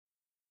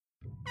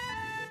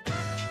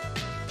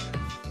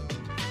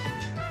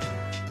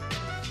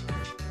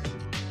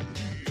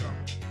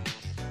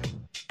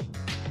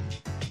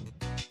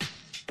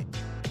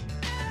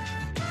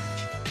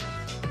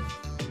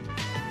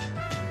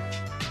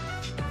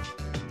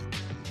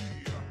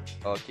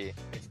Okay.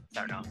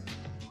 Start now.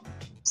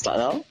 Start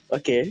now?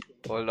 Okay.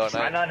 Hold on.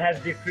 Annan has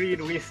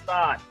decreed we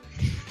start.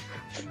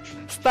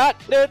 Start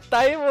the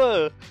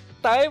timer.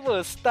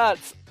 Timer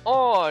starts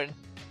on,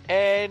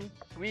 and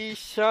we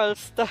shall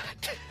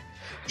start.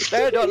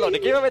 Dia.log, the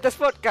Game of Matters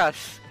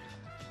podcast.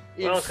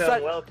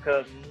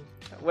 Welcome.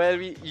 Well,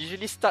 we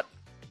usually start.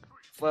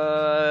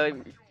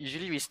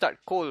 Usually we start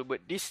cold,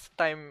 but this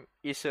time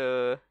is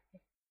you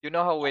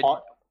know how when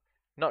Hot?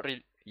 not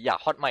really. Yeah,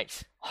 hot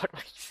mics. Hot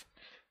mics.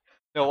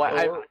 No,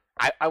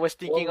 I was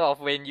thinking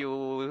of when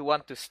you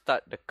want to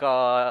start the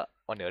car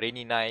on a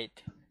rainy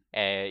night,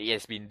 and it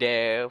has been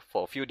there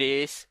for a few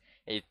days.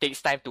 And it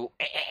takes time to.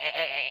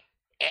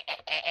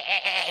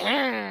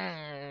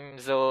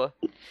 So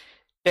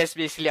that's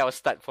basically our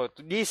start for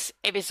this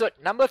episode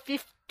number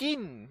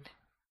 15.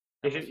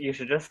 You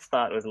should just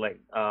start with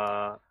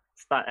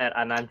start at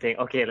Annan saying,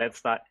 okay, let's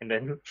start, and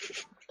then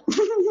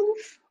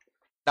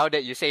Now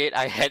that you say it,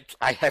 I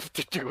have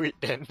to do it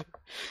then.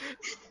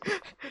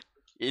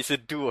 It's a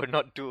do or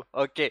not do.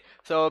 Okay,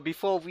 so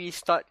before we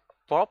start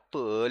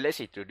proper,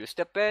 let's introduce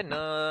the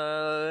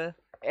panel.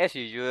 As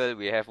usual,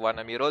 we have one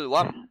Amirul.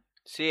 Wam,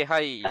 say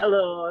hi.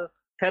 hello,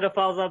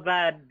 pedophiles are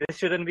bad. This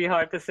shouldn't be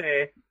hard to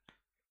say.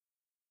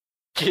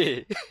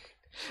 Okay.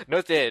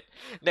 Noted.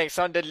 Next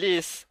on the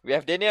list, we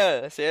have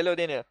Daniel. Say hello,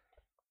 Daniel.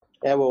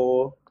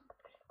 Hello.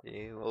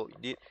 Oh,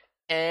 indeed.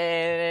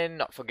 And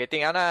not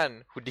forgetting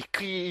Annan, who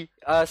decree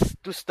us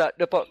to start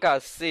the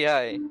podcast. Say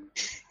hi.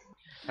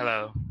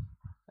 Hello.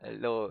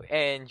 Hello.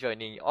 And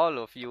joining all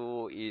of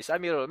you is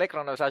Amirul Meck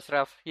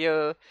Ashraf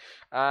here.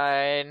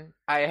 And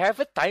I have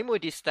a timer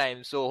this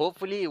time, so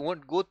hopefully it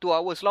won't go 2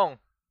 hours long.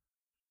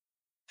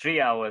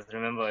 3 hours.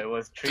 Remember, it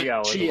was 3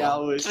 hours. 3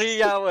 hours.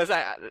 3 hours.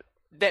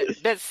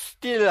 That's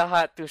still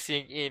hard to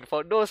sink in.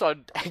 For those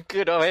on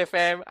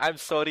Anchor.fm, I'm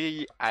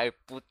sorry I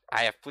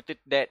have put it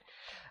that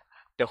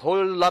the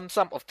whole lump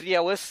sum of 3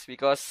 hours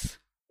because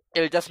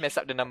it'll just mess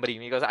up the numbering,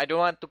 because I don't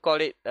want to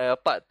call it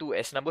part 2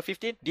 as number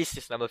 15. This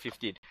is number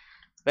 15.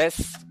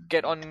 Let's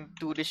get on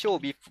to the show.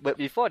 But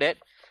before that,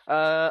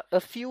 a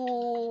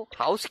few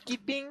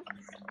housekeeping.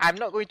 I'm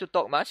not going to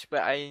talk much,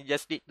 but I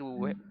just need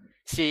to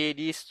say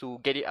this to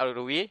get it out of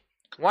the way.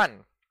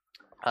 One,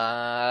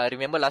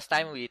 remember last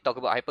time we talked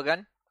about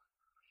Hypergun?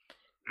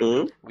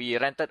 We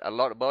ranted a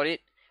lot about it.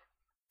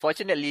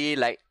 Fortunately,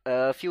 like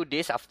a few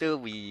days after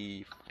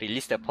we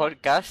released the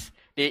podcast,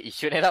 they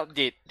issued an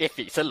update. They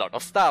fixed a lot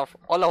of stuff.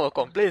 All our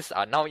complaints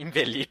are now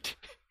invalid.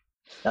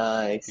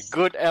 Nice.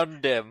 Good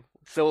on them.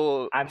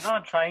 So I'm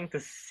not trying to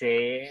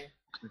say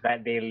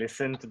that they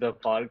listened to the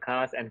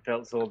podcast and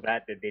felt so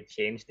bad that they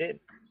changed it,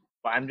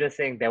 but I'm just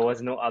saying there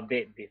was no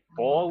update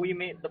before we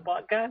made the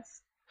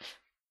podcast,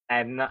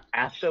 and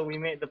after we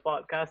made the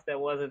podcast, there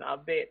was an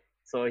update.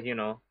 So, you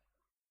know.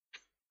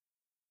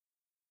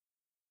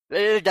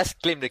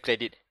 just claim the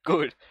credit.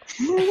 Good.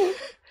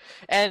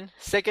 And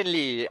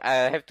secondly,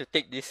 I have to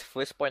take this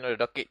first point on the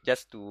docket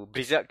just to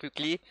breeze out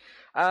quickly.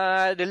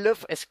 The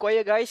Love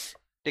Esquire guys,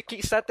 the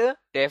Kickstarter,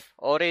 they've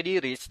already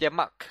reached their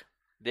mark.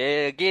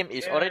 The game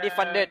is already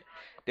funded.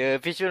 The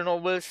visual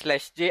novel /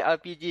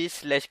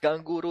 JRPG /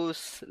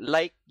 Ganguru's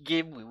like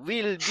game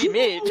will be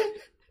made.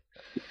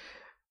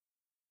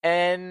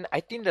 And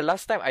I think the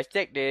last time I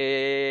checked,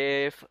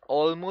 they've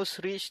almost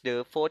reached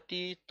the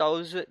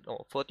 40,000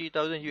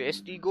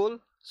 USD goal.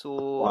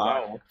 So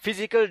Wow.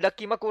 physical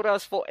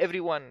Dakimakuras for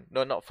everyone.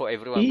 No, not for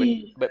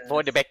everyone, but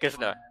for the backers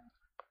lah.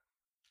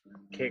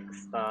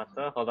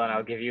 Kickstarter. Hold on,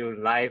 I'll give you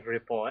live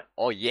report.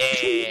 Oh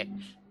yeah,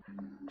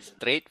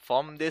 straight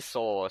from the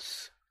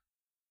source.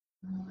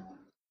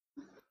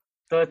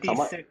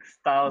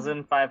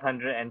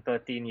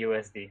 36,513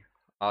 USD.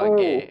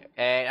 Okay,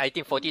 and I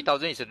think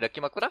 40,000 is the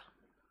Dakimakura.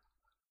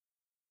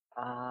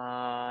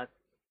 I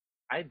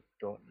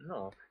don't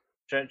know.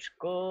 Stretch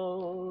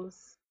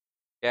goals.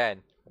 Yeah,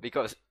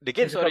 because the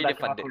game's already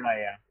funded.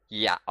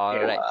 Yeah,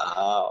 alright.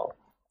 Wow.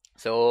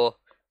 So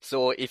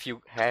if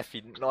you have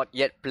not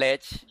yet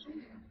pledged,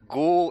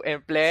 go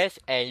and pledge,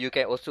 and you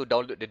can also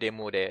download the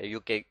demo there.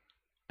 You can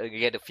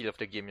get a feel of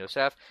the game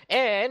yourself.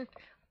 And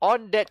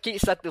on that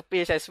Kickstarter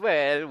page as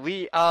well,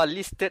 we are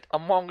listed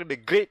among the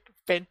great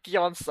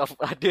pantheons of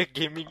other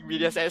gaming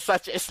media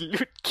such as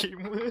Loot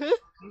Gamer.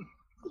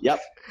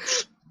 Yep.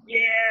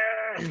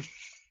 Yeah!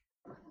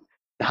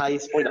 The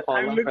highest point of our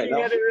I'm life looking right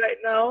now. at it right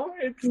now.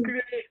 It's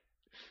great.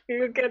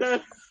 Look at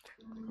us.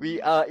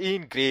 We are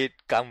in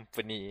great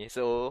company.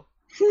 So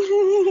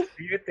Do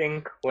you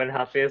think when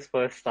Hafiz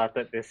first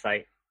started this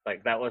site,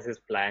 like that was his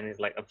plan, is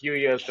like a few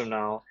years from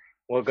now,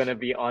 we're gonna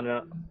be on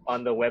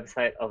the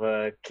website of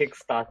a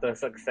Kickstarter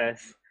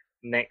success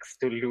next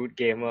to Loot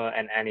Gamer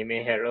and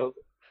Anime Herald?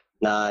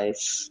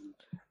 Nice.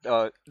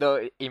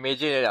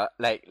 imagine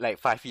like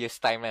 5 years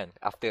time man,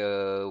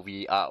 after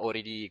we are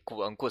already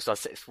quote unquote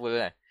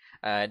successful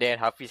then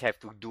Hafiz have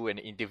to do an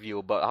interview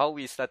about how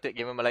we started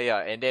Gamer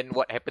Malaya and then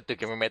what happened to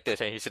Gamer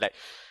Matters, and he's like,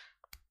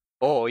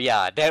 oh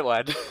yeah, that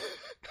one.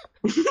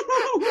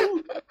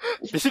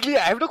 Basically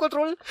I have no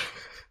control.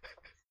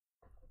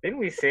 Didn't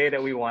we say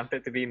that we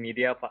wanted to be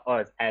media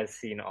or as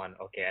seen on?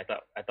 Okay, I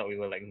thought we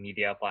were like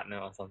media partner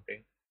or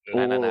something.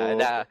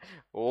 Nah.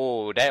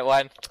 That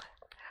one.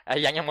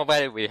 Yang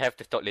mobile we have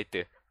to talk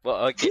later.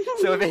 But okay,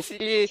 so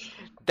basically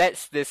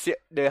that's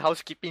the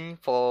housekeeping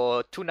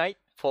for tonight,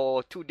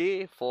 for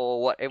today,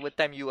 for whatever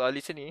time you are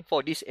listening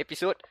for this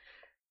episode.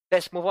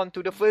 Let's move on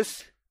to the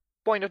first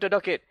point of the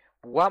docket.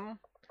 Wham,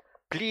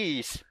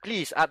 please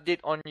update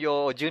on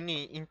your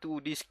journey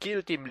into this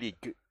Kill Team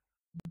League.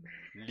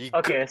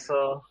 Okay,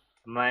 so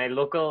my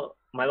local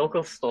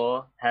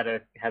store has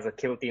a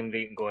Kill Team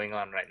League going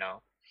on right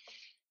now.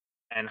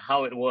 And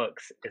how it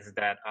works is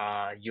that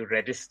you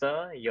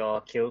register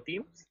your kill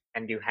teams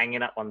and you hang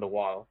it up on the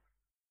wall.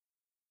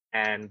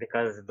 And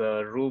because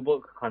the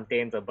rulebook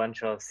contains a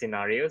bunch of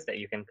scenarios that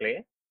you can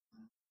play,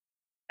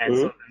 and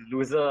so the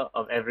loser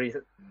of every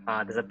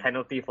there's a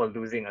penalty for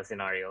losing a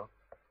scenario.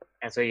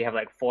 And so you have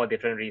like 4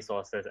 different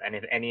resources, and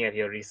if any of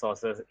your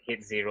resources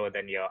hit 0,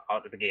 then you're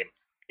out of the game.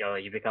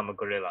 You become a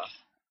gorilla.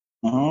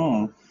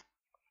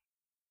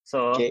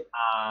 So Okay.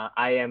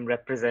 I am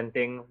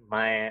representing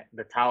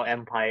the Tau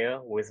Empire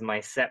with my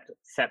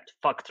sept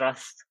fuck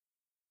trust.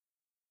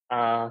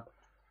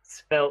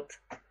 Spelt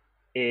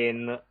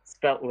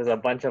with a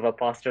bunch of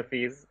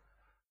apostrophes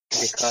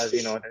because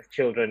there's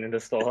children in the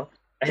store.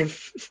 And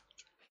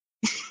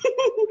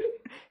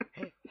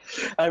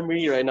I'm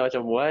reading right now.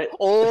 So what?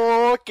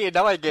 Okay,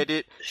 now I get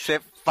it.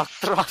 Sept fuck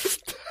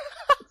trust.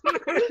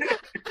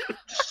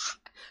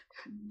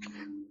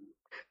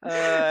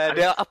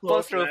 The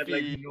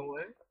apostrophe.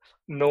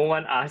 No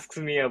one asks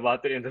me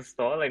about it in the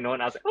store. Like, no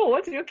one asks, oh,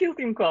 what's your kill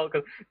team called?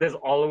 Because there's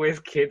always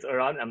kids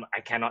around. And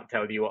I cannot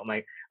tell you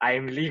I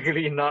am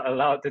legally not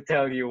allowed to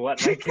tell you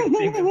what my kill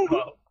team is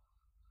called.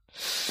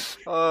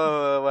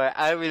 Oh, well,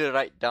 I will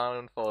write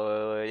down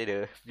for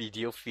the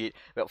video feed.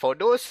 But for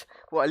those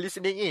who are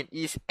listening in,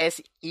 is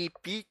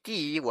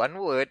SEPT, one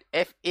word,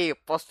 FA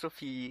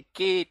apostrophe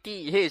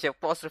KTH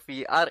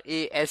apostrophe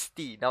RAST.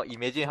 Now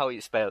imagine how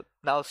it's spelled.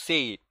 Now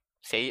say it.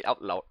 Say it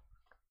out loud.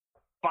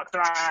 Fuck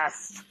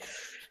trust!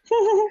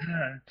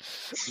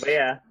 But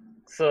yeah,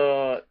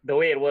 so the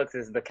way it works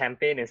is the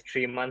campaign is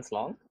 3 months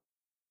long.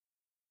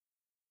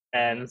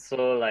 And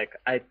so, like,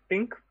 I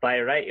think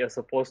by right you're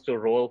supposed to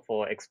roll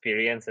for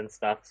experience and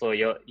stuff, so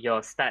your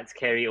stats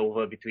carry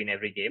over between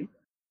every game.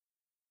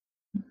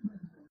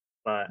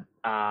 But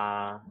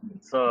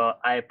so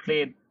I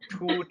played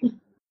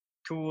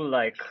two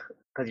like,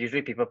 because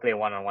usually people play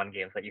one-on-one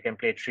games, but you can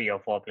play 3 or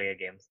 4 player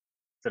games.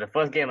 So the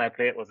first game I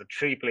played was a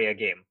 3-player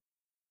game,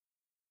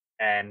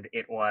 and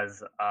it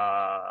was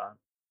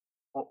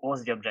what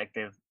was the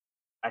objective?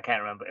 I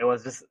can't remember. It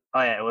was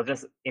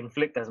just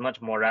inflict as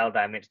much morale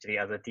damage to the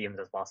other teams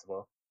as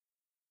possible.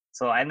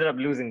 So I ended up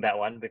losing that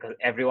one because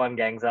everyone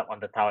gangs up on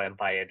the Tau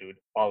Empire dude,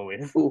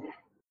 always. Ooh.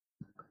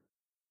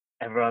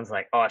 Everyone's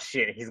like, oh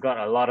shit, he's got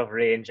a lot of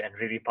range and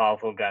really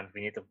powerful guns.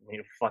 We need to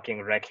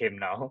fucking wreck him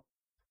now.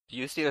 Do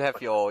you still have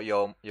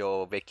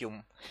your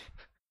vacuum?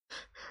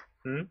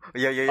 Hmm?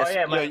 Your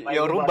my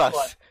Roombas.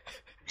 squad.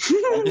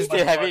 You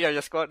still have it on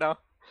your squad now?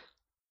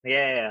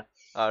 Yeah.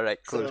 Alright,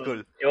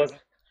 cool.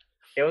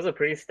 It was a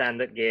pretty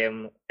standard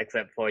game,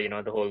 except for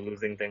the whole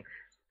losing thing.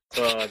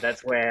 So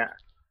that's where.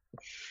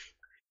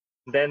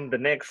 Then the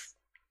next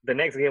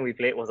game we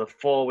played was a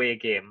 4-way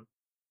game,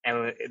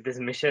 and this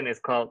mission is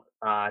called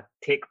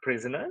Take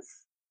Prisoners.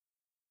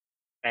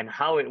 And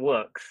how it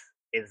works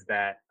is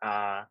that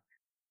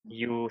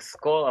you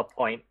score a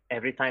point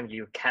every time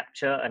you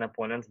capture an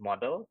opponent's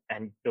model,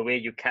 and the way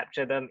you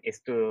capture them is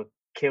to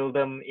kill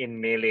them in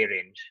melee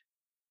range.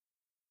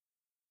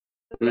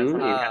 That's how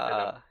you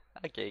capture them.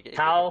 Okay.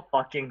 Tau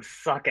fucking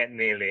suck at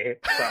melee.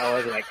 So I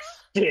was like,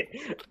 shit.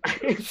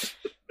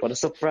 What a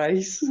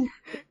surprise.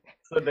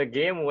 So the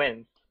game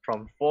went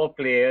from 4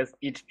 players,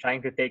 each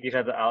trying to take each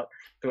other out,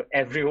 to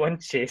everyone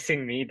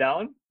chasing me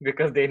down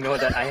because they know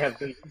that I have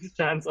the least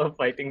chance of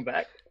fighting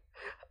back.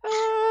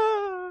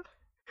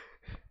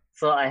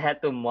 So I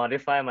had to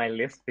modify my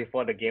list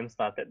before the game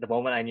started. The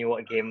moment I knew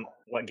what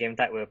game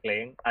type we were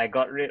playing, I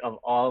got rid of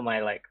all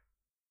my like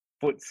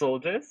foot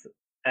soldiers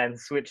and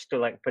switched to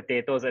like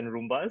potatoes and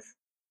Roombas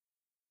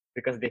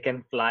because they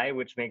can fly,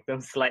 which makes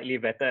them slightly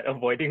better at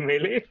avoiding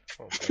melee.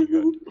 Oh my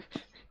god.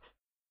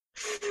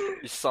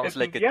 It sounds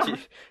like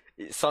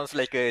it sounds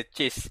like a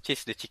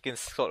chase the chicken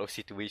sort of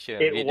situation.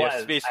 It With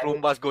was. space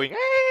Roombas going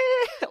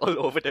all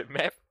over the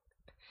map.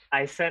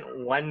 I sent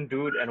one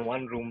dude and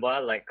one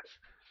Roomba like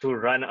to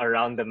run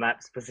around the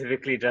map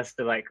specifically just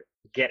to like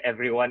get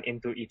everyone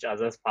into each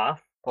other's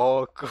path,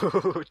 Oh,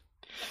 good.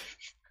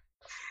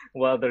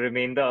 while the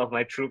remainder of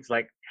my troops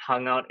like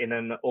hung out in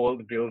an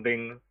old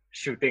building,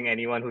 shooting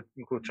anyone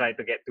who tried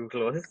to get too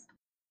close.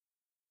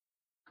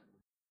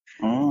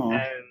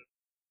 And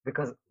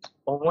because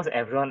almost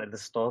everyone at the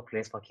store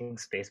plays fucking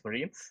Space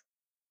Marines.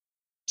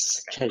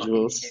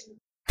 Casuals.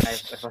 I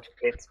fucking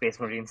played Space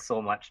Marines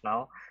so much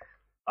now.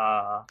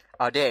 Are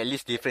there at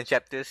least different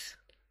chapters?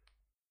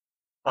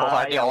 Or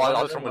are they Yeah, all one of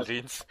also them was-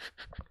 Marines?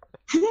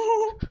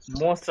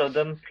 Most of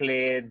them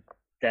played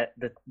that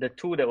the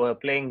 2 that were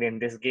playing in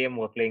this game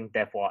were playing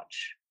Death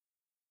Watch,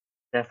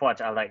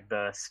 Deathwatch are like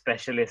the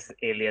specialist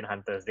alien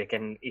hunters. They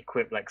can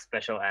equip like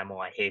special ammo.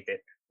 I hate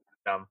it.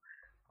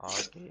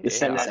 Okay. The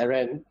Samus Yeah.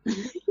 Aran.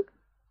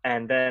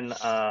 And then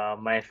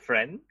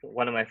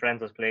one of my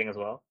friends was playing as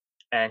well,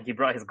 and he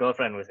brought his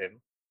girlfriend with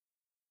him.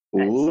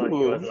 And so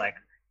he was Ooh. like,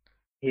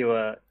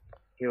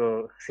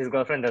 his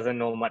girlfriend doesn't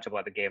know much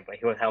about the game, but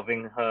he was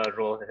helping her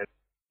roll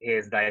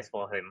his dice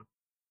for him.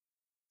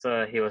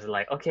 So he was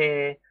like,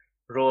 okay,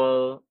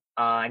 roll.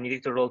 I need you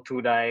to roll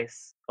 2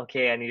 dice.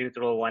 Okay, I need you to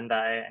roll 1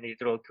 die. I need you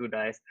to roll 2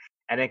 dice.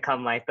 And then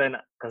come my turn,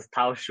 because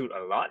Tao shoot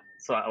a lot,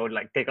 so I would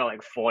like take out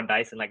like 4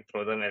 dice and like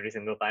throw them every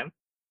single time.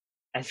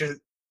 And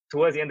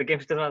towards the end of the game,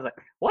 I was like,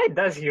 why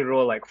does he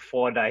roll like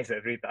 4 dice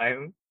every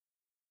time?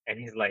 And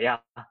he's like, yeah,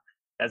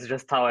 that's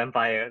just Tao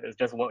Empire. That's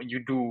just what you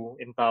do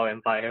in Tao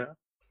Empire.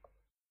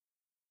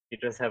 You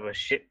just have a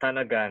shit ton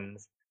of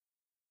guns.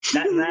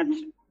 That match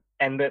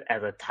ended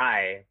as a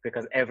tie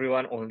because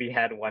everyone only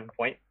had 1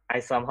 point. I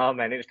somehow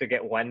managed to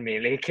get 1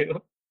 melee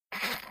kill.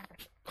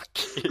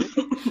 Okay.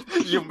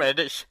 You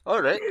managed.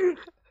 Alright.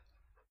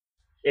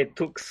 It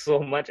took so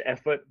much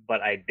effort,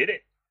 but I did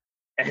it.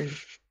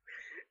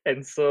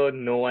 And so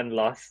no one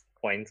lost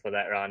points for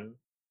that run.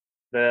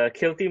 The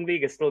Kill Team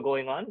League is still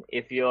going on.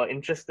 If you're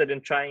interested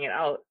in trying it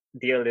out,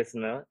 dear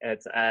listener,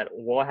 it's at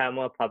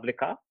Warhammer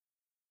Publica.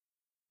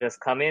 Just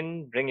come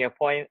in, bring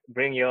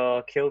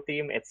your kill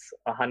team. It's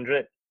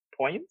 100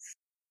 points.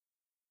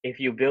 If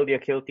you build your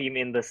kill team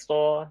in the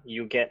store,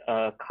 you get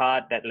a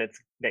card that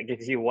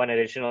gives you 1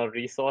 additional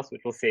resource,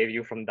 which will save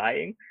you from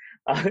dying.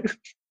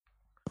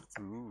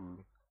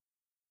 Ooh.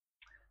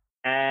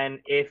 And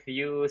if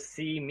you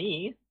see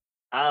me,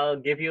 I'll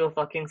give you a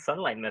fucking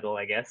sunlight medal,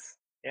 I guess.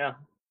 Yeah.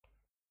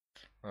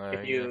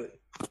 If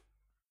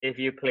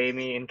you play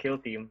me in kill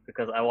team,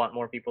 because I want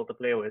more people to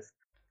play with.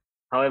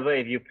 However,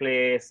 if you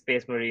play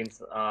Space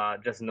Marines,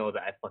 just know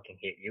that I fucking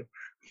hate you.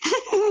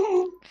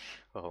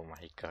 Oh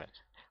my god.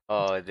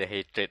 Oh, the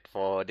hatred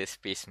for the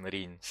Space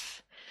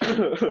Marines.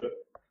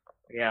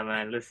 Yeah,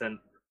 man, listen.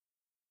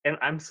 And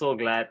I'm so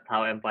glad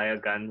how Empire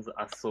guns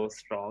are so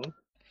strong.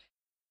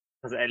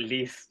 Because at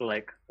least,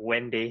 like,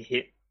 when they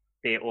hit,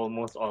 they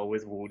almost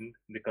always wound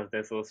because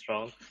they're so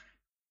strong.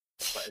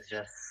 But it's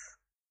just...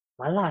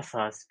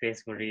 Malasa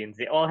Space Marines,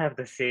 they all have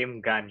the same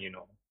gun, you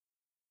know.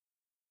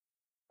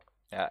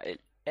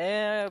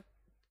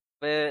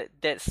 But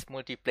that's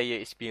multiplayer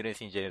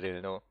experience in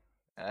general, no?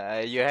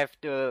 You have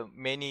the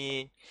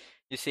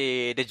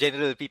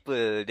general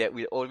people that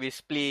will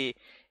always play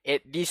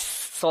at this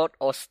sort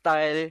of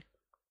style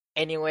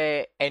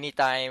anywhere,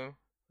 anytime,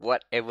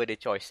 whatever the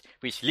choice.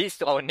 Which leads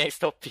to our next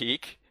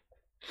topic.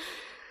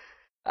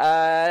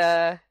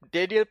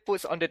 Daniel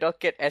puts on the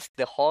docket as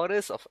the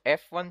horrors of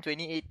F1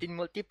 2018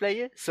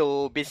 multiplayer.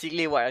 So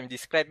basically what I'm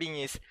describing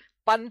is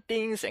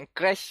puntings and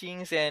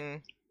crashings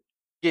and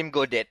game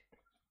go dead.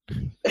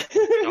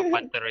 No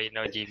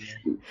punterino, Jimmy.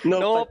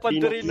 No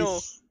Punterino, punterino.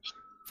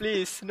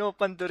 Please, no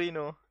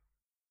punterino.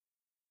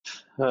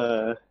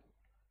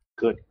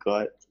 Good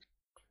God.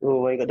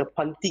 Oh my God, the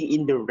punting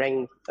in the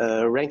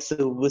rank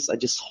servers are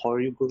just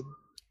horrible.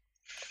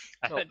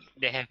 I thought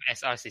they have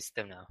SR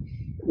system now.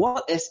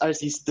 What SR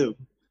system?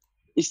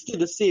 It's still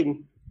the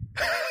same.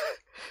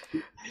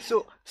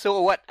 So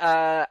what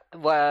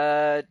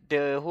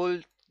the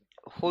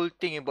whole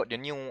thing about the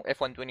new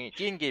F1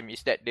 2018 game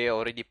is that they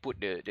already put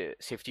the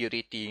safety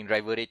rating,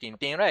 driver rating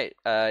thing, right?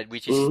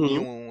 Which is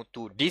new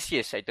to this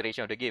year's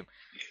iteration of the game.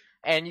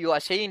 And you are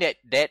saying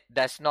that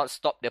does not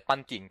stop the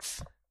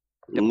puntings,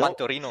 the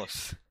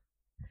punterinos.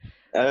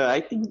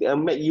 I think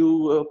Meck,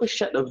 you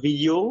shared a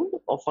video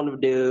of one of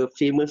the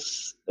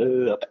famous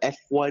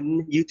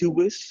F1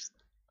 YouTubers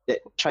that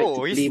tried to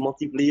play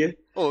multiplayer.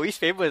 Oh, he's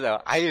famous.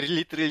 I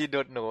literally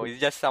don't know. It's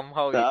just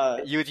somehow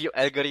YouTube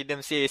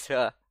algorithm says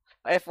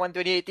F1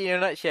 2018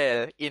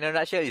 in a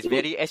nutshell is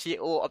very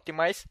SEO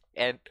optimized,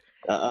 and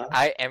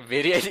I am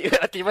very SEO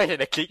optimized,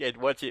 and I click and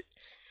watch it.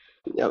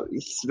 Yeah,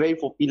 it's very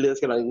popular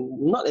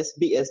sekarang. Not as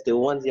big as the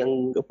ones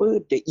yang the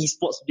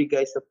esports big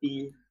guys,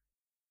 tapi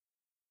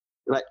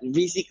like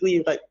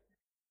basically like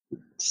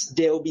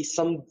there will be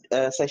some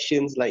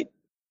sessions like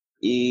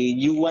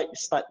you might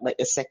start like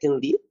a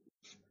second lead.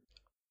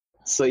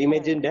 So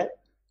imagine that,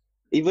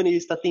 even if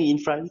you're starting in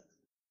front,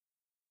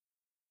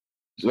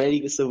 very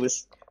good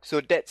service.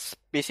 So that's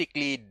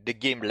basically the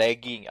game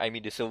lagging. I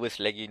mean the servers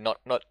lagging, not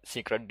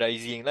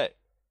synchronizing, right?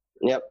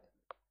 Yep.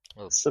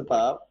 Oh,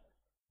 Sebab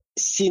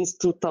since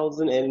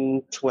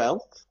 2012,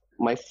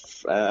 my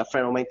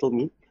friend of mine told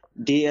me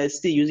they are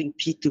still using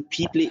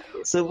P2P play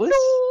servers.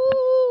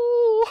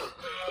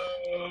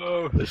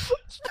 No.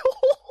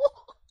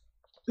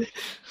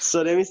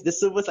 So that means the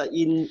servers are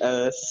in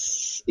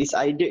is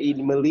either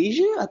in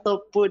Malaysia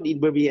ataupun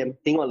in Birmingham.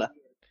 Tengoklah.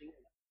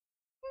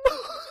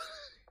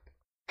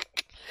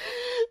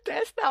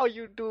 That's how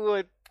you do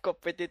a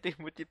competitive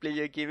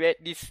multiplayer game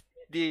at this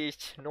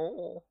stage.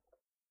 No.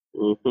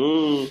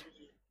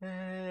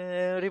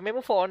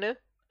 Remember For Honor?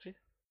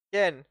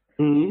 Ken?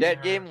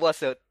 That game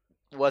was a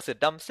was a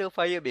dumpster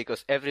fire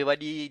because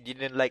everybody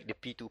didn't like the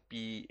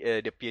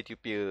P2P, the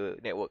peer-to-peer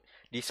network.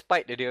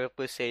 Despite the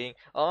developers saying,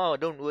 "Oh,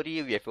 don't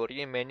worry, we have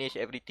already managed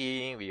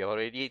everything. We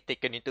already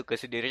taken into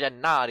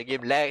consideration. Nah, the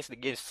game lags, the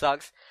game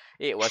sucks.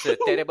 It was a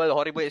terrible,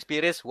 horrible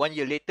experience." 1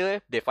 year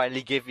later, they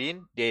finally gave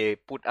in. They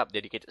put up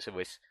dedicated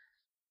servers.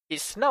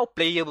 It's now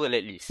playable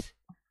at least.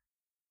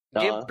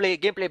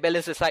 Gameplay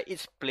balance aside,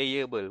 it's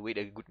playable with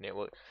a good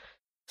network.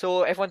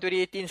 So F1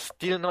 2018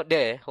 still not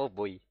there. Oh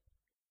boy.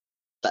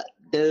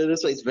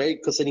 That's why it's very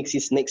concerning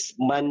since next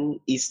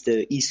month is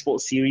the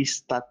esports series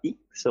starting.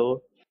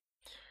 So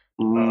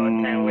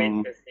Can't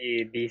wait to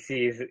see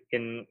DCs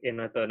in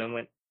a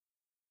tournament.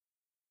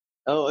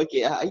 Oh,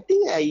 okay. I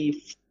think I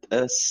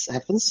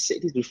haven't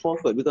said this before,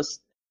 but because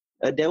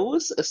there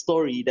was a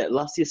story that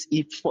last year's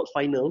esports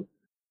final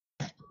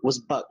was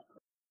bugged.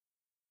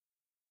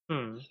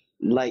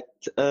 Like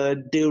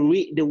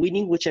the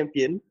winning world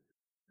champion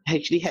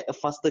actually had a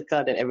faster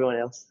car than everyone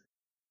else.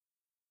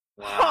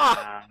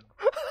 Wow.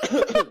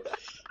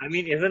 I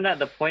mean, isn't that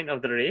the point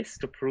of the race,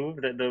 to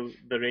prove that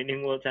the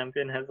reigning world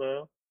champion has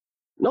a...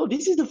 No,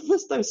 this is the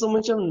first time so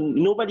much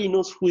nobody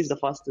knows who is the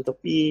fastest.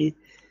 Tapi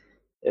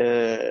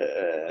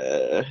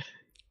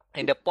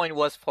and the point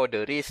was for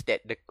the race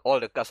that all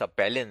the cars are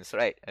balanced,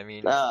 right? I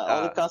mean,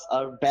 all the cars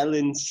are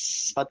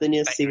balanced,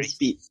 spontaneous, same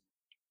speed.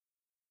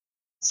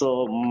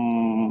 So,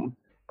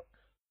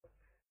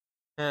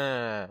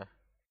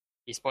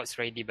 Esports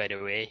ready, by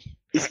the way.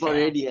 Esports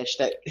ready,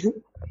 hashtag.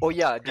 Oh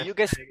yeah, do you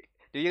guys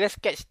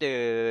catch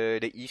the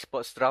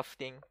esports draft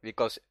thing?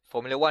 Because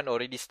Formula 1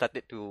 already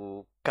started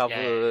to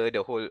cover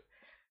the whole,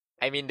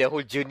 the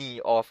whole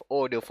journey of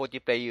the 40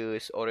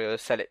 players or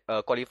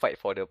qualified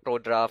for the pro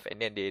draft,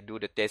 and then they do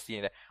the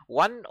testing.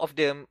 One of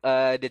them,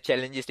 the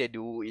challenges they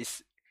do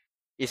is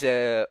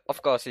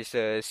of course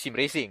sim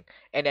racing,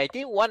 and I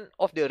think one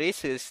of the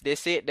races they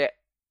said that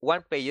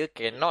one player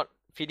cannot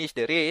finish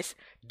the race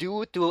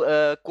due to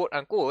a quote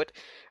unquote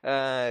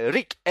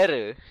rig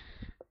error.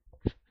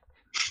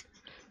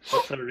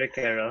 What's a rig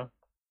error?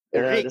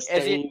 Rig as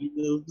in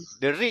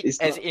the rig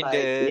as in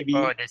the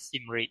the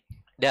sim rig.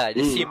 Yeah,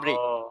 the sim rig.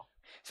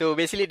 So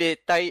basically they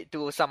tie it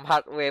to some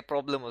hardware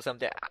problem or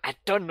something. I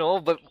don't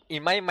know, but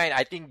in my mind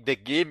I think the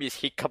game is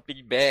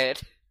hiccuping bad.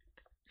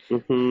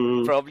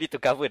 Probably to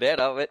cover that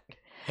up, but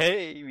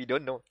hey, we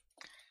don't know.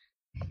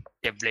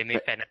 They're blaming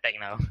fan attack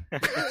now.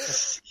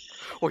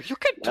 Oh, you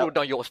can't throw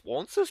down your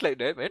sponsors like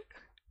that, man.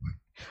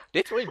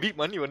 They're throwing big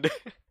money on that.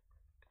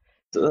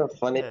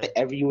 Fun attack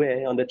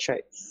everywhere on the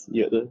tracks.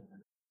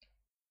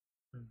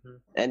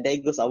 And there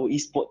goes our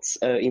esports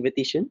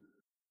invitation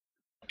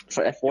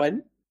for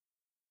F1.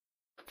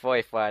 For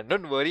F1,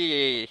 don't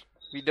worry.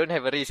 We don't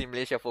have a race in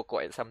Malaysia for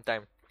quite some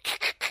time.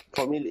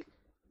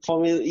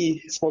 Formula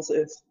E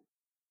sponsor us.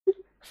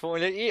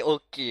 Formula E,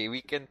 okay,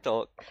 we can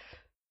talk.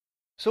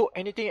 So,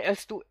 anything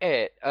else to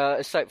add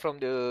aside from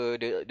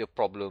the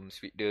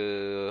problems with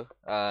the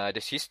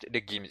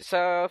game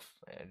itself,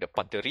 the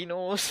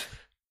punterinos?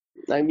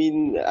 I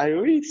mean, I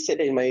already said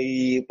that in my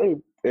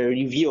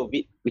review of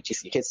it, which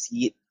is you can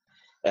see it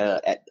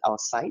at our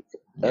site.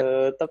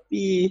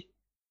 Tapi,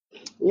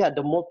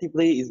 the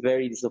multiplayer is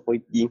very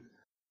disappointing.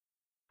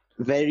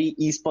 Very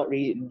esport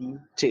ready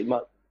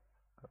trademark.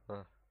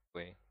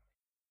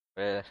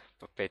 Well,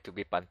 prepare to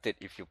be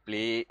punted if you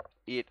play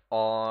it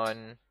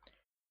online.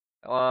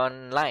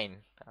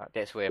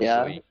 That's where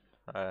I'm going.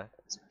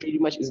 Pretty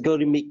much, it's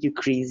going to make you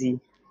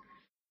crazy.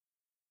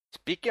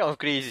 Speaking of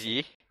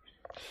crazy,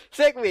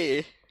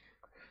 segue.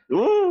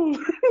 Woo!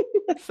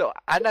 So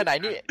Annan,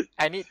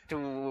 I need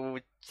to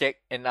check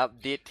a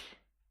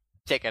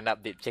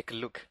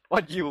look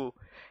on you.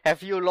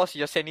 Have you lost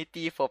your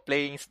sanity for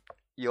playing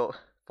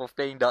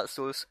Dark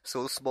Souls,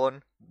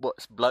 Soulsborne,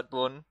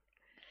 Bloodborne?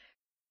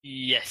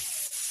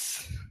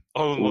 Yes,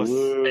 almost.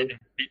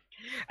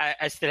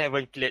 I still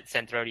haven't played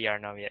Central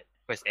now yet.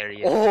 First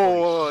area.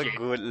 Oh,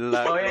 good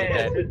luck. Oh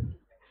yeah.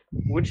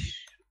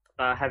 Which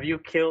have you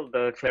killed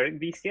the cleric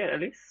beast yet? At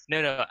least?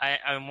 No.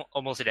 I'm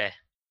almost there.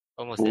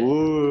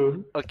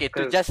 Okay,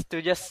 to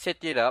just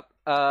set it up,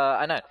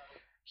 Annan,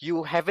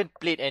 you haven't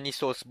played any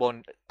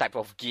Soulsborne type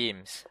of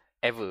games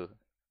ever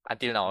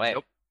until now, right?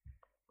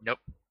 Nope.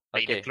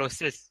 Like the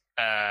closest,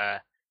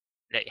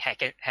 like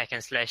hack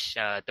and slash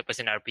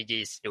third-person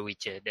RPG is The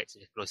Witcher. That's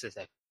the closest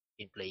I've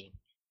been playing.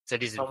 So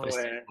this is the first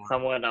time.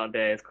 Someone out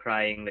there is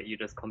crying that you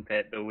just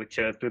compared The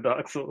Witcher to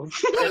Dark Souls.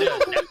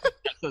 Dark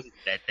Souls is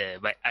better,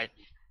 but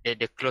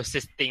the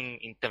closest thing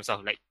in terms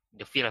of like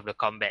the feel of the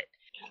combat.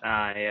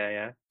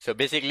 Yeah. So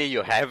basically,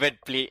 you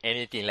haven't played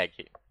anything like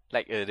it,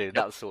 like the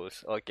Dark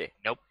Souls. Okay.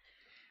 Nope.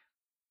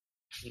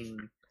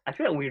 I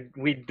feel like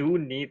we do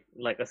need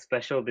like a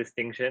special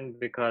distinction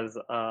because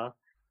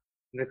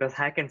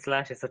hack and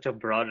slash is such a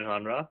broad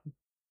genre.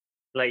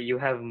 Like you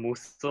have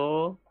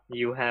Muso,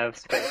 you have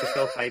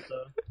Spectacle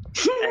Fighter,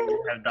 and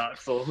you have Dark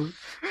Souls.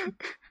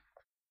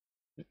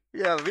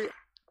 Yeah,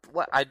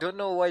 I don't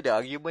know why the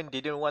argument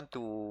didn't want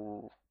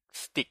to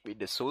stick with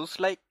the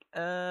Souls-like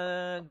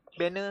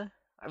banner,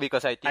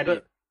 because I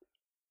think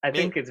I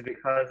think it's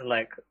because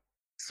like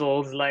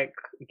Souls-like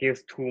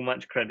gives too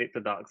much credit to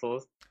Dark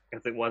Souls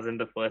because it wasn't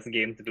the first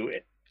game to do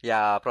it.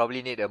 Yeah,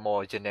 probably need a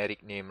more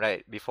generic name,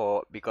 right?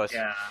 Because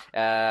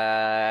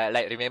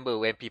like remember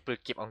when people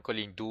keep on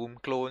calling Doom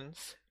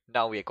clones,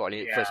 now we call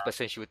it Yeah. first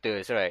person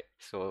shooters, right?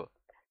 So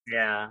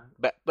Yeah.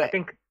 but I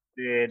think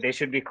they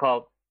should be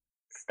called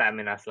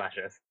stamina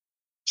slashers.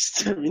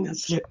 Stamina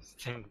slash.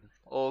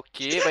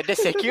 okay, but the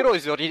Sekiro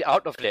is already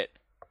out of that.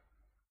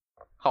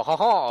 Ha ha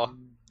ha.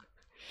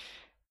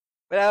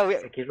 Well,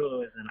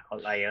 Sekiro is an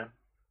outlier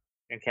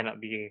and cannot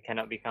be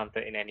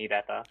counted in any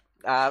data.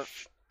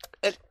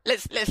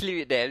 let's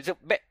leave it there. So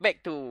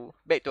back to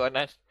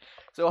Annan.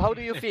 So how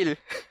do you feel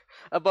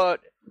about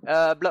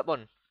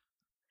Bloodborne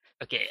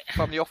Okay.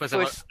 from your First of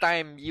all, first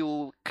time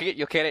you create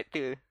your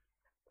character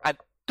and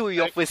to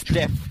your first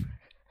death?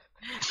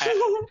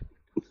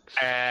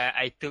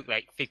 I took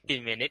like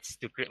 15 minutes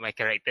to create my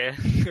character.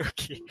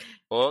 Okay.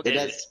 Okay.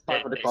 That's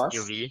part of the cost.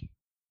 UV.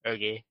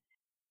 Okay.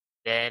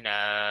 Then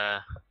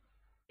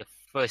the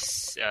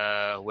first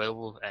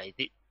werewolf I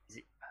did.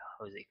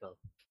 How is it called?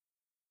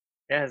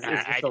 Yeah, it's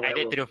just I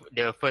did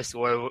the first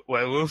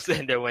werewolves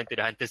and then went to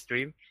the hunter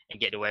stream and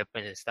get the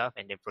weapons and stuff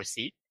and then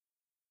proceed.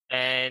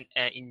 And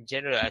in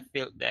general, I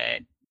feel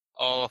that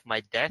all of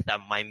my deaths are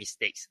my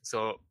mistakes.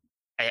 So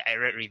I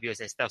read reviews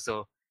and stuff.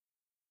 So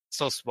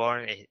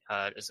Soulsborne,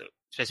 so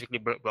specifically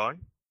Bloodborne,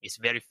 is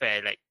very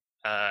fair. Like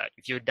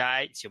if you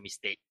die, it's your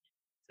mistake.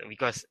 So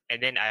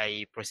and then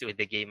I proceed with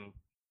the game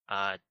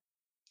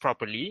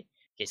properly.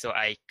 Okay, so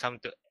I come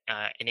to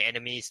any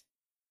enemies,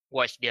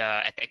 watch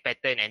their attack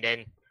pattern, and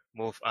then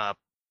move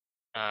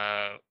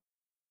makan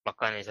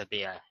and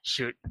something,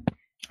 shoot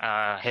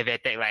heavy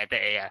attack, light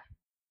attack,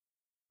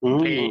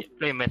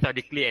 play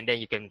methodically, and then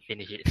you can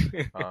finish it.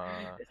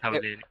 That's how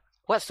it is.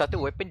 What starter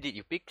weapon did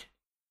you pick?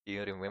 Do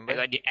you remember? I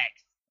got the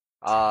axe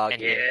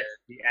Okay.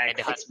 and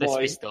the hunter's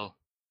pistol.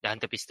 The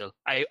hunter pistol.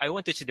 I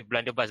want to choose the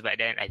blunderbuss, but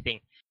then I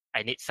think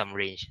I need some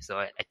range, so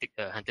I took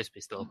the hunter's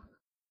pistol.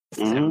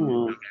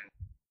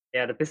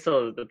 Yeah, the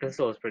pistol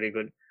is pretty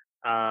good.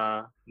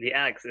 The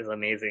axe is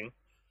amazing.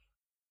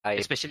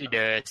 Especially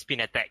the spin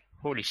attack.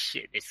 Holy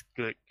shit, it's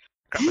good.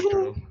 Crowd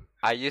control.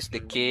 I used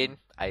the cane.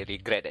 I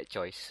regret that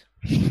choice.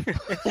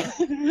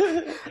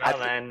 Yeah,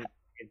 man,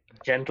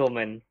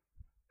 gentleman.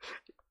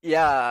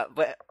 Yeah,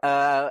 but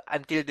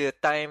until the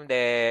time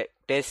that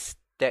there's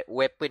that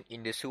weapon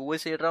in the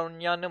sewers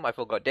around Yanam, I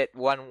forgot that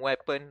one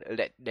weapon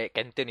that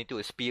can turn into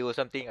a spear or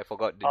something. I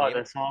forgot the name.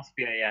 The small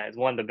spear, yeah, it's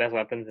one of the best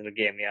weapons in the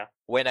game, yeah.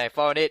 When I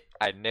found it,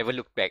 I never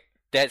looked back.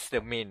 That's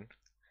the main.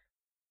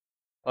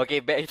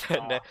 Okay, back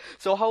to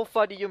So how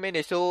far did you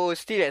manage? So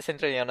still at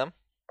Central Yanam?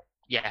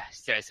 Yeah,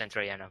 still at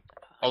Central Yanam.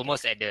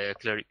 Almost at the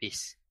cleric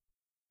piece.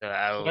 So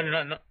I'll...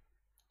 No,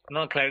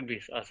 not cleric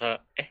piece. Sorry.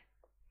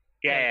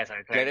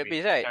 Sorry. Cleric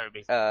piece, right?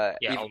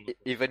 Yeah,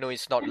 even though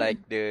it's not like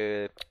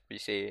you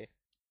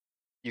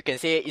can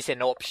say it's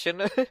an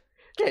option.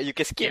 Yeah, you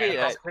can skip it,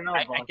 right?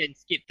 I can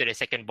skip to the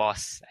second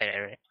boss.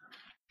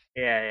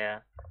 Yeah.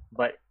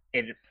 But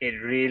it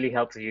really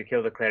helps if you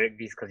kill the cleric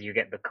beast because you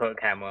get the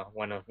Kirk hammer,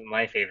 one of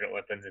my favorite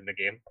weapons in the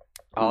game.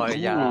 Oh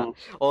yeah,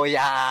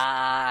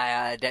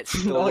 that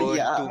stone,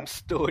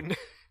 tombstone.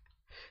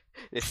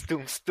 The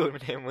tombstone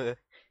hammer.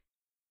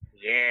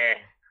 Yeah.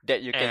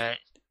 That you can.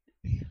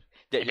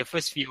 The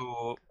first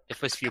few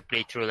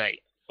playthrough,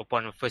 like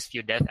upon the first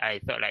few deaths, I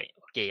thought like,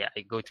 okay,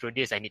 I go through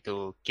this, I need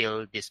to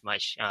kill this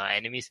much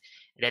enemies.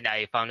 Then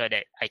I found out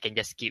that I can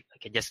just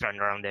run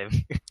around them.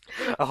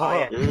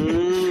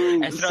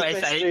 As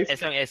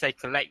long as I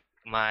collect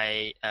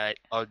my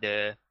all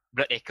the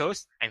blood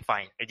echoes, I'm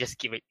fine. I just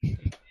keep it.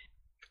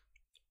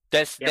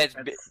 That's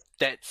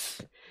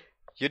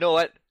you know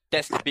what?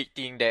 That's the big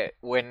thing that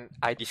when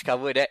I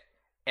discovered that,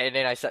 and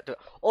then I start to,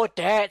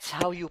 that's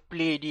how you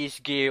play this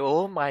game.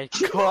 Oh my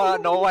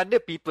god, no wonder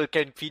people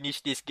can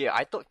finish this game.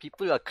 I thought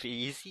people are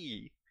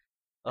crazy.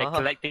 Like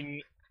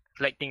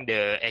collecting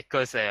the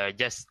echoes are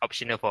just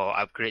optional for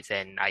upgrades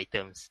and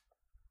items.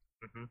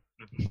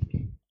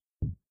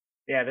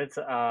 Yeah, that's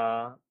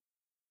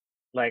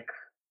like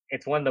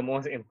it's one of the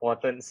most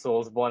important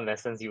Soulsborne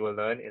lessons you will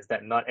learn is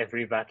that not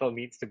every battle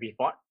needs to be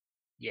fought.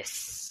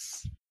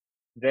 Yes.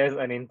 There's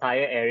an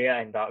entire area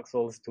in Dark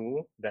Souls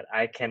 2 that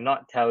I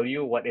cannot tell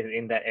you what is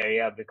in that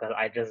area because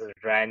I just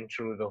ran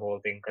through the whole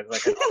thing because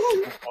like a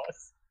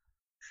boss.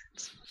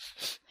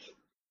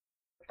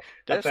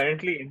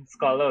 Apparently in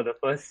Scholar, the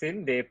first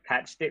sin, they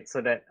patched it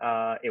so that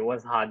it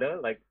was harder.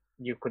 Like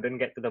you couldn't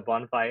get to the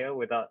bonfire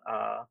without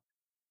a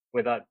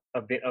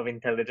bit of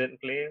intelligent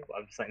play.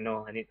 I'm just like,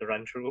 no, I need to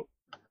run through.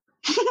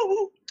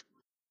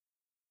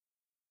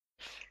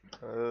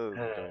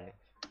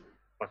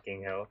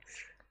 Fucking hell.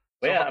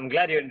 But yeah, I'm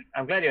glad you're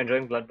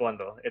enjoying Bloodborne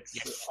though.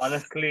 It's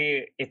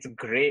honestly it's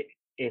great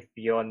if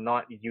you're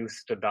not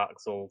used to Dark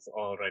Souls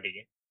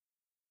already.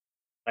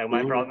 Like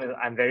my problem is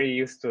I'm very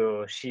used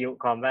to shield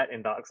combat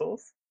in Dark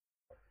Souls.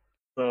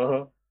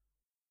 So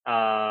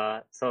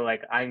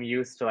like I'm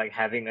used to like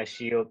having a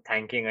shield,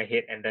 tanking a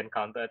hit, and then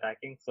counter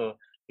attacking. So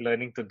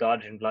learning to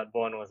dodge in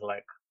Bloodborne was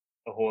like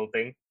a whole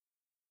thing.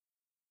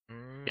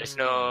 There's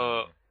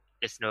no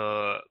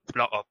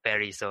block or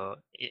parry. So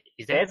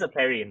is there? There's a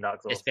parry in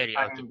Dark Souls. There's parry.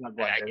 I Okay,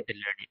 remember I that. need to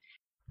learn it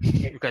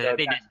It's because I the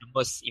think gun. that's the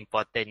most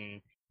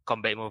important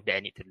combat move that I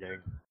need to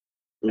learn.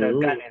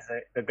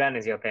 The gun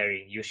is your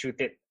parry. You shoot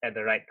it at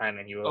the right time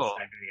and you will Oh.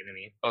 stagger the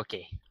enemy.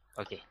 Okay,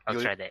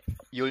 I'll try that.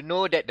 You'll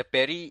know that the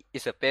parry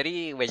is a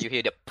parry when you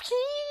hear the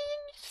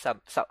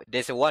some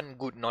there's one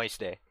good noise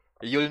there.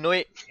 You'll know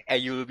it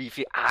and you'll be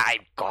feel I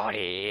got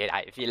it.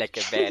 I feel like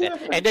a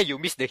badass. And then you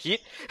miss the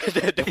hit,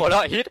 the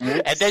follow-up hit,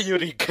 and then you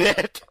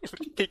regret.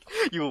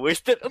 You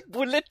wasted a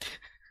bullet.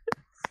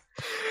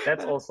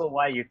 That's also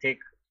why you take.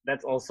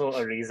 That's also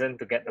a reason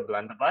to get the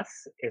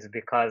blunderbuss is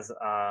because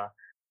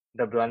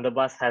the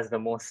blunderbuss has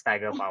the most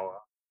stagger power.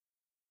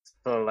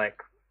 So like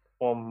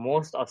for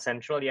most of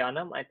Central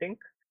Yharnam, I think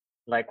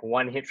like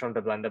one hit from the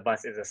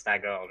blunderbuss is a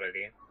stagger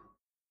already.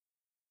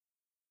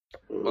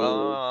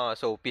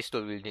 So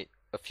pistol will need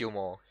a few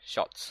more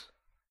shots.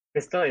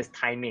 Pistol is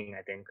timing.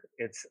 I think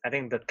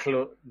the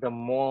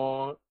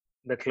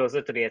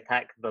closer to the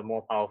attack, the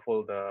more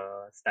powerful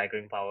the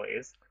staggering power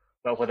is.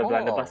 But for the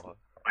blunderbuss,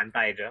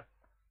 pantai je.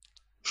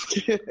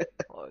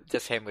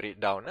 Just hammer it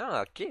down.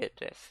 Okay,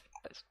 that's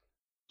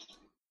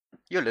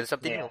you learn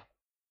something new.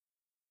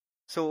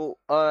 So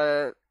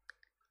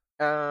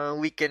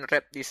we can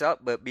wrap this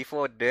up, but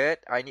before that,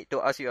 I need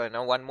to ask you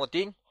now one more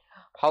thing.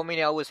 How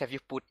many hours have you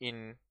put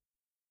in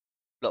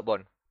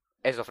Bloodborne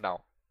as of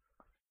now?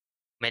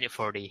 Minute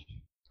 40.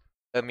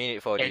 A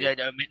minute 40.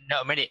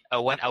 No, minute.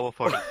 1 hour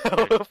 40.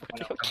 A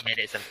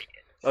minute something.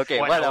 Okay,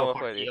 1 hour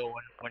 40. Or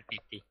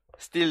 150.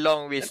 Still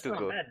long ways That's to not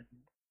go. bad.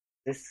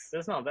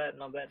 That's not bad.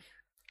 Not bad.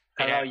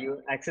 And Kalau you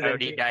I already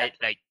accidentally died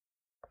like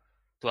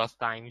 12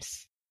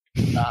 times.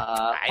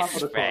 Half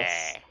of the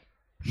course.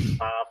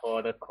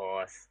 for the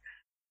course.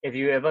 If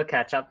you ever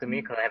catch up to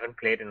me, because I haven't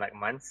played in like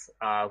months,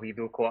 we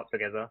do co-op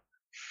together.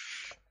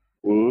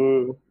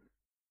 Ooh.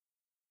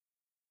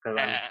 Because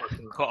I'm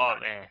fucking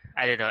Co-op.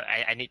 I don't know.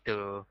 I need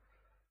to.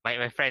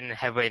 My friend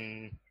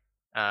haven't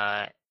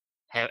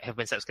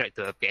subscribed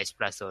to a PS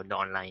Plus, so no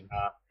online.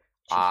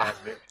 I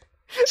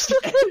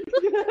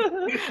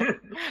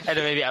don't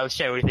know. Maybe I'll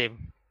share with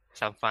him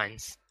some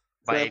funds.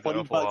 Buy God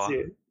of War.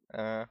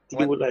 $1,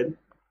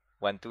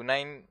 129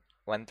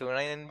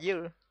 a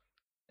year.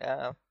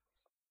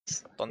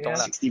 Tontong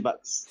lah. $60.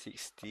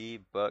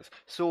 $60.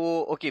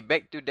 So okay,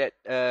 back to that.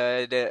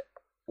 The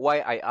why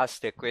I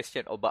asked the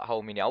question about how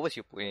many hours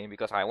you put in,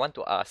 because I want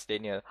to ask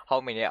Daniel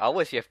how many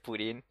hours you have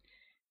put in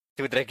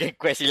to Dragon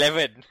Quest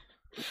 11.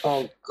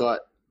 Oh God!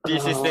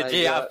 This is the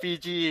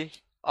JRPG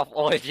of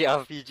all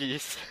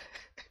JRPGs.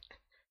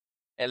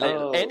 And like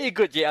any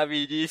good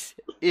JRPGs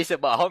is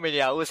about how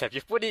many hours have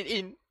you put it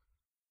in.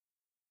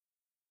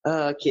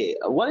 Okay,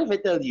 what if I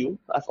tell you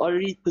I've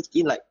already put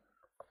in like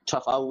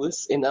 12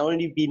 hours and I've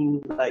already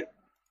been like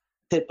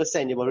 10%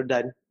 yang baru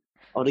done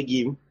of the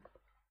game.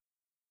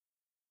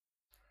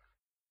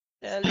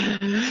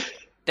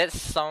 That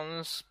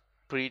sounds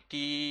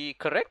pretty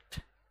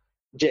correct.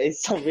 It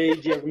sounds very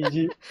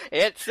JRPG.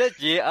 It's a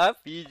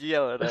JRPG,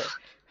 alright.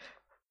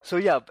 So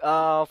yeah,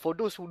 for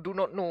those who do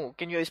not know,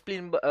 can you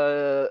explain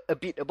a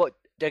bit about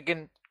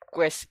Dragon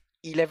Quest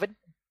 11?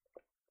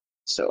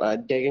 So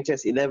Dragon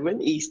Quest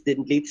 11 is the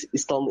latest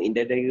installment in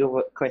the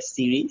Dragon Quest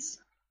series,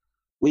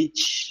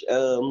 which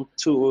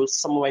to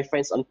some of my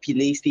friends on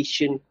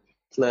PlayStation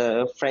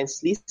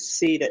friends list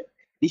say that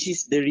this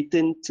is the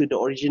return to the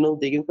original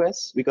Dragon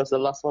Quest because the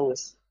last one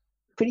was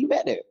pretty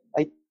bad.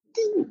 I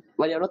think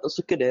banyak orang tak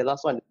suka the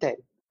last one, the 10.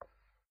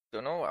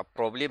 Don't know,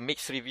 probably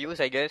mixed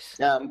reviews, I guess.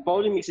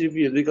 Probably mixed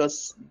reviews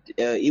because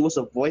it was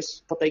a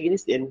voice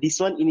protagonist, and this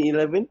one in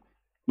 11,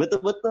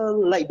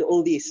 betul-betul like the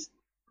old days.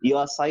 You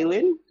are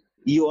silent,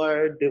 you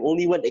are the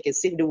only one that can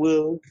save the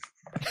world,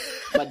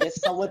 but there's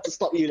someone to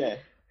stop you there.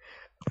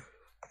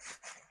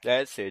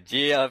 That's a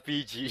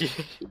JRPG.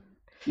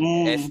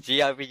 As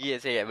JRPG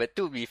as I say, but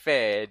to be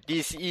fair,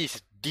 this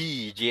is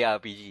the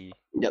JRPG.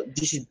 Yeah,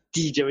 this is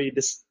the JRPG.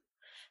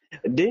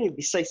 Then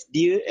besides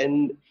Deer,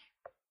 and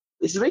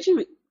it's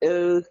actually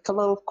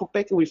kalau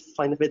compared with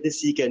Final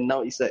Fantasy kan, now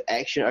it's an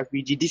action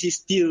RPG. This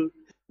is still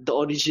the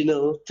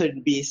original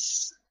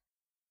turn-based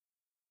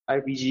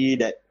RPG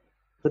that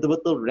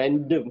betul-betul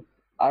random.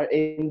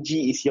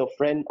 RNG is your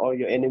friend or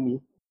your enemy.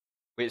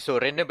 Wait, so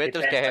random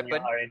battles can happen?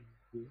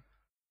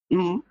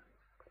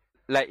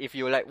 Like if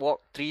you like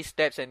walk 3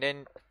 steps and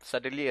then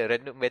suddenly a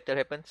random battle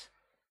happens?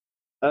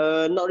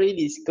 Not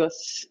really,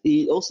 because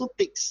it also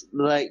takes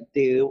like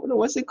the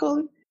what's it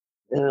called?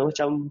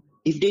 Macam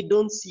if they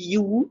don't see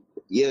you,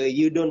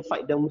 you don't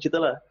fight them macam tu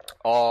lah.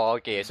 Oh,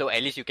 okay. So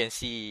at least you can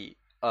see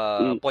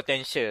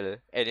potential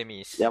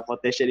enemies. Yeah,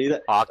 potential is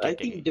that. I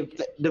think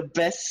the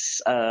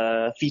best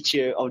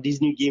feature of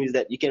this new game is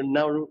that you can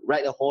now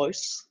ride a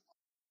horse,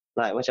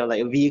 like macam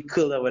like a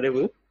vehicle or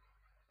whatever.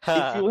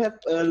 If you have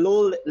a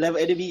low level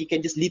enemy, you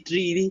can just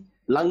literally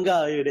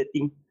langgar that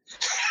thing.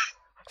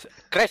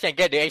 Crash and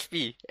get the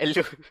XP.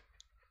 Hello.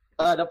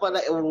 Dapat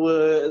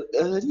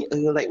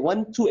like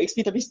 1-2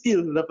 XP tapi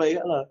still dapat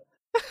ingat lah.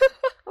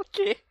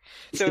 Okay.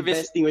 It's so the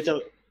best thing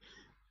macam.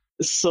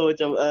 So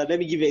macam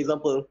let me give you an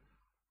example.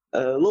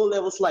 low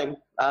level slime.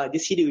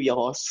 Just hit it with your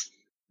horse.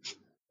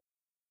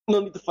 No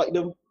need to fight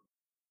them.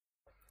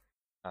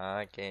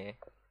 Okay.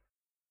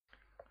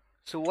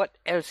 So what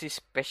else is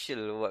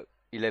special about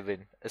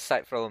 11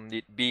 aside from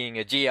it being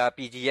a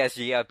JRPG as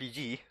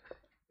JRPG?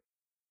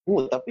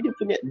 Oh, tapi dia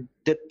punya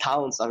the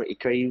towns are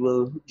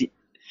incredible.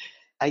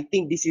 I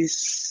think this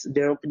is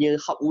their punya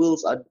hub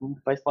worlds are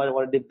by far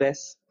one of the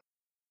best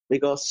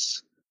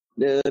because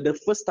the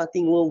first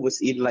starting world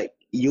was in like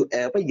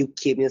UK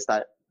punya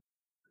start.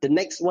 The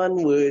next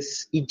one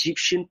was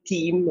Egyptian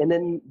theme, and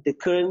then the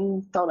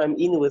current town I'm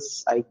in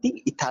was I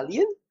think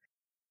Italian.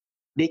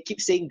 They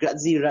keep saying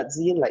Grazie,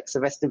 like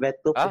Sebastian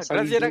Vettel.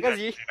 Grazie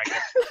ragazzi.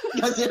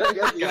 Grazie,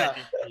 yeah.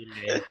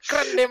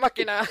 Grande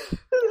macchina.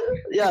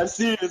 Yeah,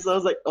 serious. I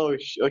was like, oh,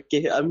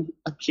 okay, I'm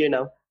here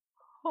now.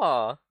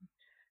 Huh.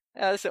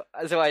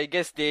 So I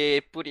guess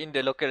they put in the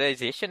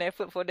localization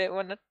effort for that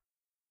one.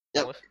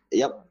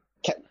 Yep.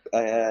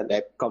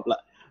 Namco pula.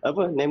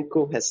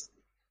 Namco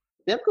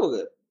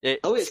ke?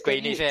 Square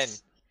Enix kan?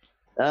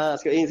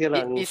 Square Enix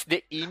sekarang. It is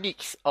the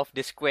Enix of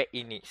the Square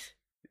Enix.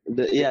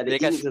 The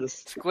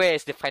Enix. Square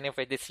is the Final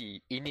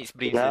Fantasy. Enix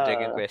brings the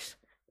Dragon Quest.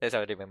 That's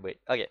how I remember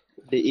it. Okay.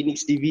 The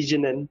Enix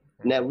division, and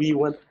now we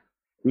want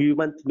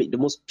to make the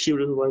most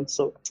pure one.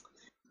 So,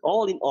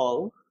 all in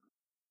all,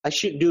 I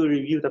should do a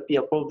review, tapi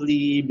I'll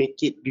probably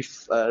make it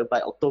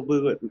by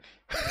October.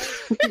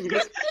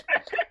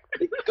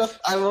 because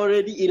I'm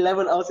already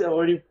 11 hours.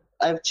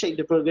 I've checked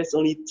the progress,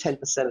 only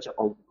 10%.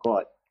 Oh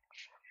God.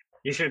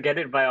 You should get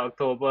it by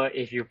October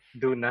if you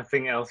do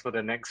nothing else for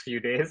the next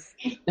few days.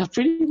 Yeah,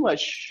 pretty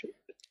much.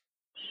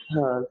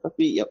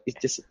 Tapi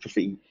it's just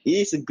perfect. It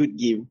is a good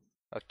game.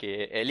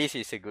 Okay, at least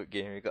it's a good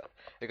game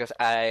because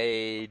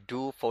I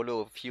do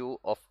follow a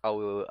few of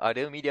our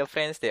other media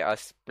friends that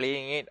are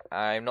playing it.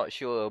 I'm not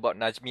sure about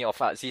Najmi of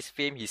Arts's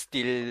fame. He's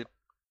still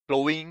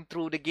plowing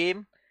through the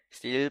game,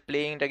 still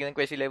playing Dragon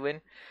Quest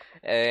 11,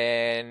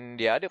 and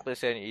the other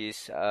person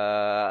is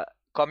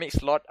comic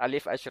slot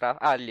Alif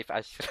Ashari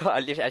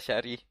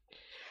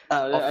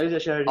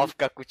of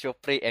Kakucho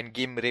Prey and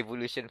Game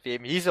Revolution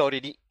fame. He's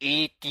already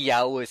 80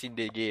 hours in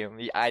the game.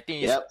 I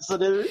think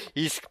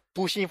he's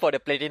pushing for the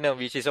platinum,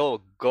 which is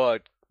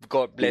God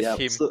bless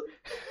him. So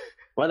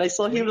when I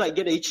saw him like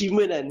get an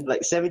achievement and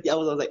like 70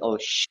 hours, I was like, oh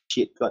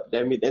shit, god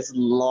damn it, that's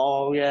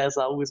long ass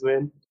hours,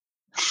 man.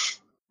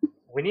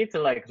 We need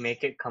to like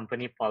make it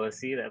company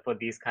policy that for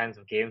these kinds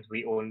of games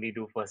we only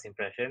do first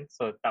impression.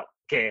 So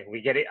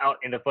we get it out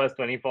in the first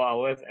 24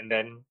 hours and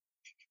then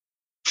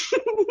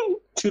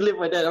too late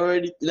for that,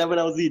 already 11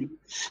 hours in.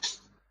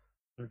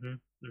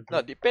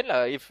 No, depend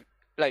lah. If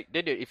like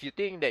Daniel, if you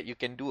think that you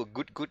can do a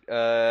good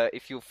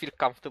if you feel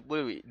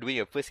comfortable with doing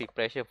a first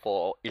impression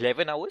for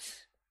 11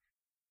 hours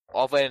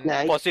of an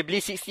possibly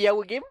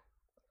 60-hour game,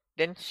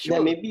 then sure.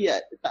 Yeah, maybe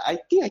I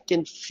think I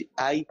can.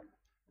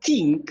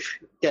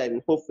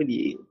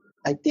 Hopefully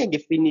I think I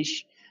can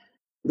finish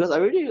because I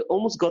already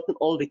almost gotten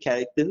all the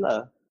characters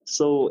lah.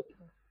 So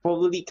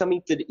probably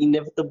coming to the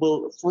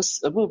inevitable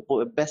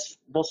best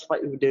boss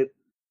fight with the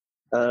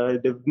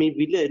main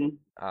villain.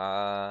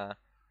 At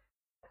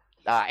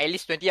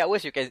least 20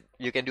 hours you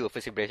can do a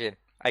first impression.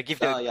 I give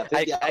the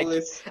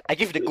I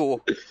give the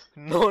go.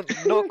 No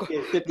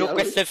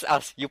questions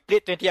asked. You play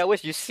 20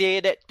 hours, you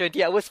say that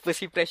 20 hours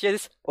first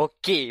impressions,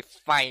 okay,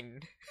 fine.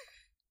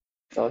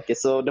 Okay,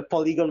 so the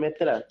polygon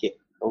method lah. Okay.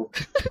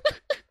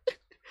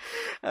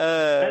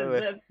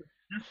 That's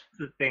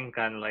the thing,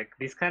 like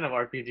these kind of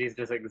RPGs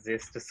just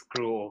exist to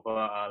screw over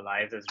our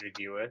lives as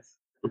reviewers.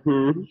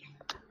 Mm-hmm.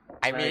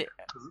 I mean,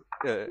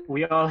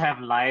 we all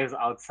have lives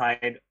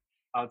outside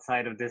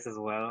of this as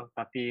well.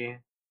 Tapi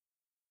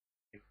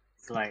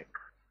it's like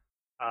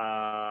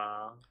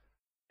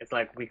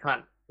we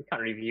can't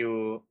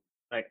review.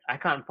 Like I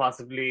can't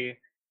possibly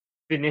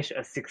finish a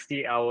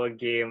 60-hour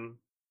game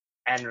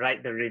and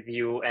write the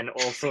review and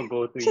also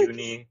go to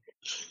uni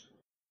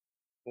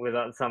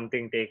without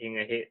something taking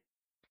a hit.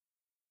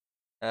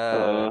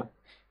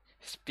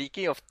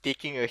 Speaking of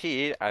taking a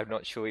hit, I'm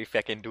not sure if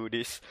I can do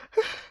this.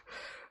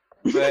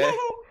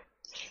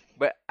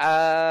 but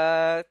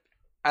I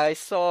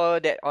saw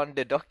that on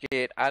the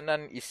docket,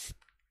 Annan is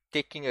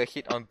taking a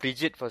hit on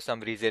Brigitte for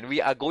some reason.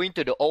 We are going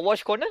to the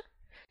Overwatch corner,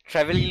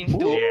 traveling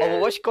to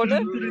Overwatch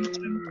corner,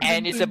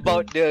 and it's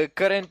about the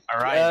current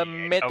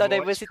meta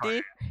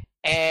diversity.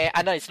 And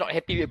Annan is not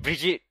happy with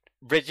Brigitte,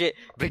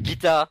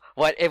 Brigitte,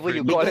 whatever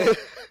you call her.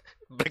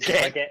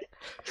 Brigitte.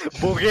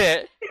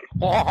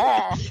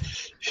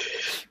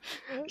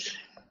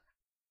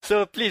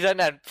 So please,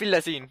 Annan, fill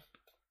us in.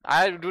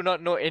 I do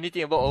not know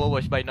anything about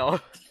Overwatch by now.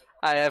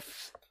 I have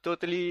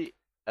totally,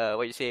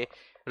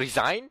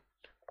 resigned?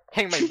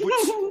 Hang my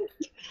boots.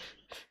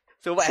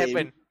 So what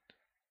happened?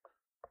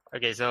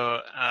 Okay,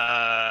 so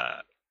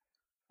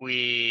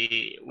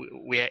we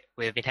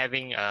have been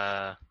having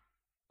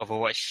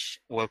Overwatch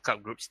World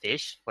Cup group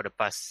stage for the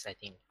past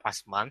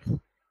month.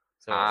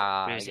 So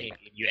previously in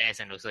the US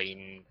and also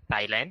in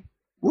Thailand.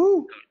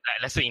 Woo!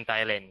 Let's say in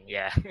Thailand,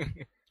 yeah.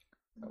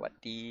 What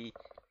the?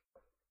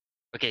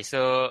 Okay,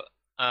 so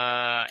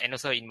and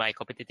also in my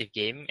competitive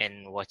game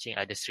and watching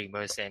other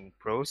streamers and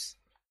pros,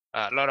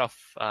 a lot of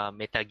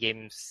meta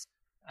games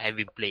have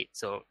been played.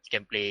 So you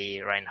can play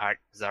Reinhardt,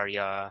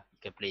 Zarya, you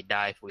can play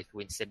Dive with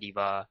Winston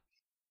Diva,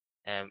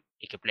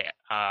 you can play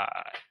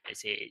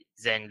let's say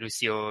Zen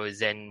Lucio,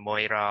 Zen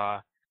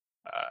Moira,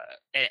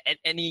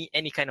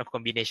 any kind of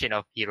combination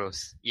of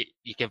heroes.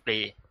 You can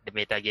play the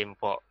meta game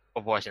for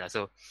Overwatch now.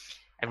 So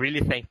I'm really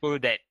thankful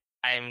that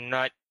I'm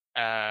not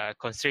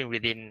constrained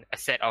within a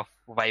set of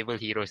viable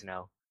heroes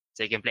now.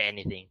 So you can play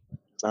anything.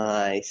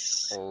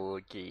 Nice.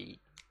 Okay.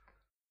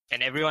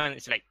 And everyone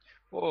is like,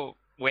 oh,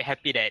 we're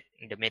happy that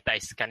the meta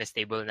is kind of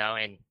stable now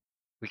and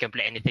we can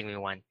play anything we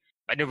want.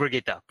 But no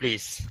Brigitte,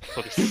 please.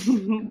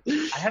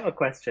 I have a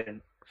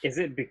question. Is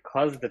it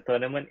because the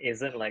tournament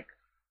isn't like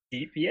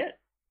deep yet?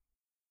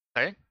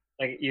 Sorry?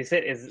 Like you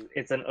said,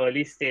 it's an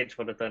early stage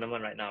for the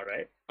tournament right now,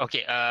 right?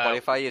 Okay.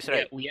 Qualifiers,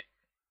 right?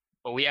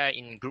 We are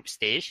in group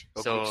stage.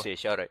 Group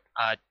stage, alright.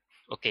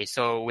 Okay,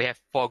 so we have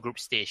 4 group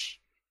stage.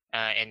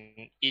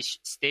 And each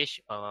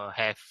stage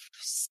have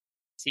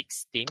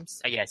 6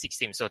 teams. 6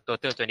 teams. So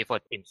total 24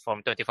 teams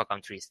from 24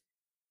 countries.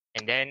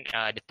 And then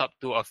the top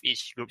 2 of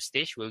each group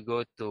stage will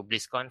go to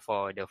BlizzCon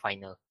for the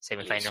final,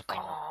 semi-final,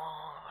 final.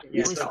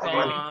 Yes,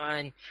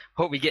 BlizzCon!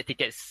 Hope we get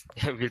tickets.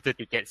 Virtual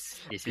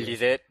tickets this year.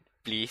 Blizzard,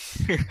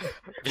 please.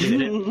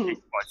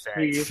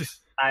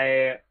 Please.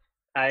 I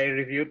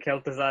reviewed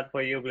Kel'Thuzad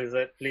for you,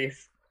 Blizzard,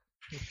 please.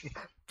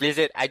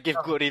 Blizzard, I give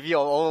good review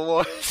of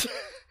Overwatch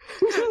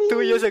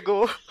 2 years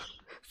ago.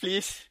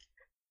 Please.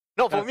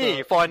 Not for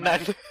me, for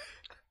Annan.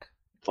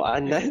 For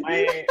Annan.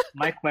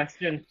 My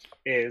question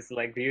is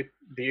like, do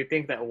you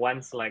think that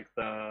once like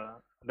the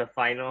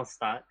finals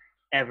start,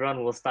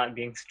 everyone will start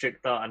being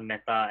stricter on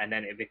meta, and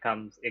then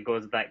it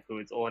goes back to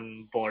its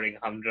own boring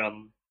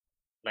humdrum,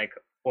 like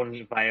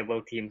only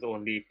viable teams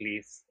only,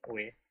 please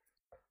way?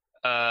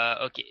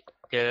 Okay.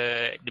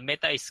 The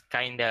meta is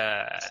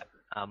kinda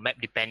map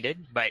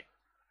dependent, but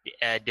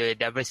the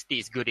diversity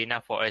is good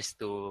enough for us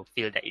to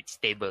feel that it's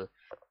stable.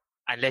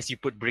 Unless you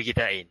put Brigitte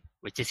in,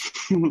 which is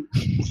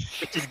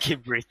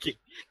game breaking.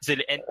 So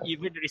and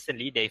even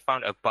recently they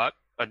found a bug,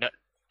 or not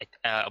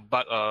a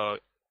bug, or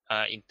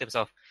in terms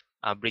of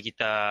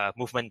Brigitte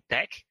movement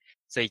tech.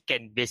 So it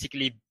can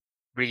basically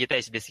Brigitte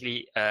is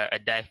basically a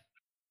dive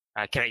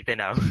character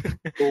now.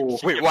 Oh.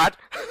 Wait, what?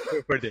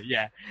 Further,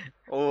 yeah.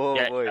 Oh,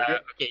 Yeah, boy.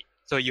 okay,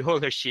 so you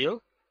hold her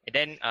shield and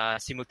then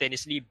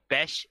simultaneously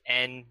bash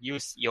and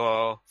use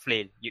your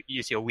flail. You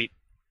use your whip,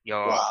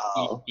 your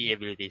Wow. E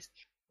abilities.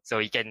 So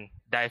you can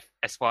dive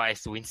as far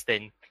as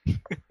Winston.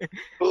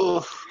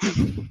 Oh.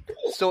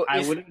 So I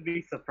is, wouldn't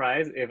be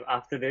surprised if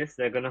after this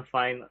they're gonna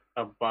find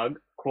a bug,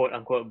 quote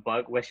unquote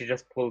bug, where she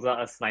just pulls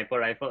out a sniper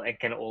rifle and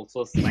can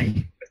also snipe.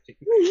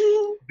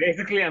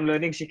 Basically, I'm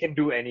learning she can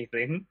do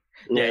anything.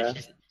 Yeah,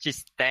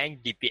 she's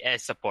tank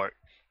DPS support.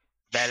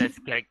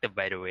 Balanced character,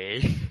 by the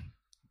way.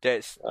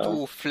 that's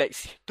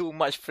too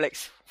much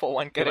flex for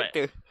one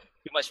character.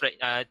 Too much like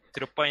to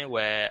the point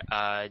where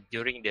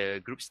during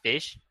the group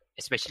stage,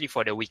 especially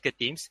for the weaker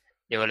teams,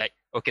 they were like,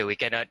 okay, we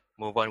cannot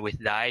move on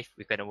with Dive,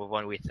 we cannot move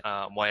on with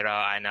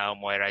Moira Ana,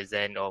 Moira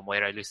Zen, or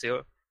Moira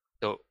Lucio.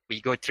 So we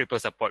go triple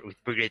support with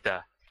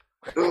Brigitte.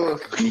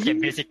 You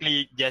can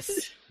basically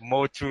just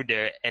mow through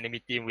the enemy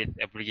team with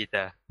a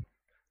Brigitte.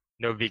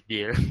 No big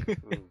deal.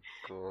 Oh,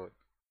 God.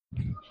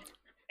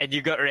 And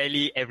you got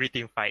Rally every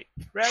team fight.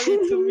 Rally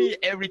to me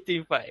every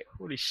team fight.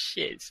 Holy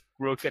shit, it's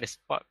broken as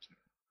fuck.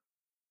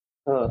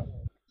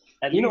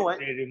 At You least know what?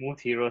 they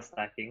removed hero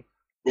stacking.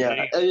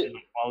 Yeah.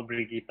 All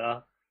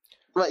Brigitte.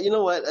 But you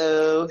know what?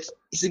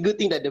 It's a good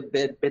thing that the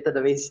beta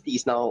diversity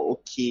is now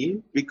okay,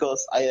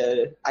 because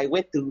I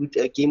went to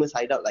a gamers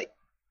hideout like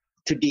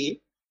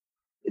today.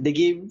 The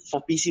game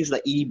for PC is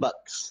like $80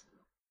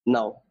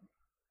 now.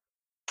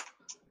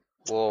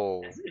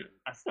 Whoa.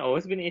 Has it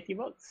always been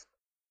 $80?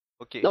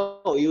 Okay.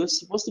 No, it was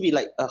supposed to be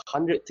like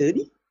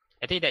 130.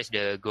 I think that's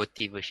the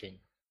GOTY version.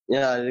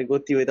 Yeah, they go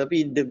to it.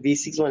 Tapi the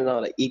basics one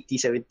now like 80,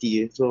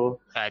 70.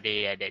 So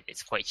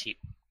That's quite cheap.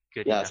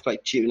 Good yeah, enough. it's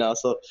quite cheap now.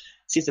 So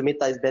since the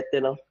meta is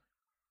better now,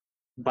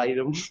 buy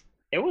them.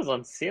 It was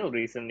on sale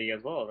recently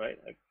as well, right?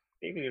 I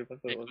vaguely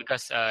remember it was.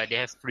 Because they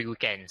have free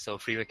weekend, so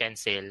free weekend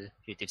sale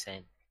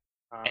 50%.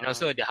 And Ah.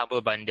 also the humble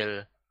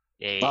bundle,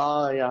 they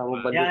Yeah,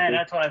 Yeah,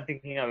 that's what I'm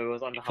thinking of. It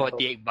was on the Humble.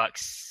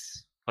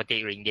 $48,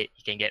 48 ringgit.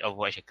 You can get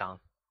Overwatch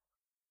account.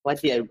 Why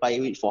did I buy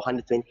it for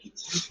 120?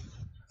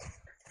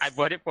 I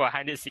bought it for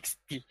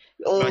 160.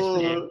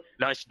 Oh,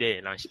 Launch day.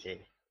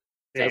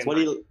 that's what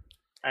it.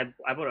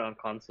 I bought it on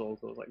console,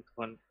 so it was like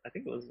 200, I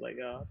think it was like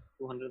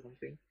 200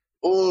 something.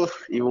 Oh,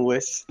 even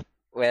worse.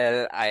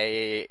 Well,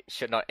 I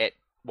should not add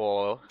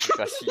more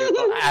because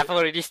I've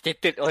already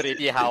stated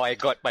how I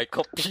got my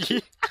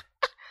copy.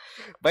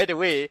 By the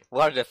way,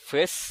 one of the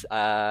first,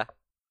 I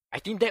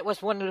think that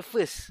was one of the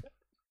first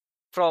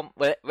from,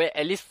 well,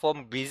 at least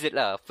from Blizzard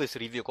lah, first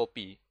review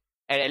copy.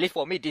 And at least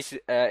for me,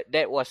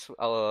 that was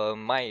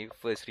my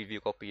first review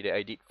copy that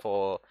I did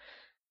for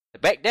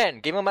back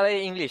then, Gamer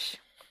Malaya English.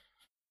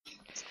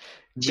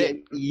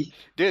 GME.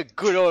 The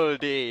good old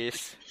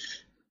days.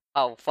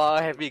 How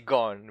far have we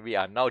gone? We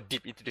are now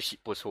deep into the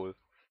shitpost hole.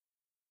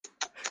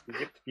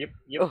 Yep.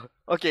 Oh,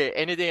 okay.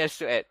 Anything else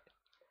to add?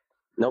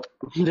 Nope.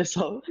 That's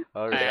all.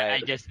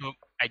 Alright.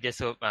 I just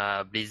hope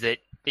Blizzard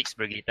fix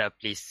Brigitte,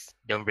 please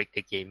don't break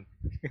the game.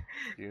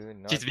 Do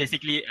not- She's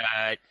basically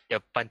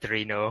the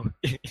punterino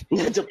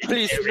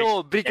Please every-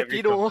 no, Brigitte.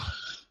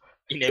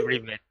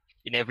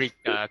 in every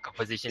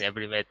composition,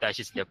 every meta,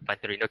 she's the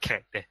punterino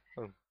character.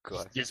 Oh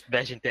god. Just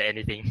bash into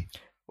anything.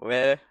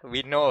 Well,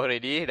 we know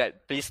already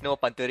that please no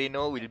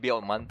Punterino will be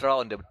our mantra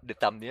on the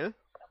thumbnail.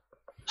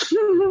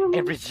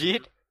 And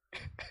Brigitte.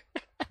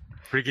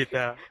 Brigitte,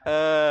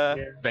 Uh,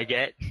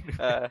 Baguette.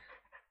 uh,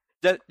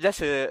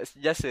 just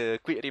a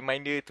quick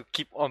reminder to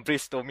keep on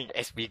brainstorming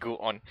as we go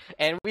on.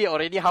 And we are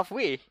already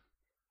halfway.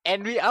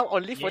 And we are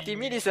only 40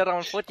 minutes,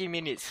 around 40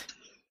 minutes.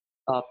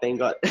 Oh, thank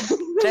God.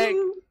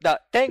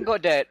 Thank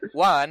God that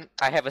one,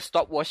 I have a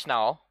stopwatch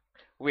now.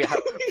 We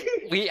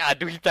are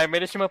doing time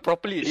management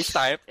properly this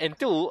time. And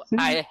two,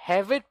 I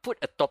haven't put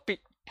a topic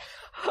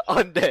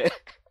on there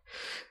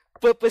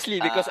purposely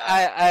because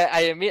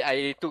I admit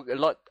I took a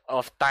lot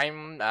of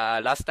time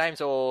last time.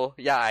 So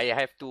yeah, I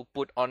have to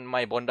put on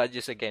my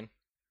bondages again.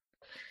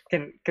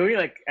 Can we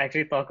like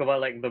actually talk about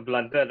like the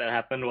blunder that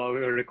happened while we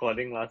were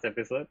recording last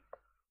episode?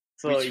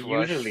 So Which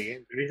was-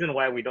 usually the reason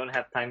why we don't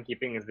have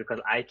timekeeping is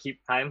because I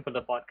keep time for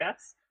the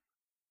podcast.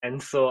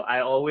 And so I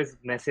always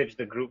message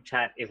the group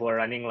chat if we're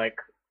running like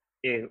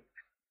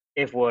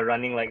if we're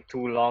running like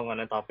too long on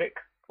a topic.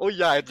 Oh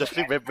yeah, I just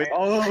remembered.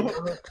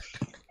 Oh,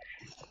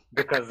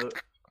 because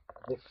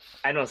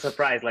I know,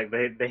 surprise! Like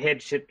the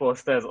head shit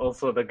poster is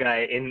also the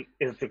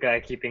guy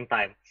keeping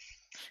time.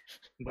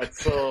 But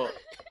so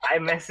I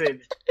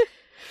messaged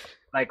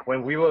like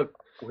when we were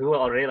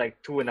already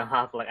like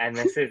 2.5. Like I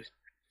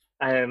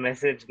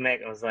messaged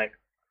Meck. I was like,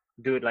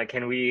 dude, like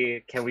can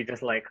we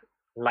just like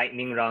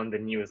lightning round the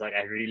news? Like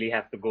I really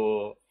have to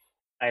go.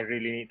 I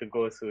really need to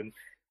go soon.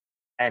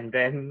 And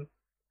then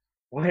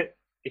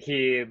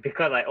he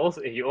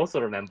also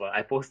remember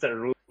I posted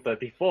Rule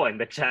 34 in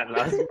the chat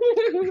last week.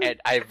 And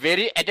I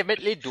very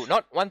adamantly do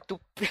not want to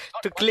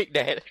click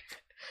that.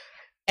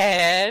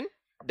 And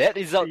that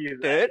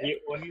resulted.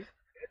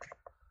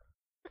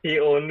 He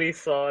only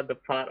saw the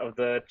part of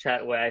the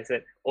chat where I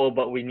said, "Oh,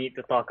 but we need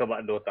to talk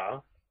about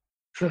Dota."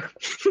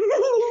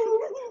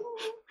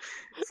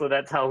 So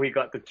that's how we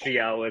got to 3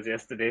 hours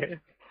yesterday.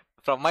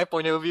 From my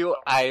point of view,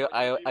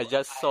 I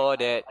just saw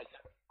that.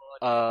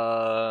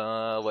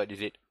 What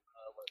is it?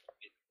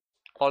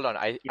 Hold on,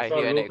 I He saw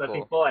hear an Rule echo.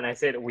 34 and I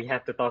said, "We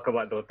have to talk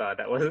about Dota."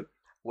 That was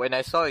When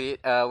I saw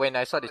it, when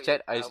I saw the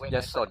chat, I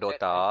just saw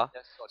Dota.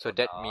 So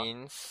that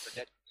means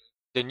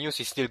the news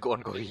is still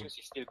ongoing.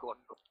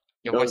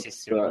 Your voice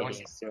is God.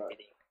 repeating.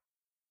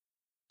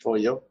 For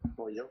you.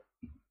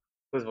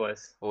 whose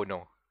voice. Oh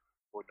no.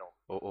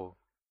 Oh.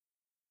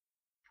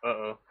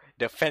 Uh-oh.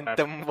 The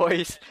phantom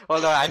voice.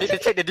 Hold on, I need to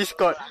check the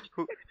Discord.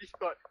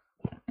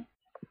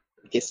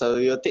 Okay, so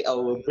we'll take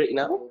our break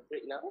now.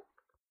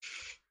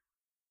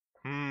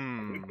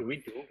 Do we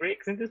do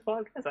breaks in this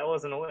podcast? I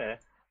wasn't aware.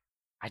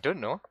 I don't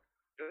know.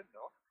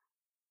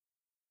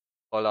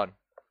 Hold on.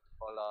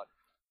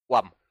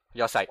 Wham.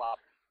 Your side.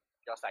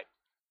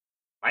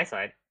 My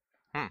side.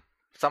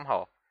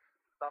 Somehow.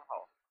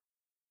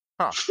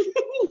 Huh.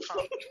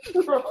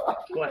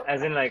 What?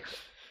 As in, like,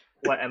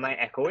 what? Am I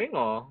echoing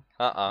or?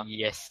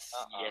 Yes.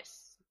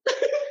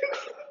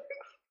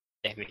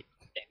 Damn it.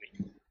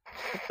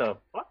 What the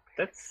fuck?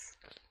 That's.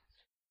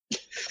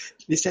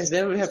 This has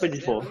never happened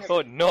before.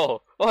 Oh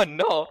no.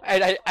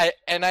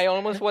 And I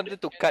almost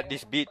wanted to cut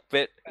this bit,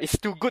 but it's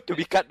too good to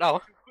be cut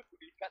now.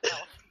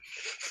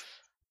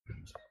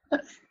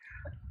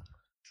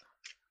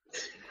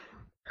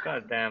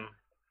 God damn.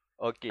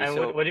 Okay, And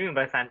so what do you mean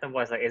by phantom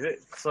voice? Like, is it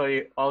so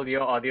all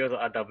your audios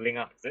are doubling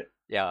up? Is it?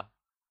 yeah.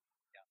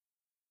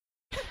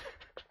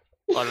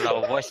 All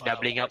our voice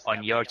doubling up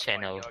on your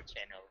channel.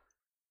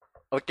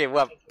 Okay,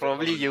 well,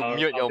 probably you I'll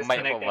mute your mic for a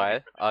disconnect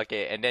while.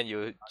 Okay, and then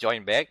you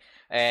join back.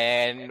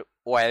 And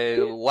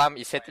while Wam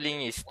is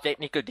settling his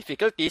technical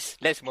difficulties,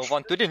 let's move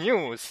on to the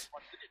news.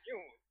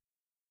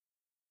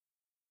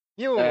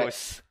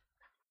 News.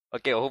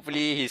 Okay,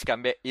 hopefully he's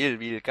come back. He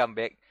will come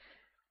back.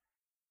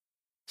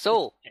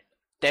 So,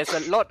 there's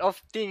a lot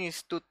of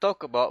things to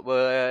talk about,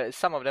 but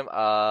some of them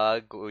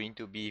are going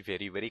to be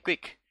very, very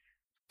quick.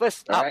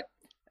 First up,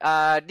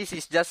 this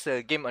is just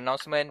a game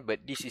announcement, but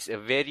this is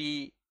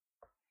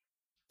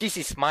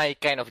my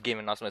kind of game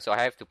announcement, so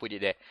I have to put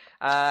it there.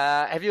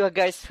 Have you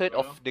guys heard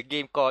of the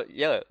game called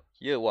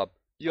Wab?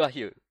 You are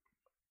here.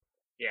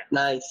 Yeah.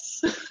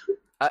 Nice.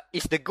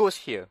 Is the ghost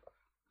here?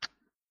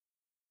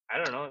 I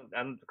don't know.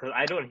 Because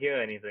I don't hear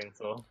anything.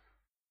 So.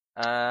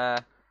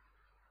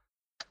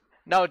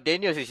 Now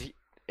Daniel is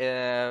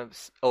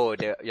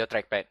your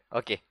trackpad.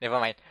 Okay, never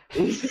mind.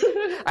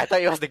 I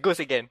thought it was the ghost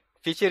again.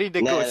 Featuring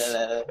the ghost.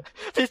 No.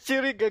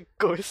 Featuring a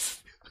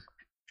ghost.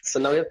 So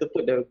now we have to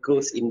put the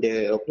ghost in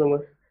the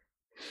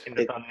In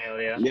the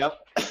thumbnail, yeah. Yep.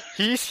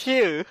 He's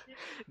here.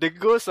 The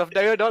ghost of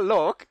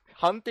dia.log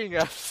hunting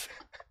us.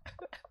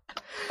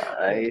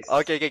 Nice.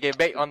 Okay.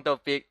 Back on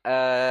topic.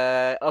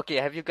 Okay.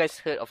 Have you guys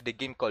heard of the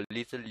game called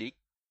Little League?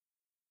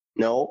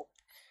 No.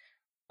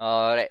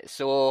 Alright.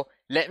 So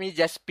let me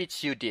just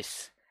pitch you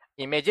this.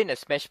 Imagine a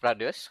Smash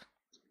Brothers,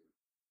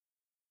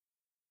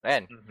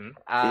 man.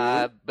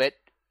 But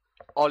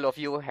all of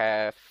you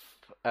have,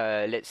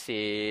 let's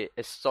say,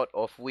 a sort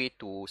of way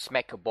to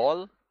smack a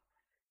ball,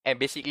 and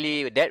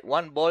basically that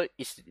one ball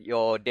is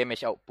your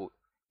damage output.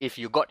 If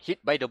you got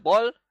hit by the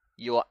ball,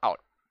 you are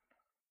out.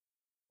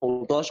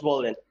 Oh,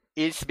 dodgeball then.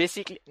 It's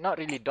basically not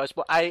really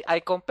dodgeball.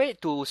 I compare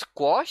it to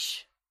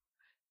squash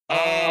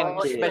and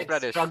okay. Smash Like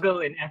Brothers.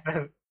 Struggle in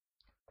FF.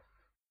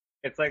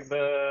 It's like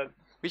the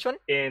Which one?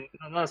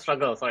 not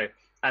Struggle. Sorry,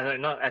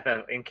 not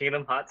FF. In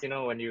Kingdom Hearts, you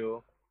know when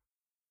you.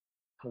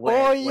 Oh,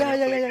 when yeah.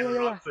 you play the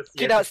Roxas, you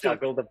Kid have out to still.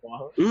 juggle the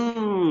ball.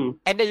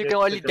 And then you can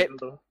only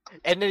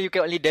you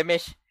can only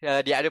damage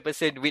the other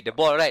person with the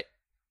ball, right?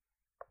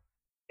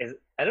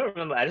 I don't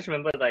remember. I just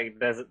remember like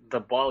the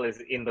ball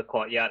is in the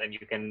courtyard and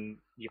you can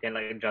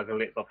like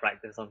juggle it for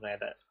practice, something like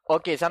that.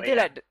 Okay, something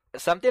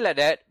like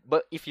that.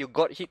 But if you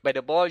got hit by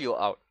the ball, you're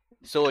out.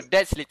 So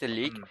that's Little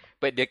League.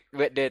 But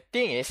the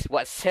thing is,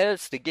 what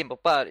sells the game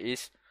apart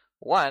is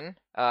one,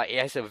 it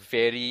has a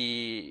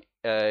very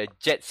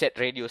Jet Set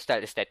Radio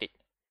style aesthetic.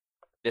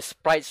 The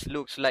sprites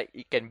looks like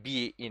it can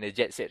be in a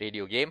Jet Set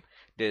Radio game.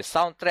 The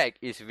soundtrack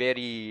is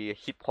very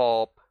hip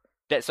hop,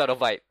 that sort of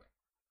vibe.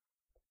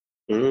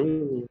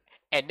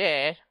 And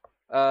then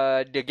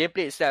the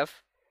gameplay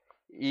itself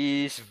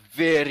is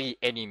very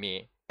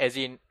anime. As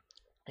in,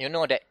 you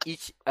know that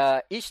each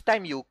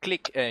time you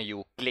click,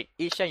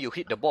 each time you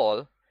hit the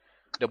ball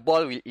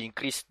will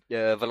increase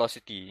the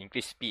velocity,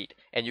 increase speed,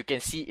 and you can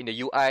see in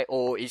the UI,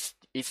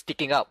 it's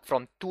ticking up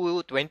from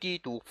 220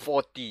 to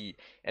 40.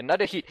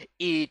 Another hit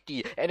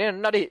 80, and then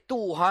another hit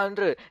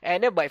 200,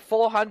 and then by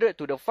 400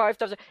 to the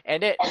 5,000,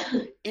 and then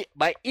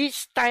by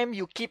each time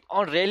you keep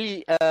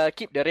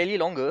the rally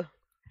longer,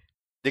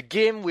 the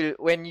game will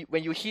when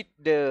you hit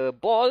the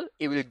ball,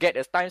 it will get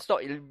a time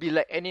stop. It will be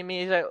like anime.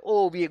 It's like,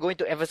 oh, we are going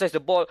to emphasize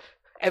the ball.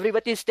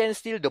 Everybody stands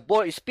still. The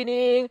ball is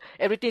spinning.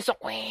 Everything's so,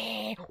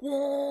 and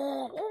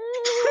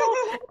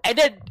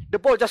then the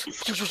ball just.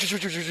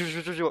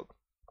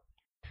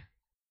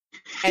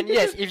 And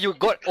yes, if you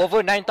got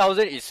over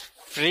 9,000, it's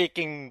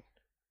freaking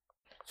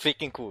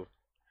cool.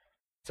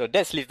 So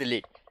that's Little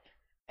League.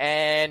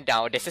 And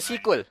now there's a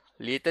sequel,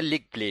 Little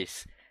League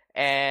Blaze.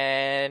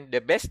 And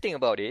the best thing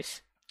about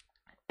this,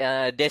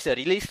 there's a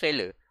release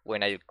trailer.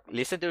 When I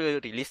listen to the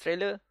release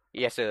trailer,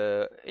 it has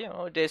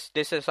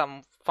there's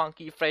some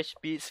funky fresh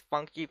beats.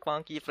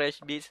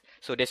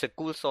 So there's a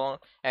cool song,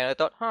 and I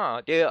thought,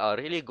 they are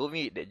really going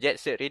with the Jet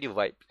Set Radio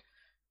vibe.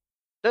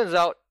 Turns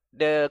out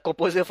the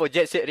composer for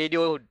Jet Set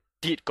Radio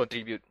did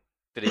contribute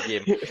to the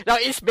game. Now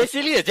it's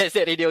basically a Jet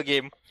Set Radio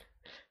game.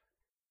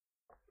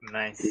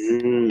 Nice.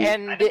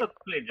 And I never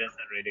played Jet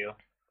Set Radio.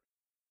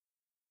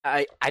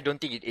 I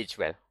don't think it aged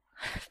well.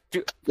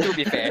 to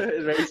be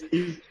fair.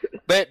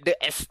 But the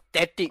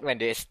aesthetic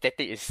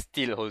is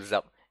still holds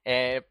up.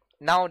 And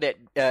now that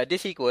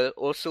this sequel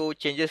also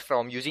changes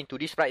from using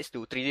 2D sprites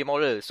to 3D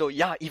models. So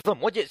yeah, even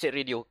more Jet Set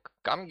Radio.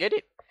 Come get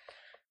it.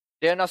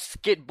 There are now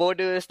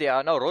skateboarders, there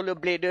are now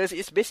rollerbladers.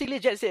 It's basically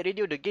Jet Set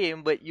Radio the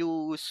game, but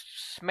you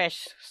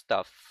smash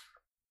stuff.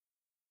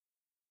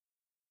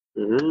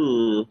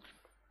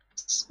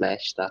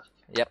 Smash stuff.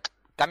 Yep.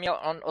 Coming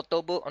out on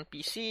October on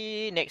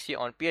PC, next year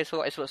on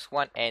PS4, Xbox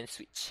One, and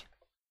Switch.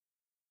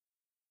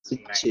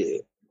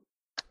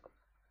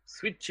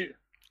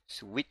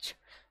 Switch.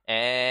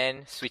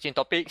 And switching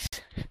topics.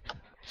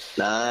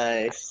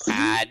 Nice.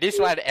 This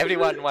one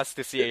everyone wants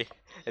to see.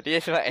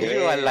 This one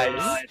everyone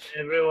likes.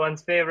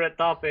 Everyone's favorite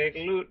topic,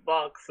 loot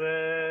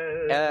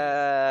boxes.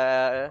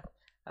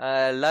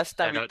 Last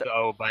time Shout out to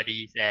our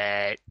buddies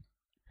at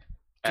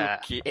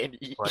 2K and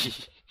EE.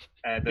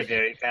 The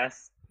Jerry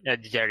Cast. the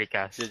Jerry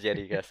Cast. The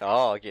Jerry Cast.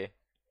 Oh, okay.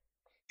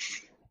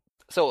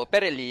 So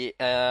apparently,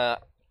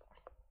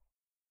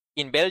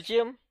 in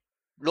Belgium,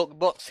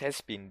 lootbox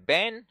has been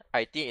banned.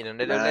 I think in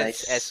the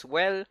Netherlands as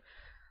well.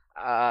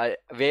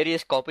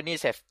 Various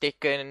companies have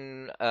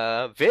taken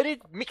a very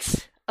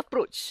mixed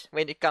approach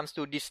when it comes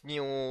to this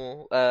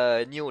new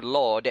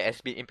law that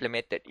has been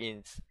implemented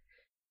in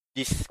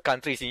these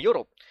countries in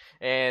Europe.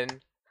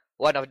 And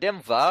one of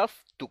them, Valve,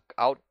 took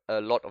out a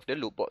lot of the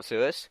loot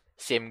boxes.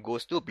 Same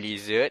goes to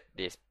Blizzard.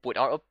 They put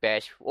out a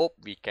patch. Oh,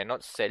 we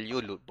cannot sell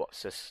you loot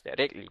boxes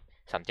directly.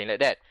 Something like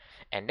that.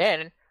 And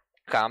then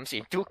comes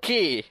in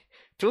 2K.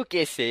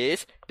 2K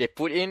says they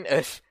put in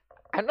a...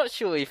 I'm not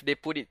sure if they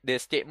put the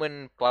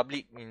statement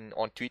public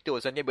on Twitter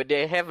or something, but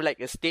they have like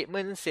a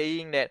statement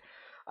saying that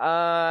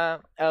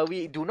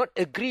we do not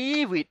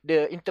agree with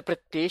the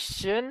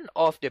interpretation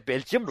of the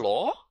Belgium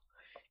law.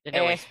 And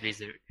that was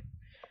Blizzard.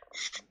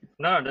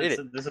 No, this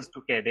is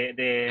 2K.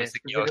 They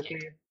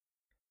specifically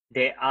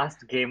they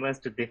asked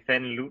gamers to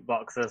defend loot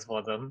boxes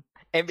for them.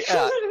 And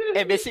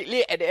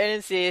basically at the end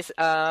it says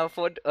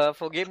for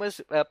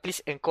gamers,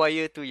 please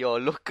inquire to your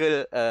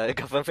local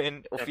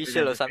government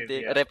official or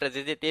something, Yeah.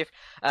 representative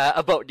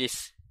about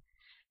this.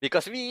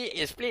 Because we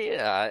as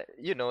players,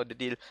 you know the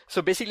deal.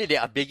 So basically, they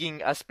are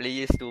begging us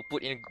players to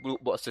put in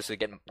loot boxes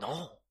again.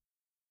 No.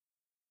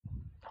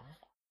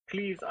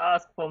 Please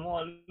ask for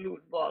more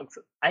loot box.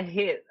 I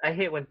hate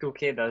when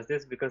 2K does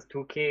this because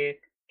 2K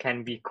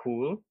can be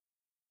cool.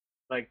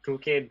 Like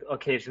 2K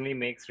occasionally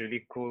makes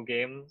really cool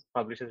games,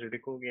 publishes really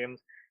cool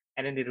games,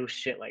 and then they do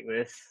shit like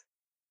this.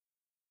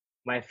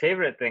 My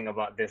favorite thing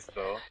about this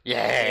though,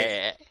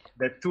 Yeah.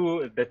 the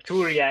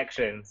two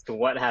reactions to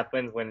what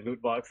happens when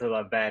loot boxes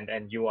are banned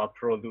and you are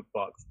pro loot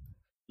box.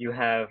 You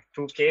have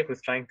 2K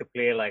who's trying to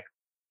play like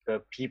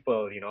the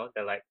people, you know,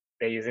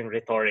 they're using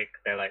rhetoric.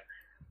 They're like,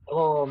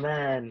 oh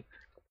man,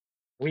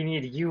 we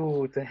need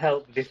you to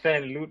help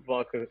defend loot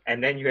boxes.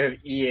 And then you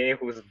have EA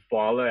who's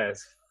baller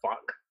as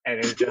fuck. And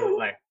it's just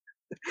like,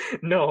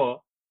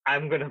 no,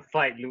 I'm gonna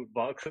fight loot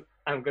boxes.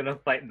 I'm gonna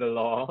fight the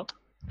law.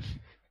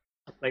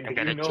 Like, I'm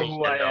do you gonna know change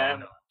who the I law.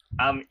 am?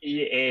 I'm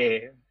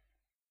EA.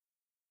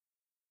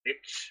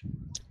 Bitch.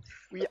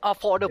 We are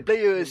for the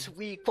players.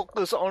 We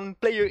focus on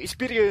player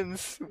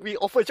experience. We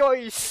offer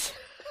choice.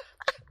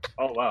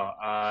 Oh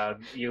wow.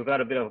 You got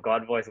a bit of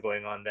God voice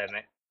going on there,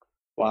 man.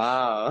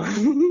 Wow.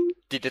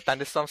 Did the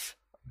thunderstorms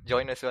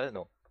join as well?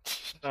 No.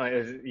 No,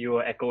 you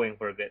were echoing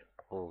for a bit.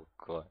 Oh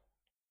god.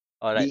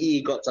 Alright.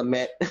 DE got some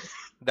mad.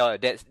 No,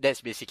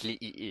 that's basically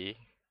EA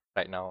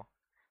right now.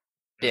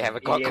 They have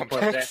a god EA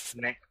complex. possessed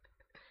Meck.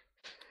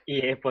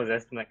 EA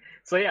possessed Meck.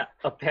 So yeah,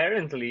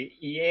 apparently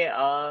EA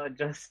are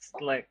just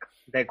like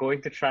they're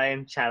going to try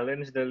and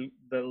challenge the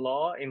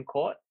law in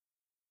court.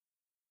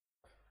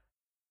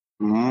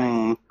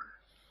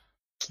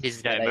 This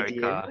is not Bad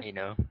America, idea. you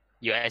know.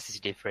 US is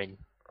different.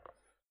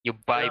 You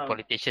buy Yeah.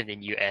 politicians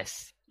in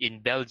US.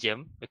 In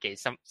Belgium, okay,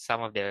 some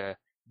of the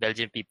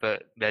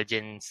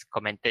Belgians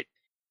commented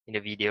in the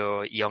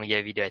video,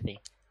 Yongye video, I think.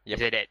 Yep.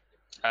 They said that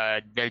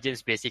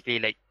Belgians basically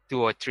like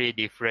 2 or 3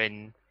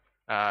 different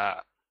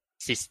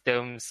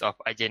systems of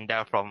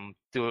agenda from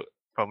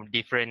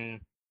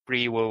different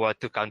pre-World War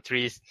II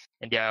countries,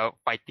 and they are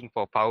fighting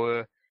for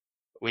power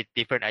with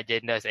different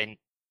agendas, and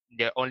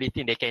the only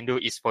thing they can do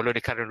is follow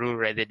the current rule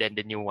rather than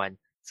the new one.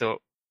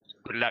 So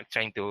good luck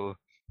trying to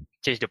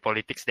change the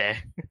politics there.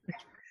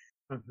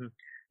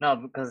 No,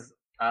 because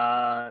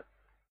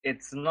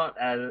it's not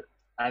as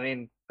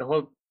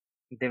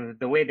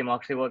the way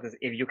democracy works is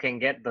if you can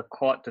get the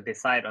court to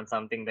decide on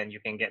something, then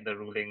you can get the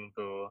ruling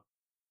to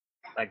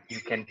like you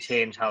can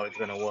change how it's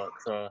gonna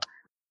work. So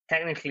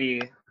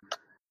technically,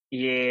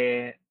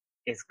 EA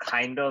is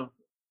kind of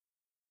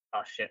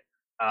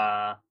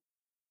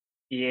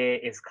EA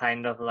is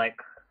kind of like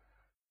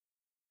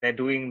they're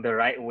doing the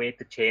right way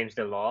to change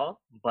the law,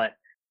 but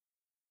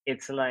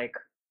it's like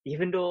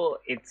even though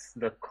it's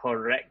the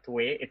correct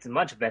way, it's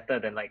much better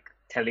than like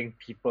telling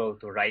people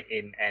to write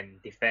in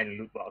and defend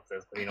loot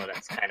boxes because you know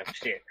that's kind of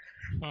shit.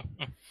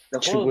 The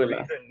whole True lah.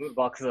 reason loot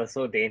boxes are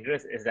so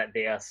dangerous is that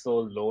they are so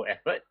low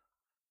effort.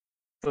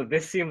 So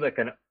this seems like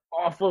an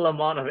awful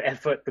amount of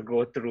effort to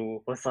go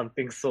through for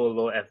something so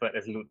low effort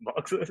as loot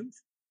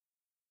boxes.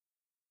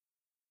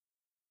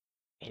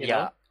 You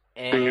know?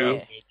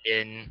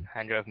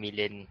 100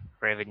 million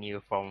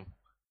revenue from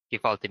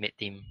FIFA Ultimate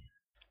Team.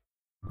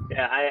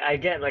 Yeah, I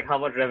get like how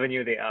much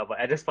revenue they are, but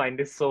I just find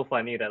this so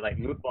funny that like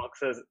loot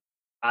boxes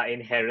are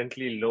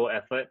inherently low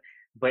effort,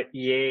 but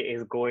EA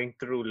is going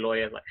through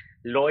lawyers. Like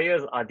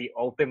lawyers are the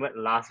ultimate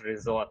last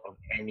resort of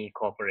any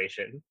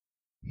corporation.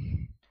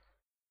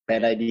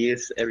 Bad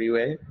ideas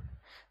everywhere.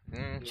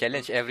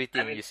 Challenge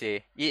everything, I mean- you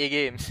say. EA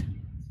Games.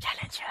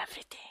 Challenge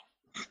everything.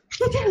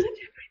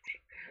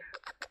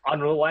 On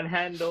one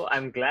hand, though,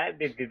 I'm glad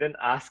they didn't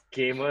ask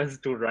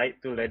gamers to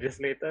write to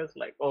legislators.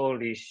 Like,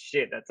 holy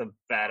shit, that's a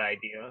bad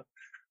idea.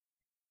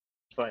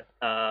 But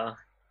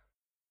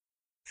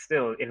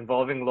still,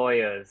 involving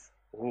lawyers,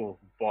 ooh,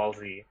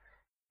 ballsy.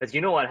 Because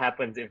you know what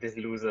happens if this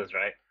loses,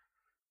 right?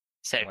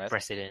 Set Yes.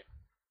 precedent.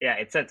 Yeah,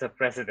 it sets a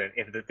precedent.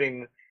 If the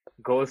thing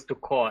goes to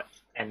court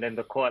and then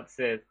the court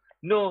says,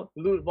 no,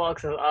 loot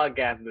boxes are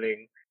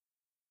gambling,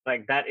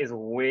 like that is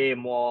way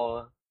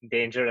more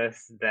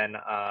dangerous than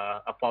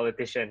a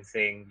politician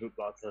saying loot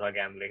boxes are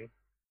gambling.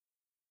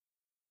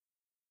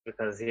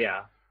 Because,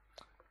 yeah,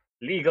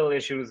 legal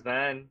issues,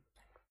 man.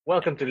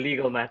 Welcome to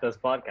Legal Matters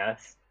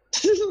Podcast.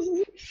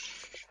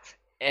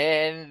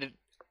 And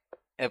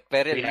We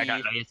apparently, are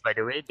not lawyers, by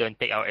the way. Don't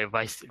take our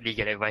advice,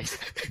 legal advice.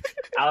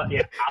 Our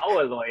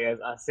lawyers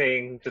are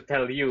saying to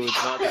tell you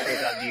not to take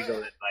our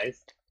legal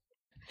advice.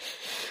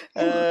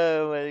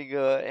 oh my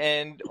god!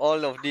 And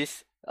all of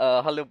this,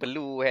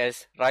 hullabaloo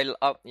has riled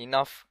up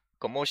enough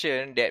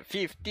commotion that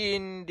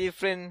 15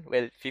 different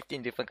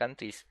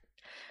countries.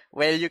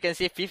 Well, you can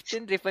say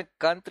 15 different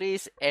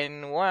countries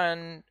and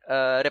one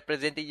not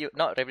representing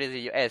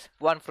US,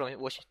 one from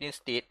Washington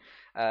State.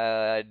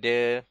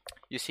 The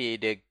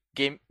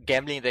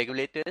gambling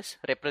regulators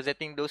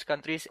representing those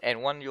countries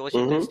and one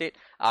Washington State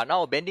are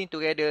now banding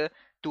together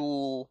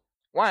to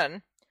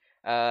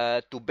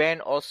to ban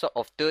all sort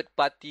of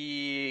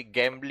third-party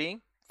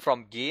gambling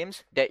from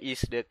games. That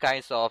is the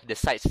kinds of the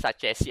sites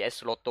such as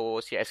CS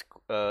Lotto,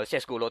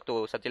 CS:GO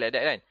Lotto, something like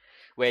that, right?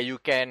 Where you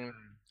can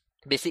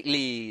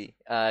basically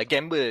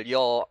gamble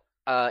your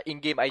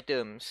in-game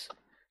items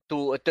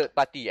to a third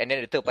party, and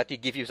then the third party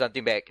give you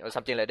something back or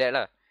something like that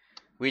lah,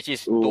 which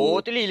is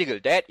totally illegal.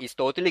 That is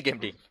totally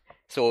gambling.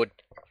 So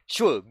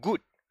sure,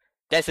 good.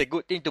 That's a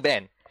good thing to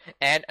ban.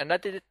 And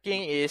another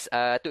thing is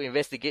to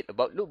investigate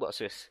about loot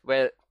boxes.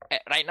 Well,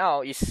 right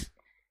now is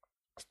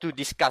to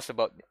discuss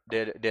about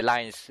the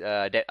lines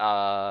that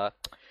are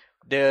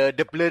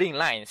the blurring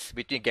lines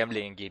between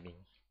gambling and gaming.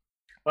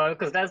 Well,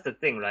 because that's the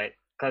thing, right?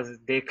 Because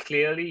they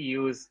clearly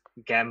use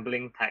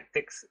gambling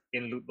tactics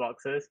in loot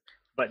boxes,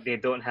 but they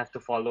don't have to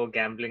follow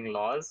gambling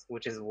laws,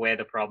 which is where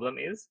the problem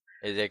is.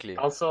 Exactly.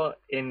 Also,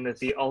 in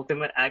the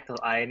ultimate act of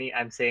irony,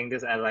 I'm saying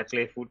this as I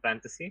play Food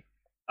Fantasy.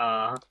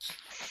 Well,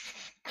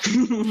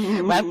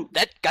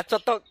 that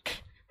gacha talk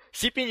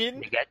sipping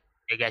in.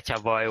 The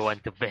gacha boy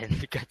want to ban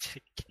the gacha.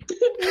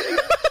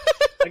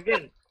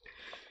 Again,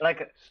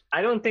 like,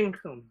 I don't think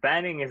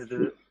banning is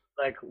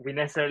we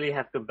necessarily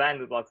have to ban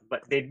loot boxes,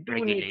 but they do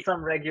need Regulate.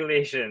 some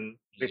regulation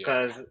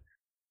because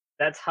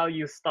that's how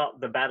you stop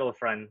the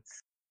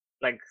battlefronts.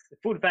 Like,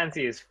 Food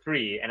Fancy is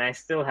free, and I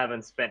still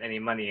haven't spent any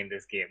money in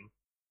this game.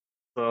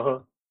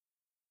 So,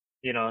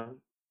 you know,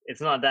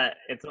 it's not that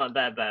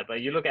bad. But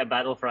you look at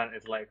Battlefront,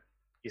 it's like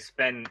you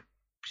spend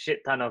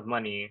shit ton of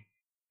money,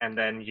 and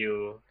then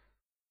you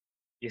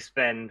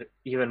spend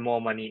even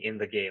more money in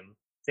the game.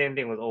 Same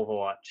thing with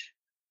Overwatch.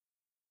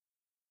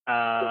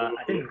 I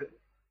think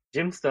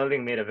Jim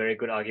Sterling made a very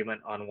good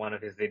argument on one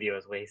of his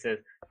videos where he says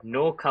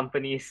no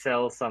company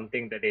sells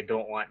something that they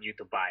don't want you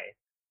to buy.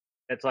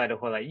 That's why the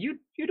whole like you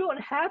don't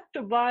have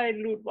to buy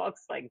loot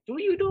box. Like, do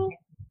you though?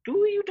 Do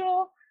you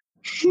though?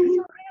 Do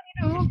you really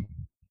though?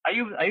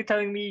 Are you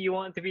telling me you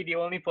want to be the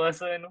only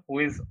person who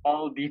is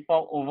all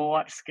default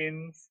Overwatch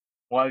skins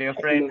while your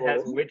friend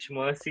has Witch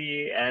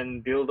Mercy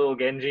and Dildo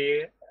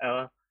Genji?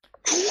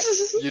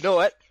 You know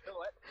what?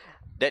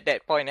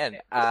 That point,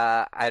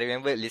 I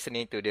remember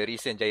listening to the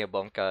recent Giant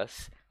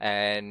Bombcast,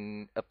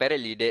 and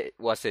apparently there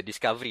was a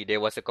discovery, there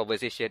was a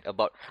conversation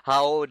about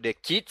how the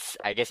kids,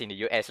 I guess in the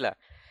US lah,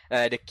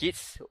 the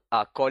kids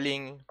are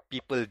calling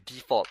people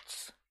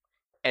defaults.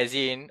 As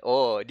in,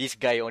 oh, this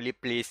guy only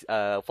plays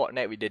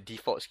Fortnite with the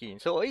default skin.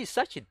 So it's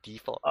such a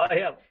default. Oh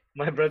yeah,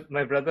 my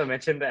brother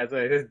mentioned that as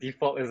well. His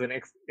default is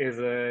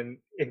an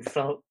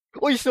insult.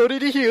 Oh, it's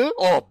already here?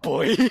 Oh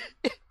boy.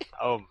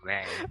 Oh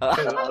man.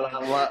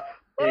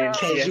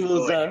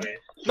 Casuals,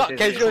 Not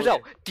casuals,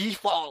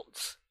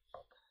 defaults.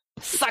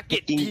 Suck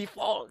it,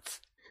 defaults.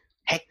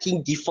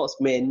 Hacking defaults,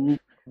 man.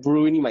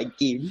 Ruining my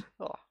game.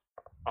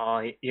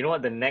 You know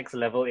what the next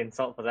level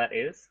insult for that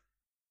is?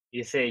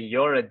 You say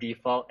you're a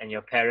default and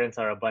your parents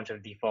are a bunch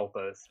of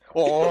defaulters.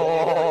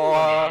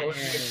 Oh,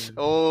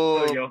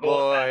 your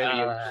whole boy.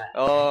 family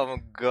Oh my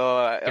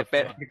god.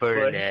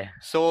 Burn there.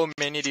 So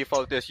many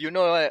defaulters. You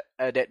know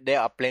that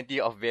there are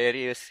plenty of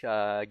various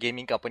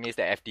gaming companies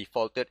that have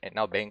defaulted and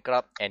now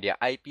bankrupt, and their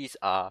IPs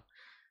are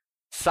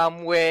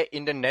somewhere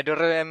in the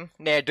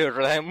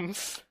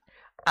Netherlands.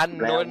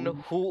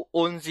 Unknown who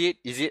owns it.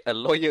 Is it a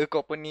lawyer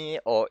company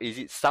or is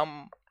it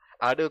some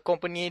other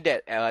company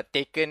that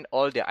taken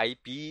all the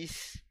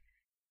IPs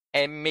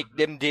and make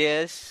them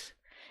theirs?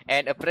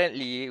 And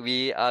apparently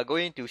we are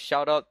going to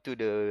shout out to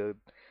the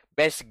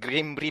best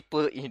Grim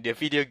Reaper in the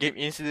video game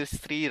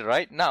industry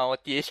right now,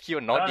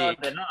 THQ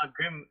Nordic. No,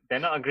 they're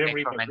not a Grim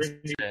Reaper.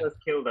 Grim Reapers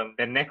kill them.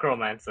 They're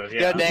necromancers.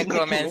 They're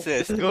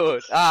necromancers.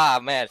 Good.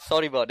 Man,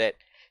 sorry about that.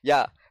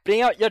 Yeah.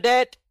 Bring out your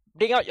dead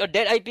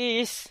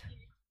IPs.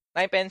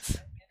 9 pence.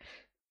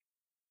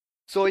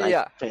 So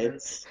yeah. EA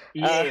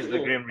is the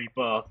Grim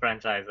Reaper of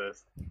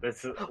franchises.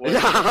 This is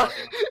the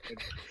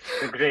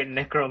great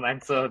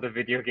necromancer of the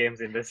video games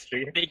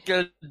industry. They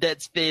killed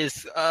Dead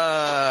Space.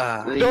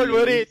 Don't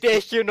worry,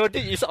 THQ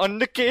Nordic is on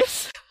the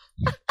case.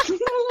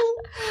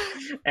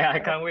 I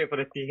can't wait for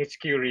the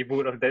THQ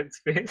reboot of Dead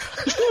Space.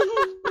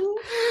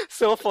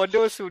 So for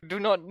those who do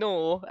not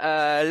know,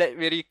 let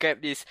me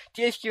recap this.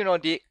 THQ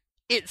Nordic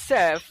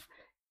itself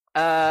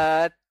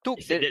took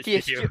the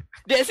THQ.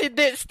 That's it,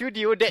 that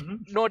studio that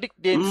Nordic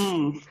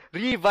Games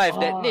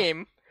revived that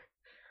name,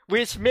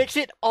 which makes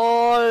it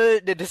all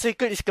the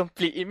circle is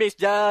complete. It makes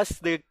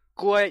just the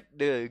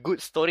good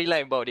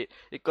storyline about it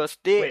because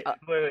they.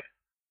 Wait.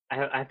 I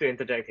have to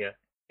interject here.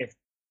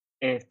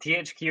 If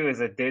THQ is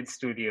a dead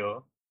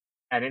studio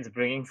and it's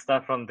bringing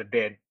stuff from the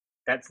dead,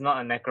 that's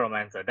not a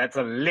necromancer. That's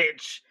a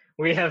lich.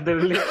 We have the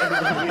lich in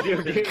the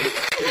video game.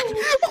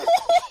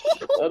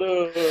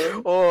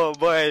 Oh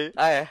boy!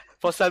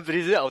 For some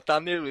reason our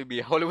thumbnail will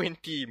be Halloween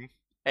theme,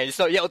 and it's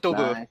not yet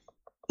October.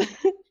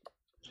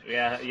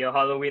 Yeah, your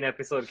Halloween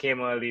episode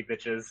came early,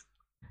 bitches.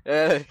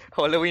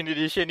 Halloween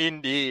edition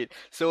indeed.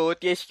 So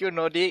THQ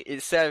Nordic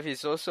itself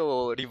is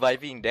also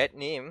reviving that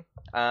name.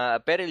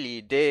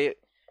 Apparently they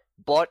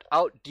bought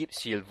out Deep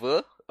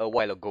Silver a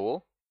while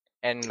ago,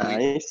 and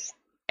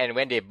and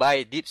when they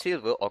buy Deep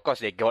Silver, of course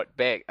they got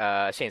back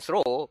Saints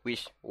Row,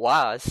 which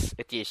was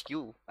a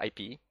THQ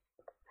IP.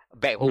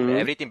 Back home,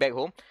 everything back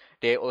home.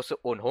 They also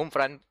own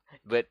Homefront,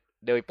 but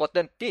the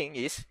important thing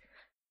is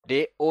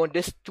they own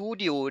the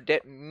studio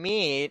that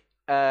made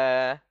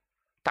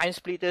Time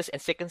Splitters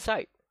and Second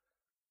Sight,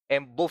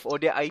 and both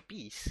of their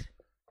IPs.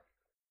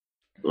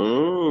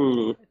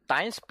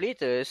 Time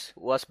Splitters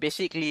was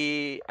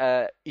basically,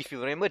 if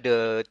you remember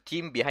the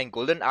team behind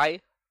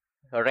GoldenEye,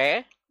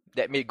 Rare,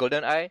 that made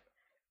GoldenEye,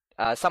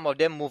 some of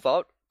them moved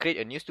out, create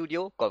a new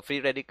studio called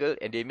Free Radical,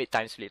 and they made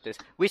Time Splitters,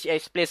 which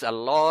explains a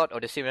lot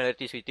of the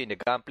similarities between the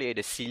gunplay,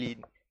 the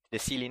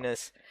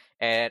silliness,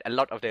 and a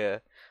lot of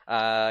the,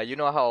 you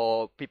know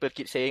how people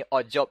keep saying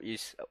Odd Job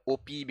is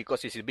OP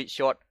because it's a bit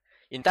short.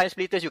 In Time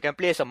Splitters, you can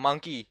play as a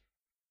monkey.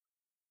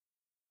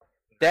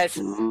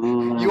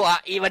 You are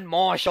even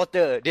more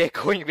shorter. They're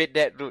going with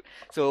that route.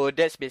 So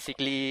that's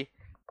basically,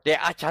 there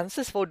are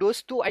chances for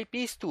those two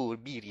IPs to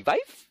be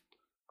revived,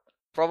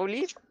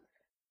 probably,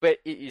 but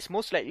it is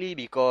most likely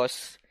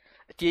because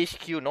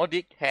THQ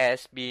Nordic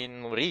has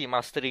been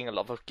remastering a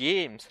lot of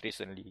games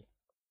recently.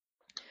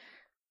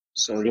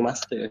 So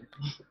remaster.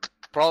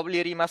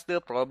 Probably remaster,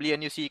 probably a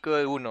new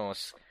sequel, who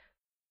knows.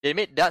 They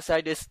made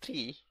Darksiders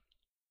 3,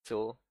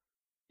 so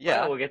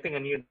yeah. Oh, we're getting a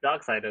new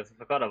Darksiders.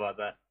 Forgot about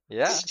that.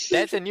 Yeah,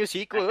 that's a new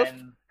sequel.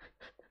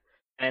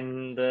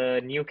 And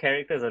the new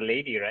character is a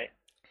lady, right?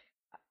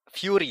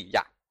 Fury,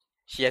 yeah.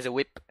 She has a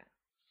whip.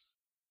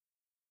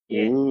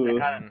 Yeah,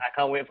 I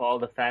can't wait for all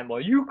the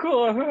fanboy. You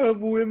can't have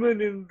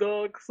women in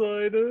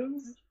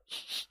Darksiders.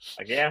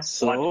 I guess.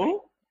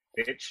 So?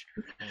 Bitch.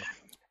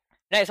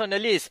 Next on the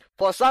list,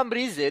 for some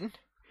reason,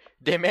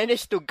 they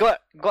managed to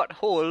got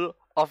hold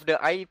of the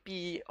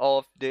IP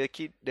of the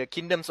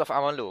Kingdoms of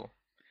Amalur.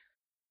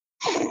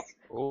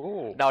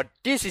 Oh. Now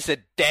this is a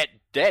dead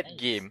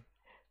game.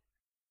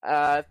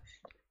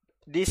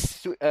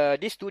 This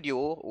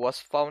studio was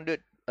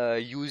founded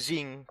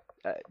using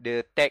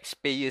the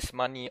taxpayers'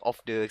 money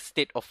of the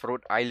state of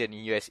Rhode Island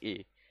in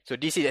USA. So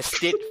this is a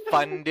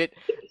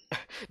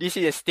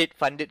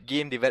state-funded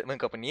game development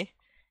company.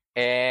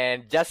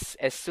 And just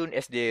as soon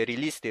as they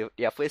released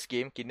their first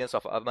game, Kingdoms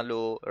of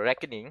Amalur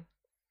Reckoning,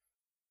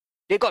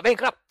 they got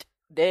bankrupt.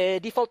 They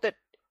defaulted,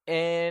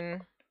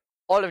 and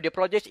all of the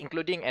projects,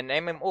 including an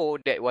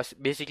MMO that was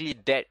basically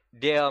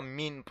their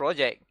main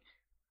project,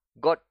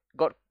 got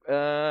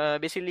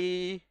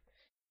basically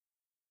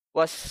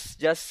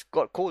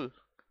got cold,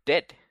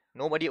 dead.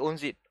 Nobody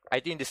owns it. I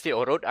think the state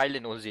of Rhode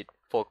Island owns it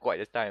for quite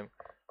a time,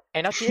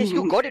 and now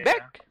THQ got it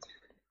back.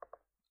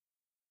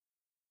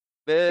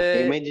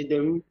 But Imagine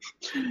them,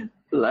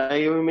 like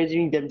I'm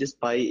imagining them just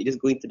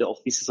going to the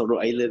offices of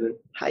Rhode Island. And,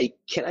 hi,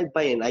 can I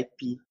buy an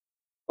IP?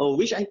 Oh,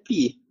 which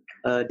IP?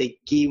 The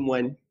game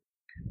one.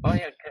 Oh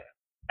yeah,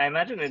 I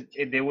imagine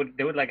they would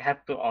like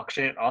have to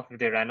auction it off if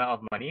they ran out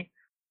of money.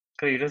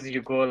 Cause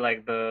you go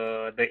like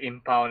the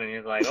impound and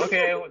you're like,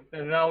 okay,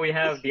 now we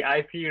have the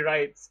IP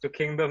rights to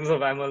Kingdoms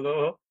of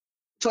Amalur.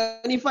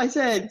 25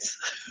 cents.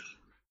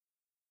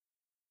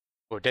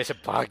 oh, that's a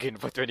bargain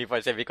for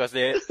 25 cents because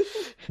they,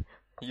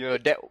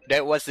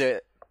 that was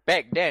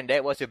back then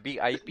that was a big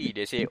IP.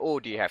 They say, oh,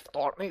 they have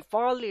Todd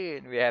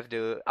McFarlane, we have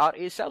the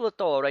R.A.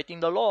 Salvatore writing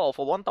the law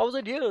for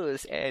 1,000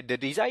 years, and the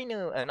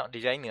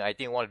I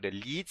think one of the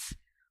leads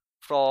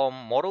from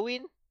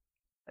Morrowind,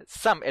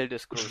 some Elder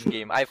Scrolls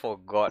game, I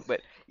forgot,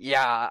 but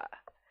yeah,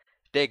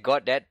 they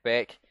got that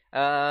back.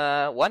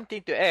 One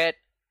thing to add,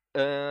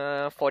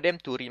 for them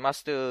to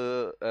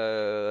remaster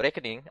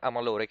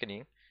Amalur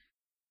Reckoning,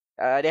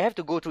 they have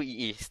to go through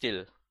EA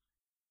still.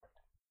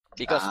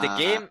 Because the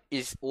game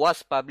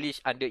was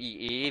published under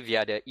EA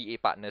via the EA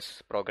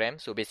Partners program.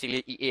 So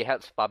basically EA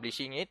helps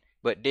publishing it,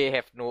 but they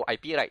have no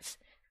IP rights,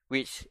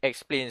 which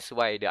explains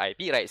why the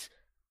IP rights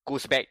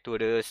goes back to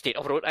the state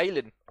of Rhode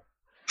Island.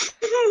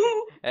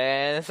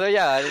 And so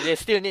yeah, they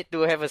still need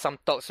to have some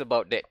talks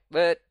about that.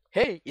 But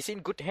hey, it's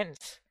in good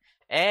hands.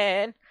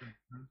 And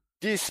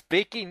this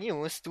breaking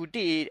news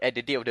today, at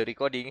the day of the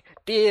recording,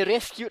 they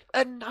rescued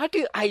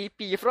another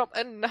IP from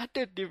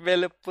another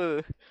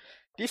developer.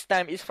 This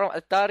time it's from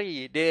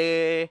Atari.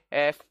 They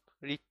have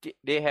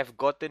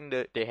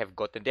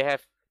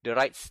the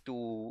rights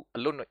to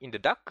Alone in the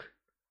Dark.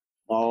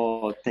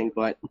 Oh, thank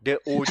God. The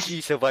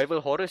OG survival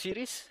horror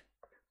series.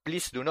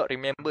 Please do not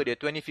remember the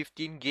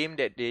 2015 game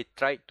that they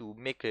tried to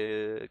make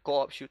a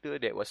co-op shooter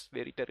that was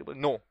very terrible.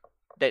 No,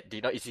 that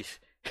did not exist.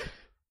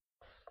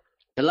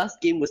 The last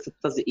game was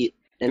 2008.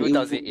 And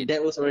 2008.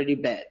 That was already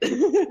bad.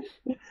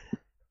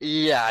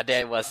 Yeah,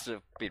 that was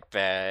a bit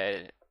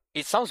bad.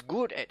 It sounds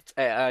good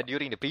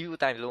during the preview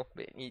time though,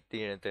 but it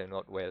didn't turn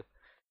out well.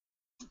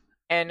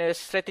 And a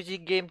strategy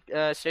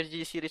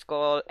series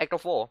called Act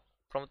of War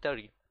from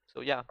Atari.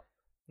 So yeah,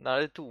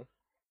 another two.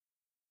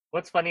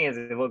 What's funny is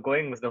we're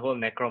going with the whole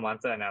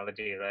necromancer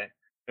analogy, right?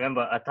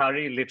 Remember,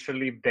 Atari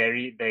literally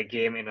buried their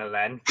game in a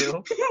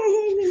landfill.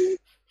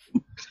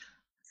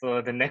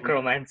 So the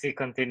necromancy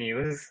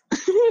continues.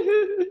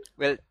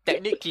 Well,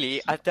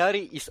 technically,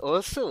 Atari is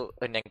also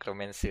a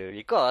necromancer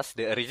because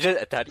the original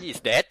Atari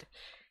is dead.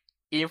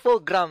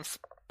 Infogrames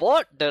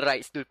bought the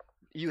rights to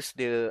use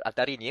the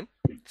Atari name,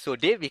 so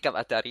they become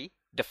Atari,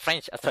 the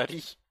French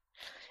Atari.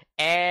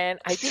 And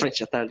I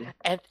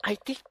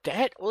think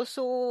that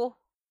also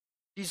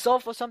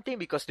dissolved or something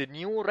because the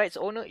new rights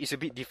owner is a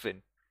bit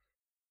different.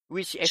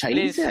 which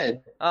Chinese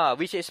explains kan?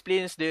 which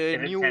explains the Is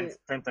it new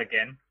Tencent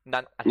again?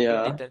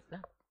 Yeah.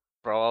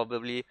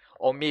 probably,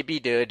 or maybe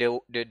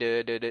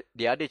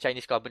the other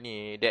Chinese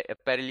company that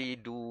apparently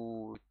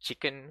do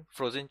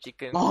frozen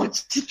chicken. Oh,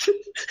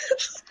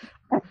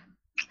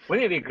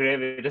 Wouldn't it be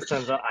great if it just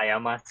turns out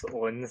Ayamas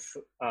owns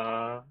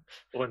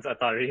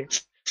Atari?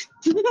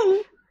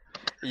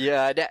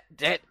 Yeah, that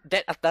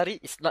Atari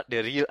is not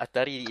the real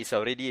Atari. It's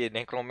already a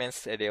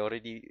necromancer.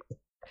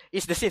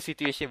 It's the same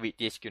situation with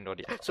THQ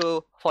Nordic.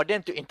 So for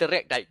them to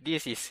interact like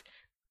this is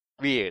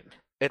weird.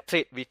 A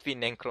trade between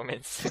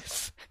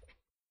necromancers.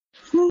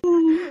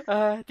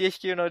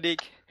 THQ Nordic,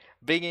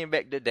 bringing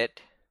back the dead.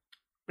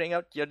 Bring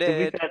out your To be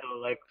dead. fair though,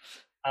 like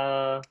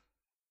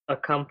a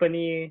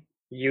company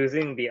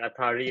using the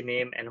Atari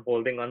name and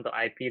holding on to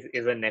IPs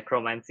isn't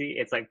necromancy.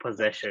 It's like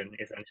possession,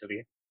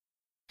 essentially.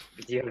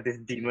 You have this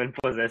demon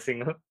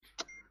possessing her.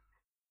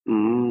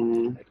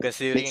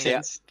 Considering Makes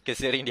their sense.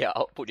 considering their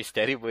output is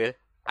terrible,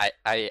 I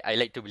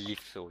like to believe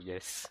so.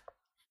 Yes.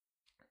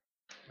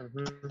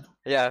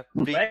 Yeah.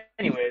 But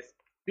anyways,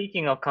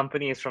 speaking of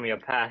companies from your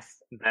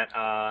past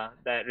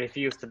that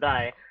refuse to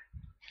die,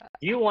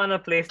 do you want a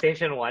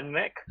PlayStation 1,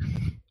 Meck?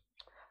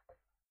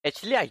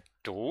 Actually, I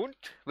don't.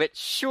 But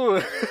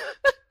sure.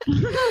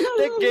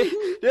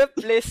 The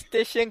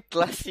PlayStation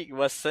Classic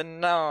was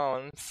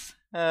announced.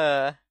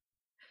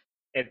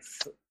 It's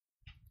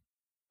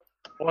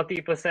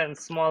 40%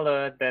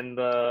 smaller than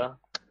the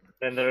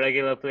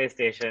regular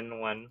PlayStation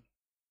 1.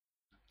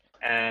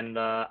 And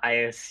I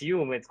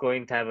assume it's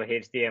going to have a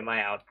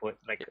HDMI output.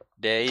 Like,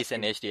 There is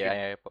an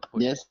HDMI output.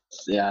 Yes,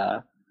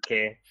 yeah.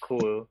 okay,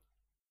 cool.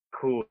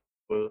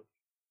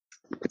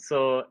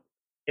 So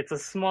it's a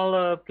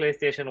smaller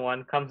PlayStation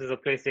 1, comes with a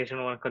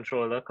PlayStation 1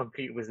 controller,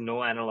 complete with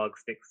no analog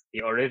sticks.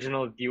 The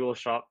original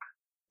DualShock,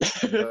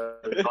 the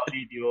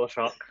Lolly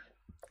DualShock.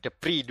 The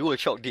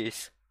pre-DualShock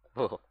days.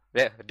 Oh,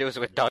 yeah, those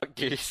were dark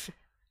days.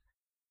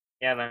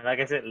 Yeah, man, like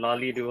I said,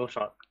 Lolly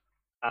DualShock.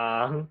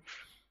 Oh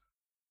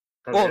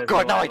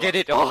god, now I get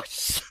it. Oh,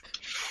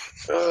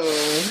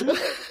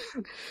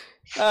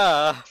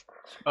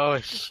 Oh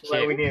Why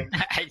shit! we need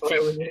I why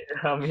think we need to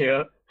come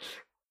here.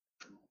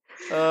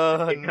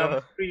 It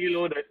comes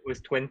preloaded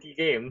with 20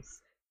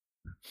 games,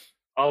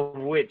 of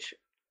which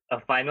a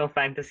Final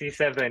Fantasy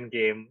VII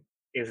game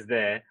is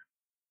there.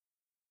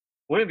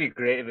 Wouldn't it be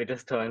great if it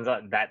just turns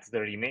out that's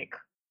the remake?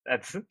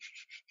 That's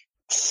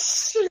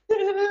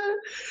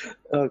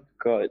Oh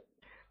god.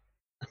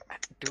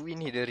 do we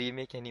need a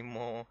remake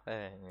anymore?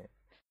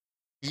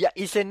 Yeah,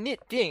 it's a neat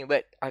thing,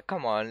 but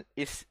come on,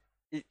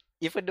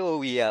 even though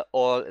we are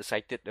all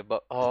excited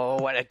about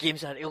what the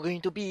games are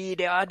going to be,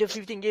 there are other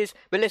 15 games,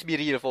 but let's be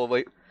real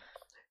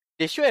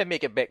they should have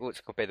made it backwards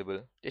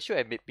compatible. They should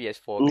have made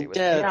PS4 backwards.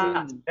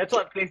 yeah, that's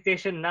what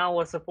PlayStation Now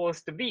was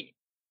supposed to be.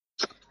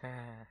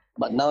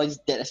 But now it's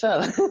dead as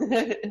well.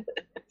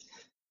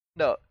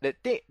 No,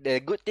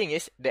 the good thing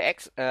is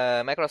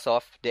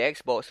Microsoft, the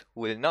Xbox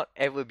will not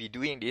ever be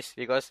doing this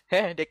because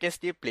they can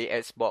still play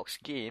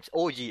Xbox games,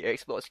 OG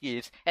Xbox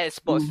games,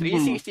 Xbox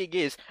 360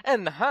 games,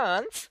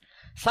 enhanced.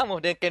 Some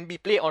of them can be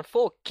played on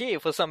 4K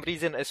for some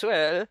reason as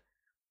well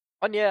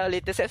on their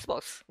latest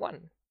Xbox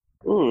One.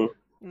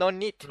 No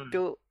need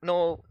to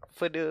no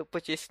further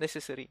purchase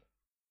necessary.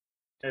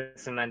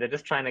 Listen, man, they're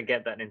just trying to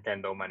get that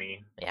Nintendo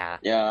money. Yeah.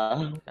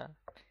 Yeah.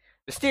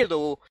 But still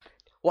though,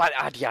 what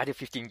are the other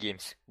 15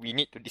 games? We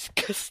need to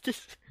discuss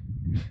this.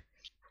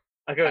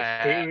 Okay,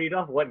 can you read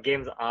off what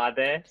games are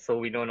there so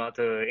we know not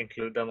to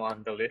include them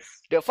on the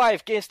list? The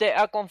 5 games that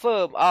are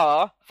confirmed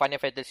are Final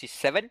Fantasy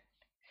VII,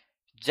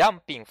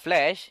 Jumping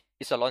Flash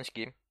is a launch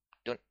game.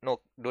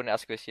 Don't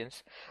ask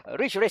questions.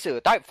 Ridge Racer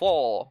Type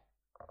 4,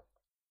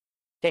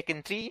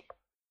 Tekken 3,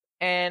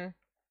 and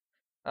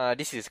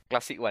this is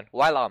classic one,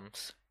 Wild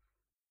Arms.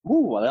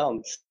 Ooh,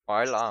 alarms.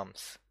 Wild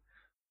Arms.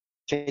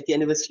 20th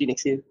anniversary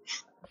next year.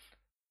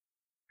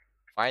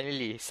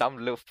 Finally,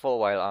 some love for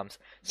Wild Arms.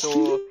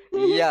 So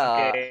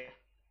yeah.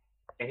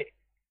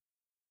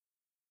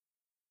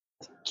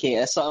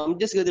 Okay, so I'm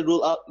just going to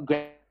rule out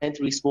Gran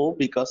Turismo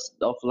because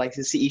of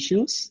licensing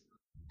issues.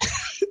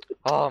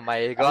 Oh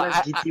my god.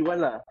 Unless GT1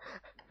 lah.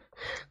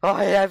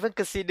 I haven't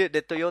considered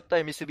the Toyota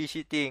and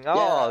Mitsubishi thing. Oh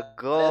Yeah, that's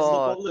no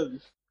god.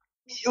 problem.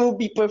 It will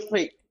be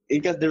perfect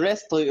because the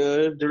rest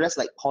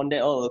like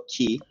Honda all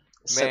okay,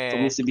 except for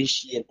Man.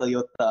 Mitsubishi and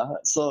Toyota.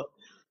 So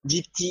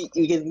GT,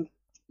 you can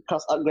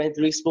cross out Gran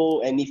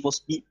Turismo and Need for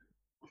Speed.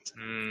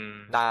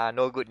 Nah,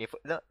 no good Need for...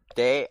 No,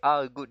 there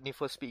are good Need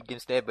for Speed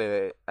games there,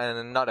 but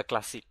not a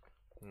classic.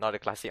 Not a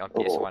classic on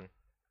PS1.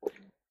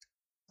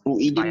 Oh,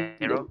 Eden.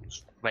 Pyro,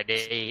 but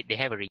they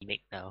have a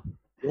remake now.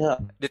 Yeah.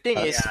 The thing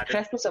is,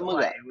 Crash pun sama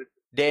Why? tak? It would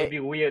they, be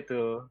weird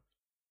to.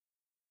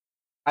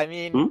 I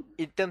mean,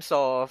 in terms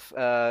of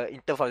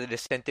the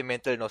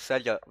sentimental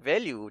nostalgia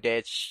value,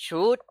 they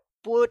should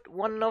put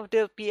one of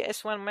the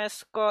PS1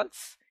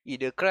 mascots,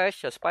 either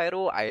Crash or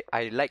Spyro.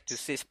 I like to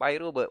say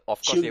Spyro, but of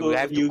course they will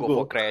have to go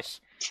for Crash.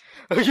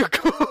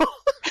 Hugo.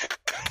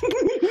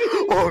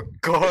 Oh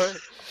god.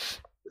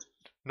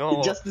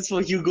 No. Justice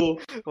for Hugo.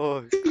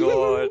 Oh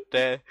god,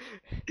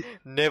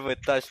 never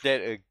touch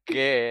that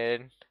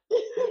again.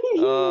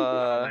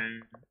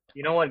 Man.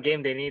 You know what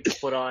game they need to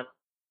put on?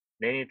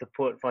 They need to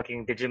put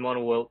fucking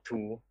Digimon World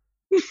 2.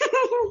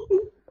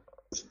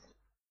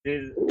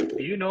 Do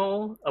you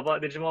know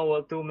about Digimon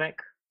World 2,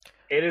 Meck?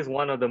 It is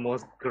one of the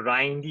most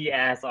grindy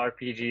ass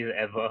RPGs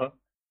ever.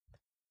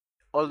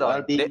 Hold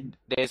Well, on,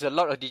 there's a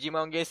lot of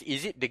Digimon games.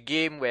 Is it the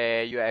game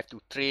where you have to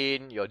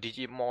train your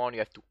Digimon? You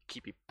have to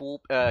keep it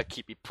poop.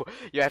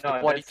 You have to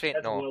No, potty that's train.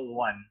 that's No. World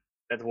 1.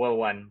 That's World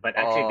 1. But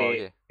actually, Oh,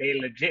 okay. they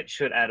legit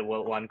should add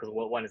World 1 because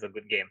World 1 is a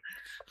good game.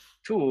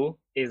 2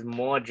 is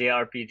more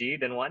JRPG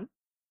than 1.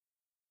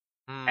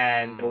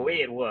 And the way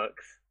it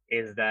works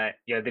is that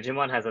your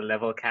Digimon has a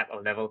level cap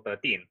of level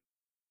 13.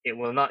 It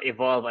will not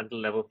evolve until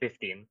level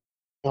 15.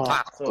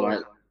 Oh, So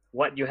God.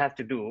 what you have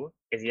to do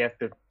is you have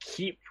to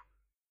keep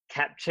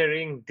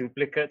capturing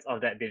duplicates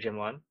of that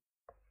Digimon.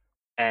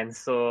 And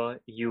so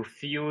you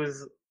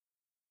fuse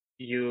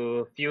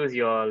your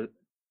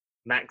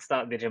maxed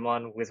out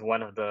Digimon with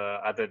one of the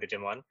other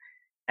Digimon.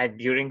 And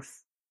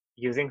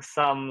using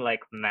some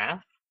like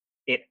math,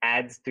 it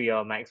adds to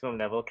your maximum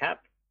level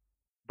cap.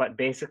 But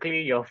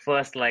basically your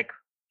first like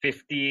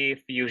 50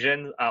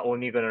 fusions are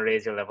only going to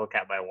raise your level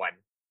cap by 1.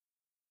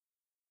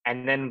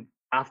 And then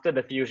after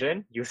the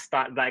fusion, you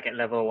start back at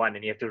level 1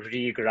 and you have to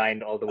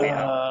re-grind all the way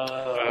up.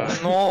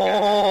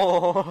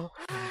 No,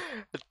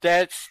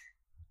 that's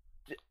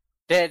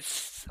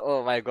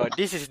oh my god.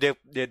 This is the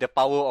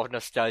power of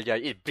nostalgia.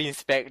 It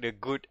brings back the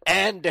good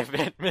and the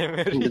bad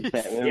memories. The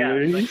bad Yeah,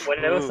 memories. like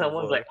whenever Oh,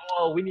 someone's boy. like,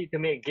 "Oh, we need to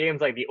make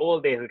games like the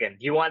old days again."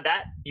 You want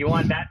that? You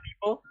want that,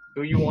 people?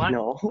 Do you want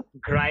No.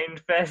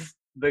 Grind Fest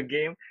the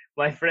game?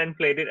 My friend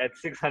played it at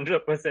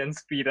 600%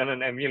 speed on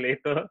an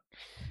emulator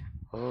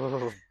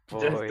Oh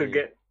just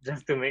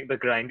to boy. make the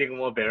grinding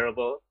more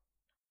bearable.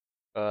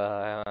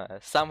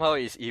 Somehow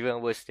it's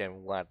even worse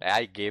than 1.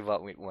 I gave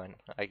up with 1.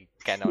 I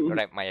cannot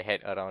wrap my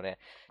head around it.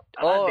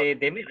 Oh,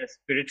 They made a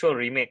spiritual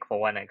remake for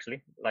 1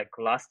 actually, like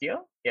last year.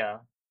 Yeah,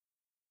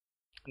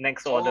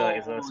 Next Order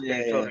is a Oh,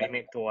 spiritual yeah.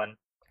 remake to 1.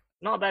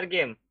 Not a bad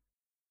game.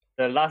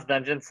 The last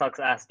dungeon sucks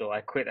ass though.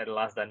 I quit at the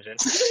last dungeon.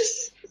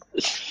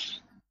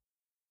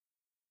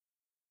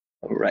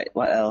 Alright,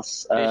 what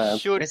else? they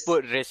should Res-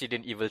 put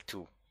Resident Evil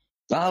 2.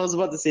 I was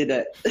about to say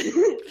that.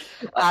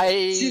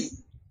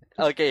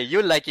 Okay,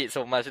 you like it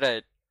so much,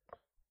 right?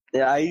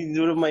 Yeah, I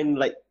don't mind,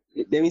 like,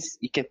 that means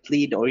you can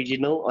play the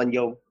original on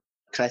your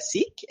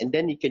classic, and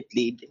then you can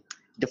play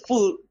the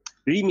full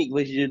remake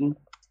version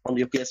on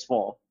your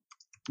PS4,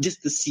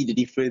 just to see the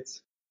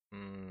difference.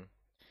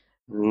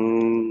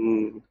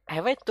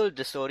 Have I told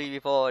the story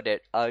before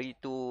that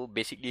RE2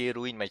 basically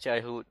ruined my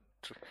childhood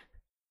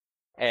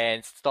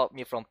and stopped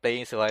me from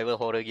playing survival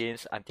horror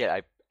games until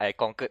I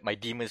conquered my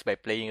demons by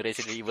playing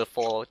Resident Evil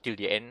 4 till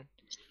the end?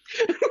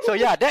 So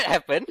yeah, that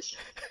happened.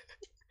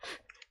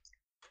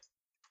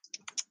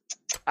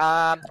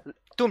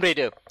 Tomb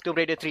Raider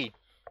 3.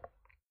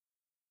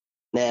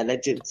 Nah,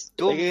 Legends.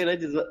 Doom. Okay,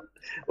 Legends.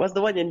 What's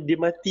the one yang dia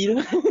mati tu?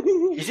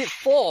 Is it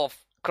 4th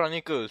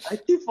Chronicles? I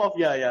think fourth,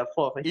 yeah,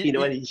 fourth. I think the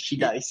one she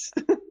dies.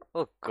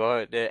 Oh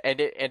god, and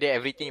then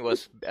everything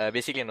was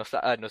basically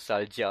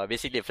nostalgia,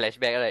 basically a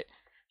flashback, right?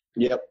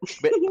 Yep.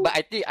 But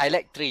I think I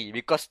like 3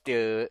 because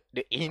the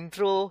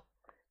intro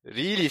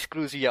really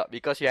screws you up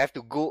because you have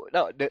to go.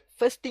 Now the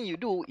first thing you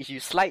do is you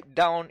slide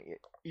down.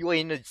 You are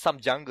in some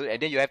jungle and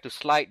then you have to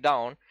slide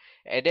down,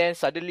 and then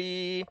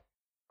suddenly,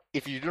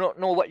 if you do not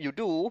know what you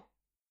do,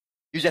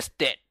 you just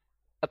dead.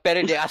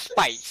 Apparently there are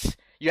spikes.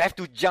 You have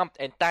to jump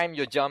and time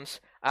your jumps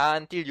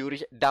until you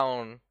reach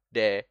down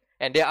there,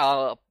 and there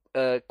are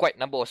quite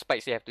number of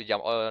spikes you have to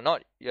jump or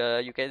not.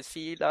 You can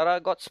see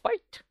Lara got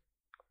spiked.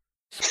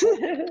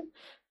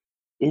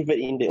 Even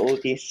in the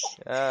old days.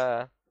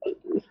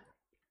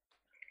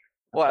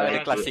 What are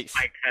the classics?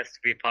 Spike has to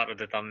be part of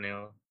the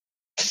thumbnail.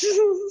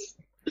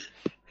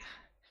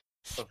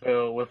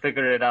 So we'll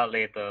figure it out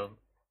later.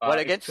 What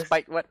again?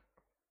 Spike what?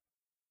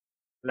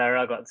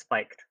 Lara got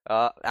spiked.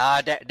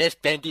 There's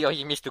plenty of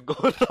enemies to go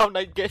around,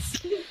 I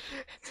guess.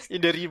 In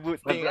the reboot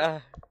thing.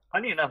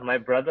 Funny enough, my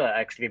brother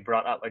actually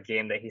brought up a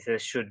game that he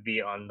says should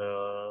be on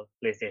the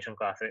PlayStation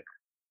Classic.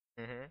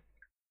 Mm-hmm.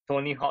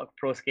 Tony Hawk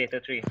Pro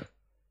Skater 3.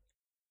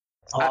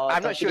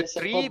 I'm not sure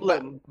 3,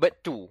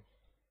 but 2.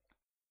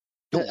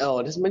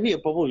 Oh, there's maybe a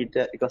problem with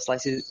that because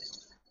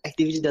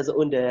Activision doesn't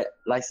own the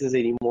license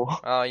anymore.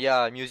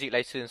 Yeah, music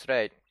license,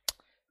 right?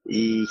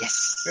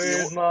 Yes.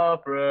 Here's my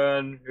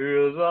friend,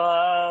 here's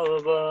my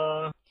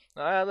lover.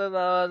 And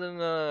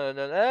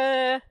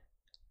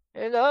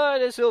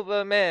the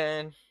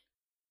Superman.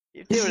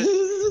 If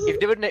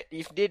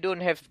they don't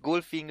have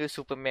Goldfinger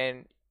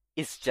Superman,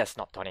 it's just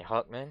not Tony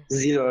Hawk, man.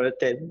 0 out of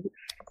 10.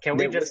 Can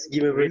we just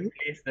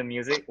replace the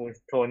music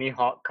with Tony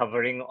Hawk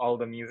covering all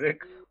the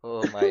music?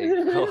 Oh my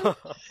god.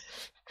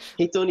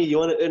 Hey Tony, you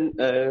want to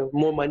earn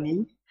more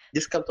money?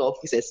 Just come to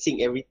office and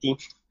sing everything.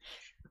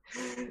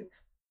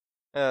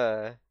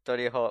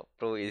 Tony Hawk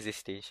Pro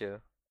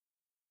Existential.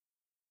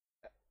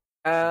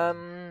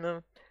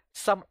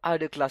 Some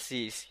other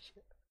classes.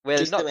 Well,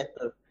 Twisted not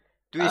Metal.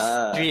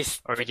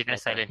 twist. Original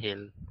Silent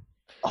Hill.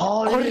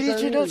 Oh,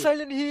 Original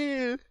Silent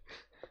Hill.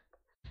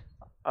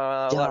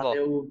 Yeah, What about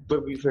that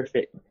would be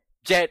perfect.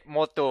 Jet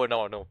Moto?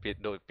 No.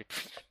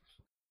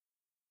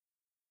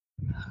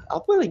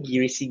 Apa lagi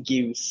racing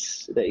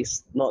games that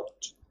is not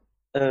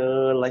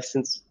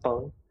licensed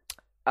found?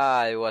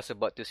 I was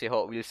about to say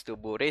Hot Wheels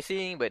Turbo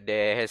Racing, but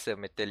there has a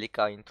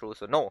Metallica intro,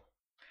 so no.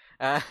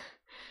 Uh,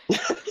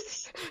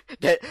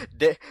 that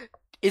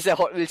is a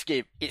Hot Wheels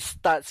game. It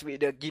starts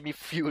with the give me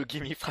fuel,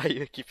 give me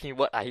fire, give me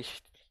what I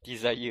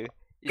desire.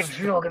 It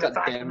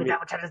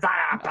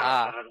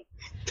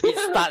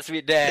starts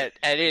with that,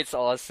 and it's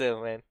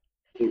awesome, man.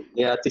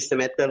 Yeah, Twisted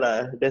Metal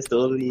lah. That's the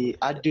only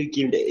other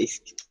game that is.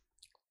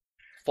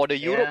 For the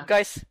Europe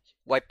guys,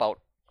 Wipeout.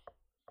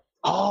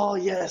 Oh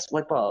yes,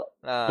 Wipeout.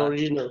 The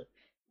original.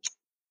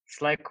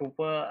 Sly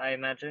Cooper, I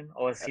imagine,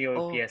 or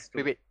CO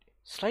PS2. Wait.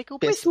 Sly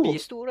Cooper is PS2.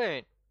 PS2,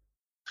 right?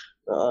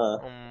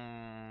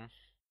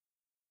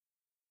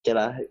 Okay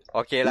lah.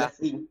 Okay lah.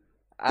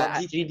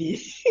 PUBG 3D.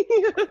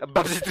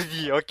 PUBG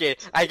 3D. Okay,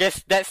 I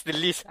guess that's the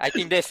list. I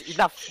think there's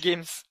enough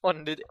games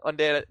on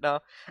there right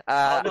now.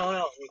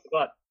 No, we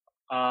forgot.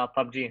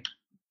 PUBG.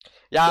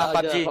 Yeah,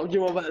 PUBG.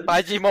 PUBG Mobile.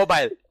 PUBG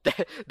Mobile.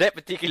 that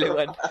particular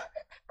one.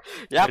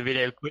 Yeah.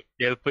 Maybe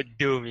they'll put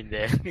Doom in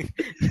there.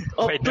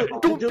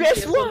 Doom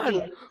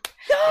PS1.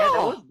 Yeah, that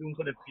was Doom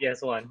for the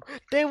PS1.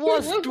 There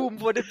was Doom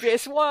for the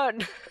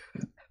PS1.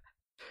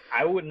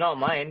 I would not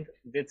mind.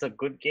 It's a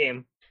good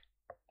game.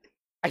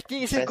 I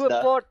think it's a good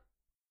port.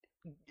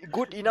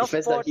 Good enough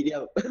port.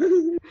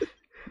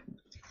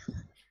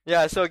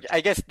 Yeah, so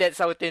I guess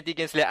that's our 20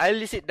 games left. I'll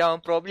list it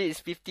down. Probably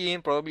it's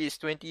 15, probably it's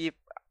 20.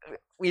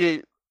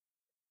 We'll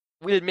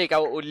make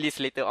our own list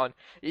later on.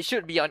 It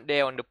should be on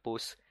there on the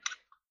post.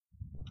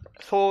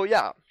 So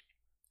yeah.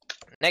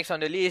 Next on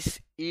the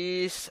list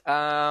is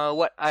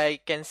what I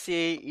can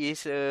say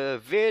is a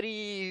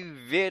very,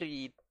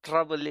 very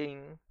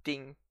troubling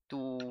thing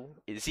to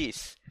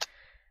exist.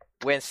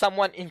 When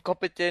someone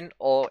incompetent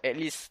or at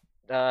least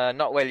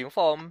not well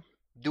informed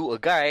do a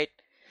guide,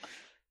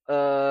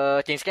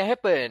 things can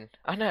happen.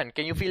 Annan,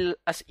 can you fill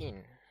us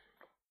in?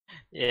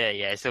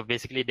 Yeah. So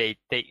basically, they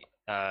take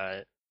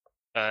a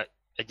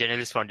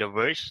journalist from The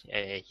Verge.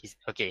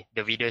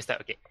 The video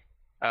start. Okay.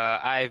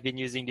 I've been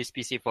using this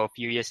PC for a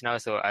few years now,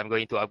 so I'm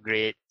going to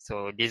upgrade.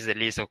 So this is a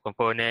list of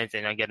components,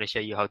 and I'm gonna show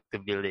you how to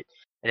build it.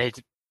 And I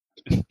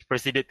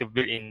proceeded to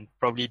build in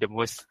probably the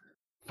most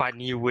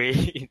funny way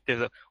in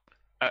terms of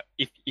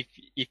if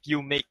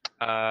you make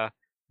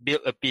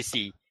build a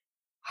PC,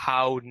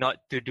 how not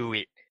to do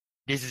it.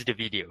 This is the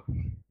video.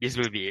 This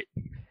will be it.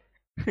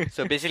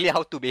 So basically,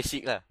 how to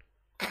basic lah.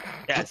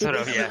 Yeah, sort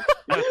of. Yeah.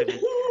 How to do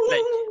it.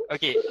 Like,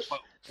 okay,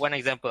 one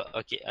example.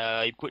 Okay,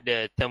 you put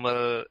the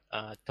thermal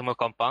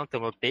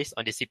thermal paste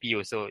on the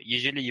CPU. So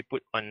usually you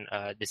put on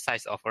the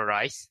size of a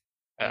rice.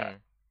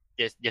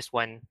 Just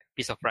one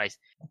piece of rice.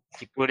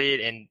 You put it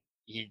and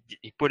he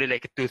put it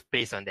like a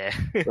toothpaste on there.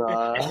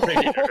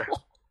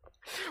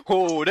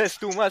 Oh, that's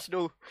too much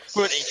though.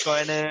 Put in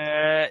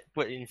corner,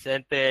 put in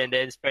center, and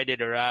then spread it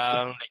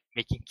around, like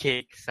making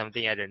cake,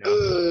 something, I don't know.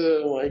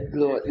 Oh my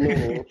god,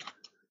 no.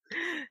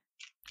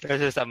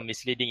 There's also some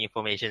misleading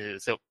information.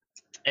 So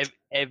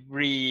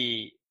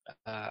every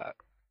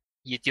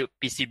YouTube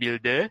PC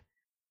builder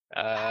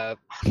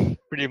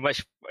pretty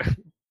much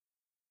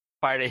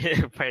part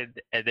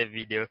at the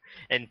video,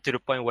 and to the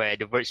point where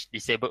The Verge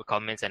disabled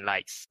comments and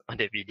likes on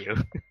the video.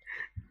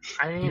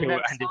 I mean,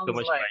 that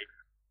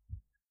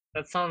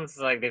that sounds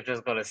like they've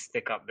just got to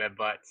stick up their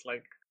butts.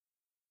 Like,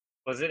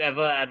 was it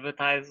ever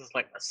advertised as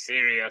like a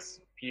serious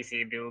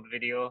PC build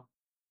video?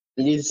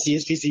 It is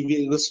PC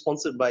build. It was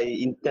sponsored by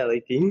Intel, I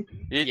think.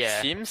 It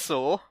seems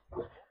so.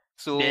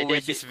 So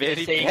which is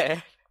very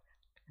bad.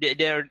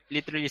 They're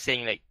literally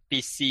saying like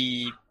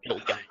PC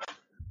build guide.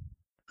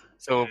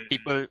 So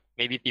people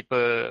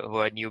who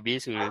are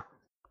newbies who,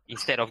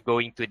 instead of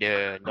going to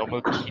the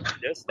normal PC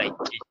builders like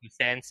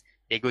Sense,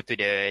 they go to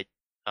the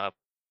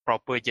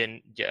proper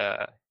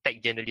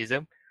tech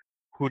journalism,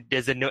 who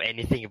doesn't know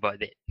anything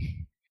about it.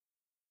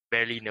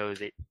 Barely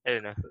knows it. I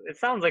don't know. It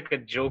sounds like a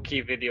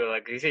jokey video,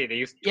 like you say they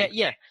used to.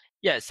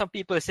 Yeah. Some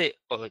people say,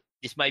 "Oh,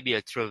 this might be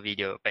a troll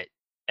video," but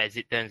as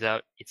it turns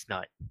out, it's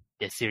not.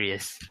 They're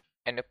serious.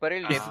 And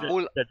apparently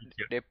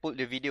they pulled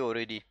the video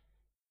already.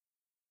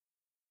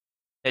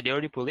 They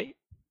already pulled it?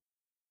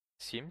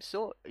 Seems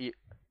so.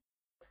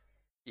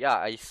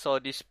 Yeah, I saw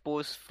this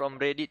post from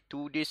Reddit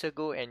 2 days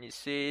ago, and it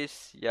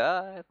says,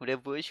 The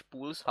Verge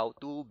pulls how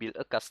to build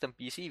a custom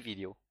PC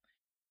video.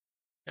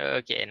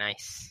 Okay,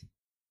 nice.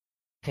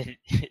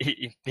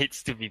 It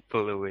needs to be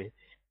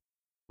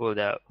pulled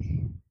out.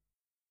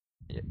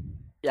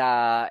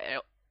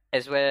 Yeah,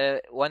 as well,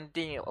 one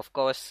thing, of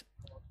course,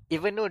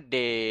 even though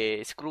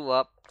they screw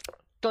up,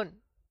 don't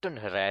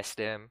harass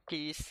them,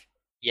 please.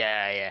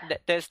 Yeah.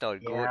 That's not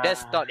good. Yeah.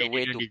 That's not the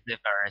way to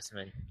deserve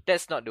harassment.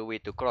 That's not the way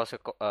to cross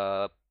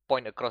a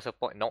point across a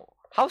point. No,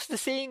 how's the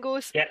saying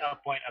goes? Get a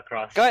point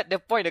across. Got the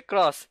point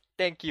across.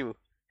 Thank you.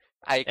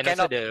 I And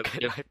cannot also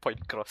get my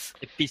point across.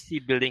 The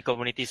PC building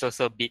community is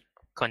also a bit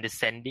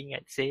condescending,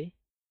 I'd say,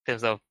 in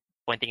terms of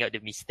pointing out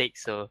the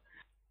mistakes. So,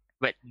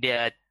 but they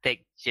are tech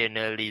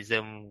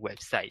journalism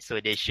website, so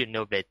they should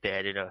know better.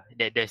 I don't know.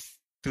 There's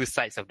two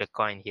sides of the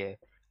coin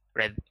here.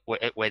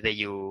 Whether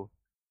you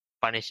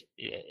punish,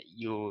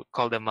 you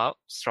call them out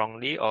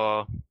strongly,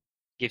 or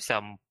give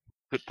some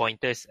good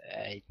pointers.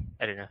 I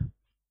don't know.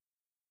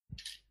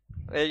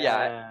 Well,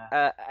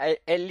 yeah.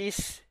 At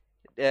least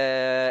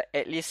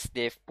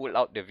they've pulled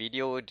out the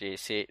video. They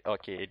said,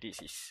 okay,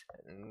 this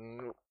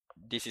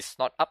is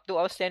not up to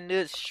our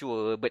standards,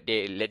 sure, but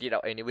they let it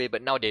out anyway.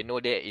 But now they know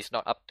that it's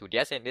not up to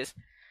their standards,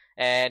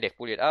 and they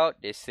pull it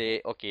out. They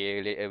say,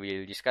 okay,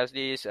 we'll discuss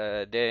this.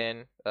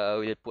 Then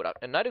we'll put out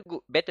another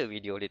better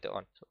video later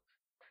on. So,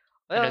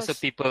 and also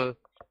people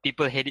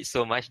hate it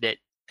so much that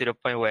to the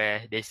point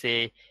where they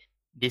say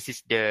this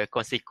is the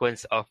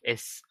consequence of a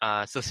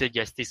social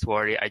justice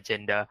warrior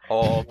agenda.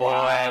 Oh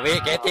boy,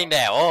 we're getting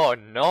there. Oh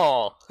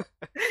no.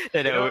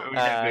 We're not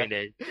going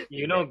there.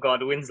 You know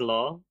Godwin's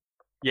law?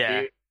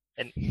 Yeah.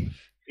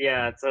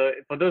 Yeah, so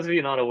for those of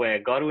you not aware,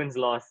 Godwin's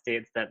law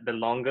states that the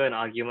longer an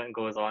argument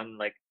goes on,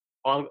 like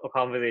all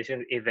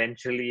conversations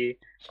eventually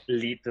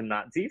lead to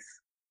Nazis.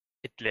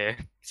 Hitler,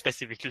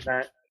 specifically.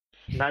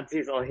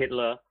 Nazis or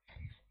Hitler.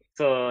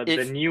 So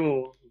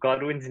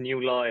Godwin's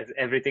new law is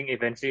everything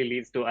eventually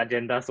leads to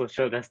agenda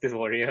social justice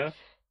warrior.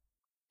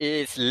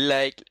 It's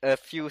like a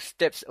few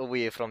steps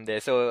away from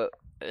there. So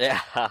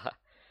yeah.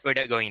 We're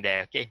not going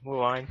there. Okay,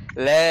 move on.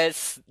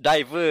 Let's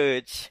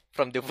diverge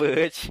from the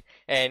verge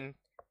and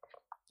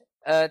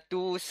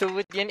to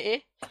server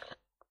DNA.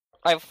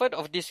 I've heard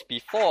of this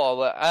before,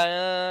 but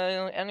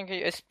Annan, can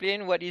you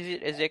explain what is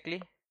it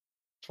exactly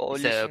for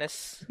It's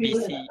listeners?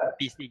 a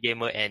PC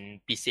gamer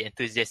and PC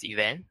enthusiast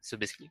event. So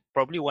basically,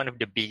 probably one of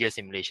the biggest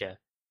in Malaysia.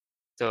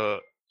 So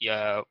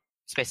yeah,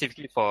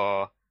 specifically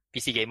for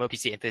PC gamer,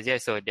 PC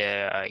enthusiast. So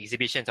the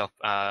exhibitions of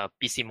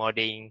PC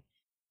modding,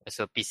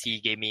 so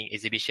PC gaming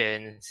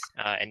exhibitions,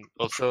 and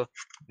also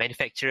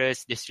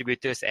manufacturers,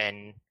 distributors,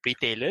 and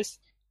retailers.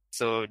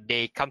 So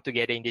they come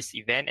together in this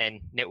event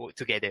and network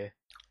together.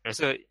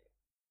 Also,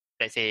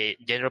 let's say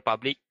general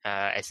public,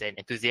 as an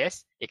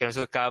enthusiast, they can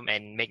also come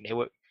and make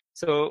network.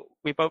 So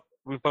we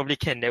probably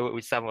can network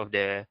with some of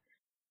the,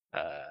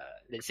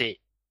 let's say,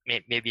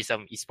 maybe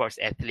some esports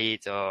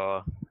athletes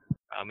or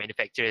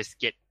manufacturers,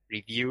 get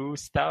review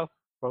stuff.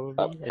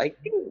 Probably. I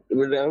think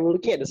I'm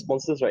looking at the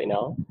sponsors right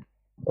now.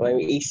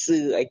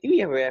 Acer, I think we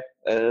have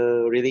a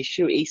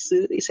relationship with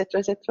Acer, etc.,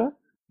 etc.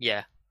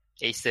 Yeah,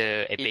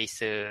 Acer,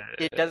 Acer.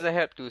 It doesn't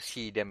help to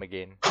see them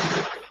again.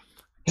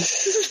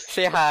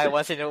 Say hi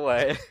once in a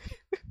while.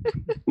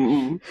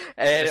 Mm-hmm.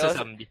 And also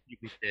some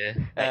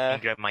distributor like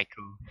Ingram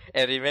Micro.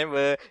 And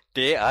remember,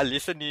 they are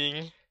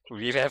listening.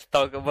 We have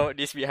talked about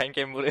this behind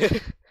camera.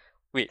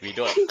 Wait, we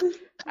don't.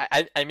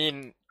 I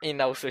mean in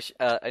our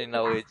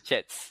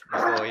chats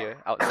before here,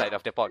 outside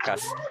of the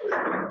podcast.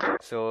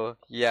 So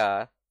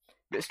yeah.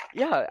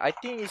 Yeah, I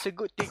think it's a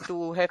good thing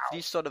to have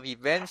these sort of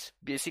events.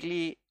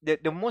 Basically,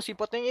 the most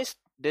important is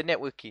the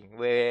networking,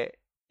 where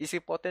it's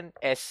important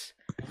as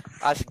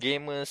us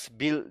gamers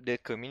build the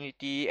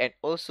community and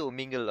also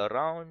mingle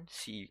around,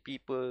 see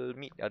people,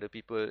 meet other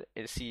people,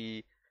 and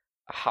see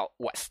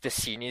what's the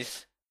scene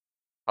is,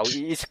 how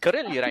it is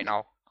currently right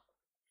now.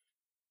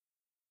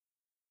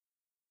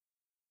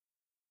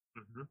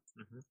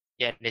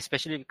 Yeah, and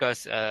especially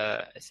because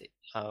I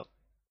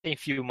think a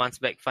few months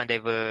back,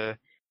 Fundiver,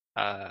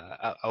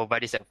 our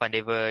buddies at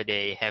Fundiver,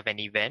 they have an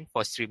event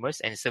for streamers,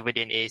 and Server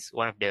DNA is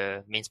one of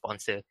the main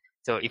sponsors.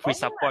 So if we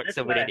support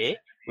Server DNA,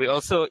 we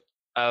also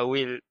they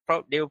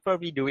will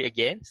probably do it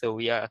again. So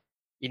we are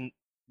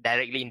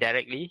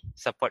indirectly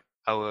support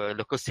our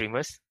local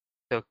streamers.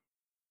 So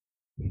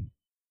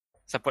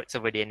support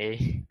Server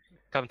DNA.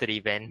 Come to the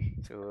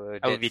event. So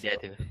I will be there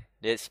too.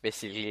 That's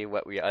basically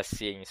what we are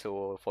seeing.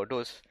 So for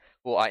those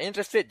who are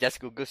interested, just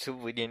Google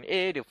Server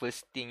DNA. The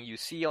first thing you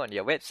see on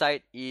their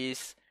website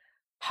is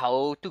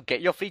how to get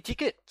your free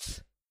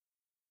tickets.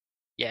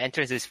 Yeah,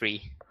 entrance is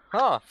free.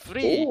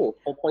 Free. Oh,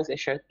 4 points at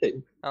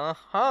Sheraton.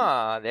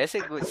 That's a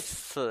good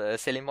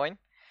selling point.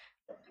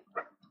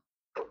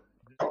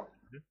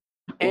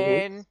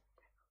 And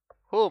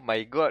oh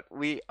my god,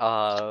 we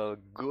are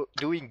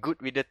doing good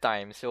with the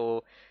time.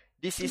 So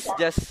this is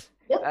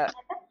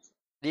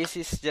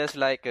just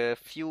like a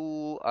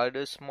few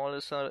other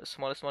smaller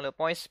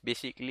points.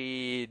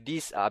 Basically,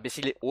 these are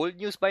basically old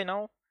news by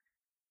now,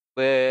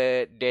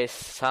 but there's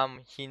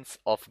some hints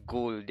of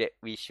gold that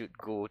we should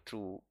go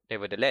through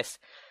nevertheless.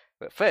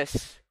 But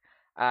first,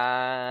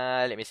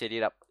 let me set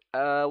it up.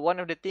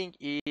 One of the things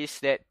is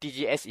that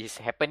TGS is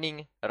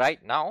happening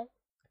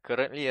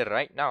currently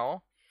right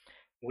now.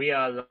 We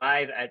are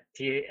live at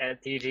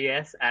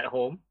TGS at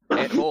home.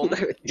 At home.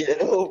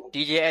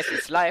 TGS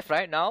is live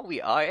right now.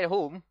 We are at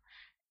home.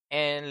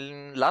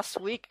 And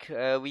last week,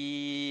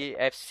 we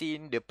have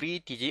seen the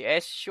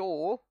pre-TGS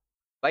show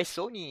by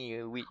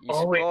Sony, which is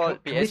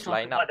called PS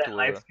Lineup Tour. That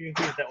live stream,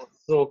 that was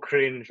so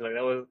cringe. Like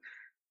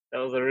that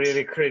was a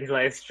really cringe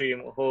live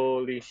stream.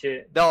 Holy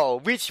shit! No,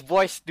 which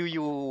voice do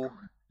you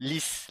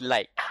least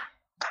like?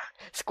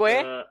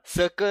 Square,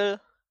 circle.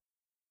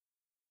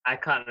 I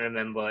can't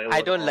remember. It I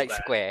was don't all like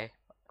bad. square.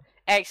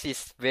 X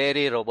is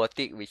very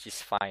robotic, which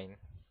is fine.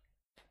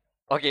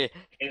 Okay.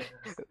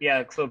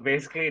 Yeah, so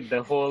basically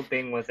the whole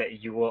thing was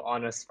that you were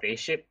on a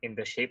spaceship in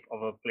the shape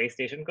of a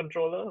PlayStation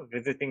controller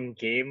visiting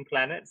game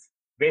planets.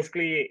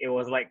 Basically, it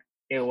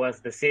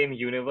was the same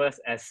universe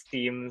as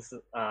Steam's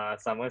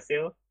Summer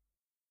Sale.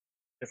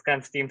 This kind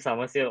of Steam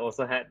Summer Sale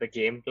also had the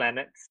game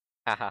planets.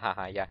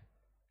 Yeah.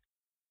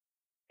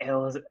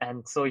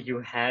 And so you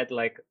had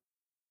like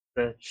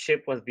the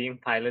ship was being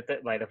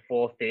piloted by the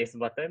 4 face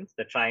buttons,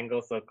 the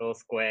triangle, circle,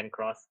 square, and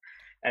cross,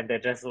 and they're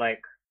just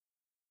like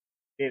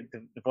the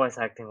voice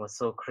acting was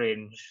so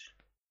cringe.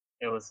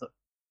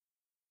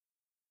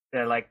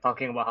 They're like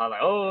talking about how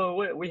like,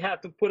 oh, we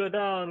have to put her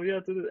down, we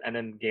have to, and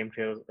then game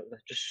trailers,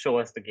 just show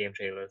us the game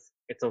trailers.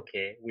 It's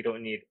okay. We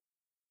don't need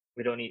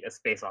a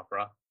space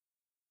opera.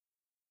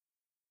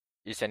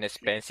 It's an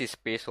expensive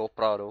space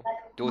opera though.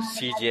 Those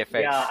CG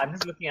effects. Yeah, I'm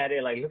just looking at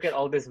it like, look at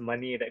all this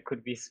money that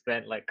could be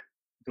spent like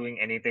doing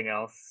anything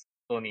else.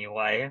 Sony,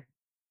 why?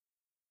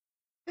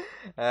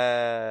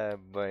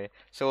 Boy.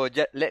 So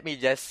let me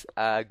just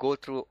go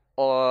through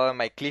all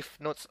my cliff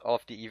notes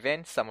of the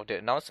event, some of the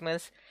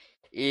announcements.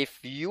 If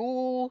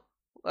you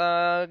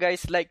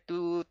guys like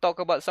to talk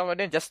about some of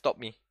them, just stop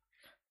me.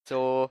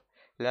 So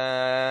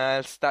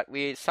I'll start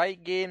with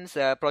side games.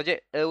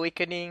 Project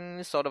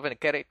Awakening, sort of a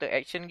character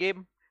action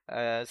game.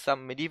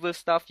 Some medieval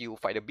stuff. You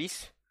fight a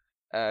beast.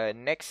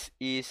 Next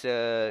is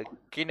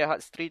Kingdom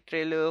Hearts 3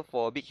 trailer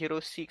for Big Hero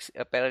 6.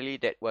 Apparently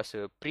that was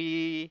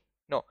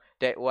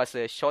that was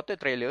a shorter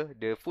trailer.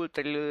 The full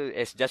trailer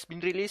has just been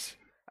released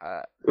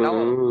now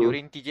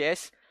during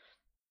TGS.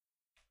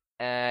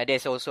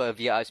 There's also a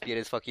VR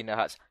experience for Kingdom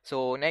Hearts.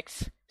 So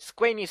next,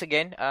 Square Enix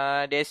again.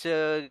 There's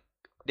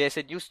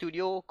a new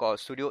studio called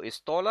Studio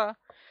Estola.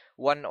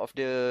 One of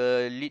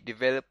the lead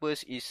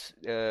developers is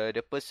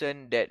the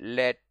person that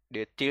led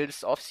the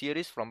Tales of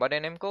series from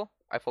Bandai Namco.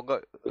 I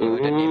forgot the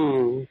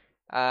name.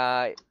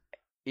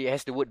 It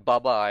has the word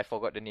Baba. I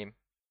forgot the name.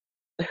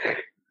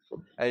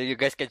 You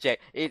guys can check.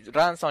 It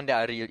runs on the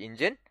Unreal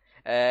Engine.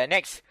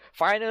 Next,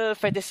 Final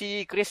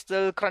Fantasy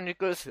Crystal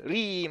Chronicles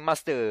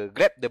Remaster.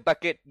 Grab the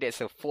bucket.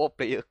 That's a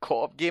 4-player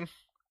co-op game.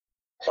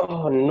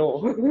 Oh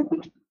no.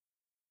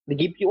 The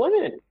GameCube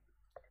one, right?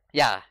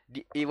 Yeah,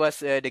 it was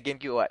the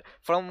GameCube one.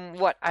 From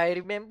what I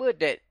remember,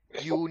 that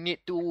you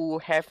need to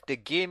have the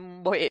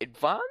Game Boy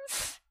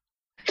Advance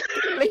to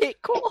play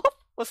co-op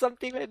or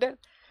something like that.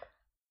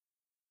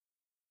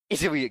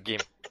 It's a weird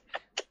game.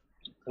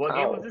 What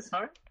game was this,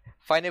 sorry?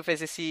 Final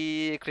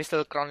Fantasy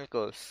Crystal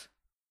Chronicles.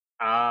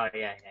 Yeah.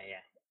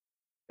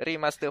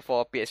 Remaster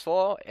for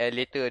PS4, and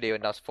later they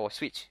announced for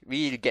Switch.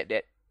 We'll get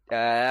that.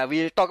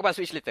 We'll talk about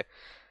Switch later.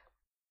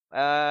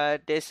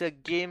 There's a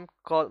game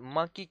called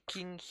Monkey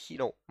King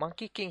Hero.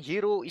 Monkey King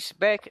Hero is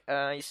back.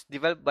 It's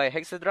developed by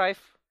Hexadrive.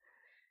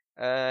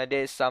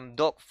 There's some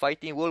dog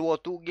fighting World War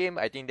II game.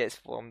 I think that's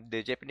from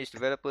the Japanese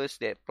developers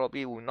that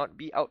probably will not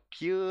be out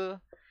here.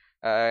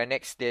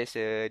 Next, there's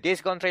a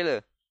Days Gone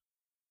trailer.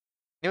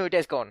 No,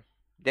 Days Gone.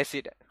 That's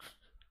it.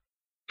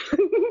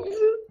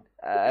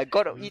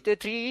 God of Eater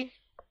 3.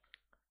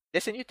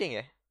 That's a new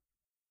thing,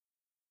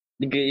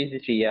 The Great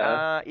History,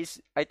 yeah.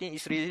 I think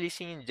it's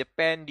releasing in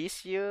Japan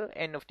this year,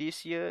 end of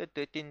this year,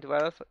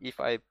 13/12, if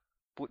I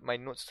put my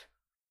notes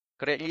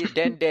correctly.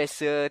 Then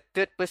there's a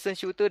third-person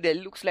shooter that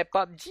looks like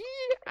PUBG.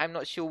 I'm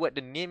not sure what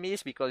the name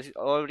is because it's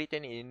all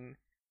written in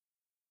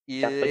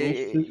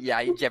Japanese.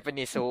 Yeah, in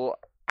Japanese. So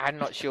I'm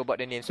not sure about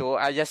the name. So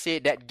I just say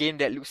that game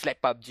that looks like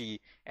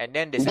PUBG. And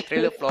then there's a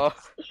trailer for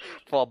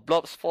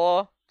Blobs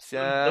 4.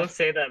 Don't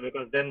say that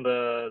because then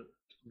the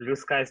Blue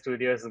Sky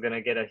Studios is gonna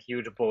get a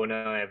huge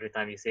boner every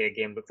time you say a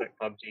game looks like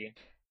PUBG.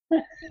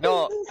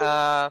 No,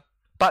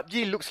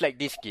 PUBG looks like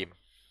this game.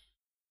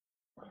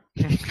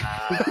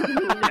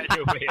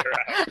 Other way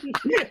around.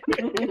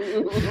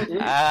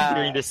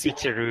 Doing the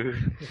switcheroo.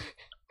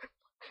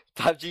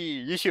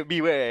 PUBG, you should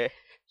beware.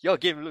 Your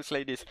game looks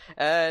like this.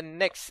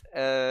 Next,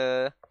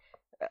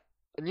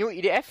 new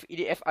EDF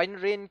Iron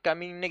Rain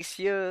coming next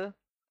year.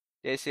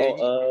 There's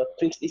a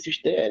Twin Stick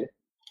Switcher.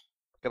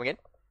 Come again?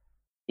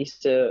 It's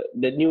the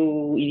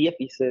new EDF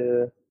is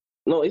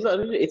no, it's not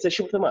really. It's a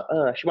shoot 'em up.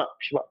 Shoot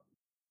 'em up.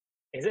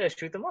 Is it a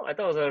shoot 'em up? I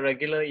thought it was a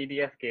regular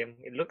EDF game.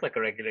 It looked like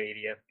a regular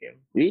EDF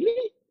game.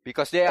 Really?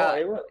 Because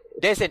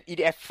there's an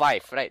EDF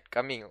 5, right?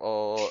 Coming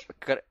or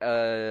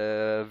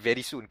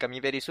very soon.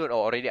 Coming very soon or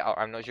already out.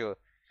 I'm not sure.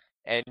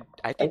 And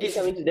I think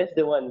that's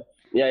the one.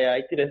 Yeah,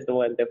 I think that's the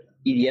one. The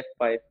EDF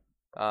 5.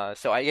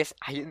 So I guess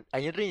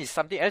Iron Rain is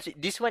something else.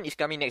 This one is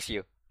coming next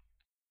year.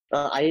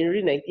 Iron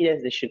Rain 90,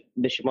 that's the shoot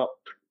 'em up.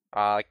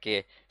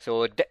 Okay.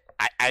 So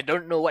I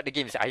don't know what the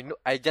game is.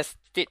 I just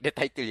state the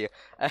title here.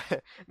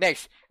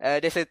 Next,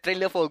 there's a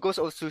trailer for Ghost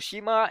of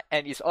Tsushima,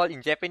 and it's all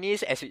in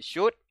Japanese as it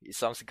should. It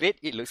sounds great.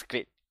 It looks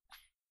great.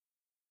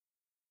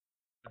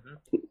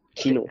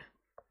 Kino.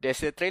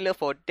 There's a trailer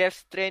for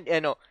Death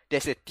Stranding. No,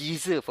 there's a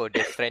teaser for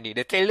Death Stranding.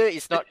 The trailer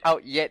is not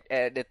out yet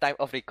at the time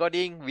of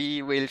recording.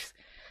 We will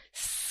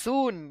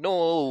soon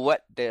know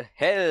what the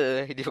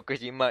hell Hideo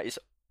Kojima is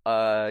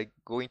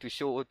going to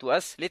show to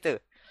us later.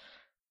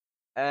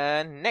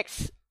 And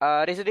next,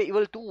 Resident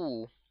Evil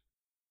 2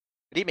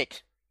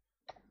 remake.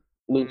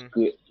 Looks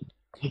good.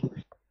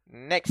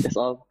 Next, That's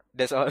all.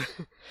 that's all.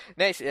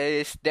 Next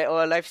is Dead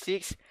or Alive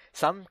 6.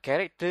 Some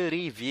character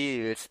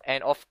reveals,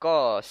 and of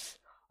course,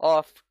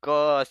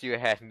 you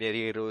have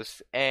Mary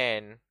Rose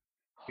and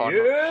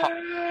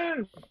Yeah.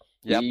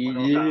 Yep.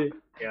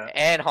 Yeah.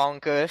 And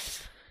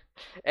Honkers,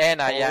 and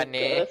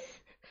Ayane,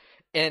 Focus.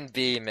 and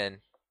Bayman.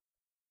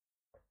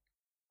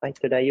 Ay,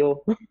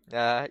 Todayo.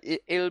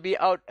 It'll be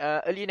out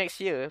early next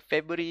year,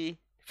 February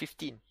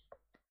 15.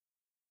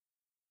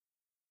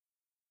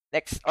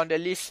 Next on the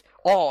list,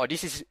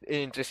 this is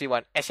an interesting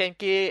one.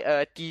 SNK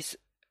teased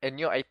a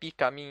new IP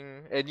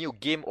coming, a new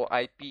game or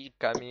IP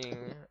coming,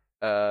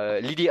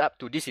 leading up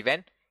to this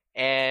event,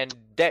 and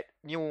that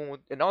new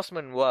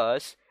announcement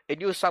was a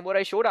new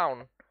Samurai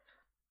Showdown.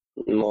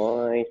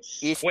 Nice.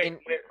 It's Wait.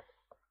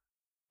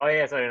 Oh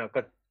yeah, sorry, no.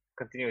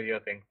 Continue with your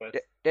thing first.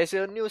 There's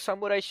a new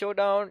Samurai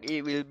Showdown.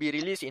 It will be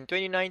released in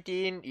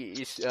 2019. It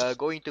is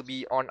going to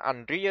be on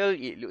Unreal.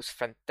 It looks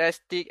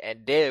fantastic,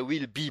 and there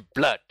will be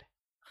blood.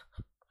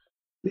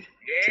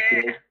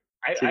 Yeah.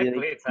 I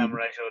played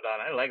Samurai Showdown.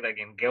 I like that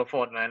game.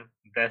 Guilford, man.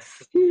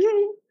 Best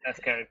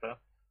character.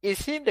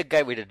 Is him the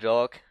guy with the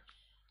dog?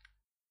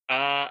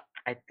 I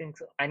think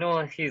so. I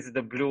know he's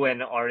the blue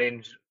and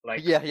orange,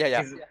 like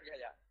Yeah.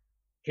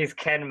 He's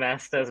Ken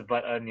Masters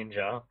but a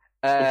ninja.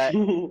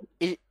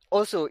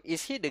 Also,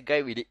 is he the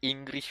guy with the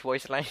English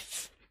voice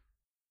lines?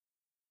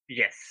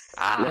 Yes.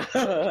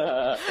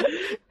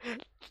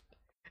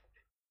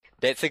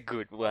 That's a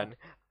good one.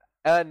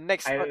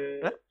 Next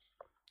one.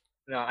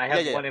 No, I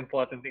have one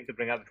important thing to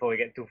bring up before we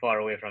get too far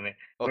away from it.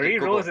 Marie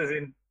Rose is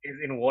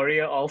in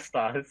Warrior All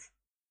Stars.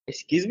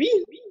 Excuse me?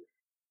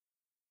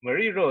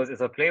 Marie Rose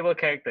is a playable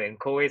character in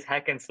Koei's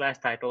hack and slash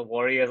title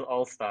Warriors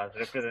All Stars.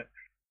 Do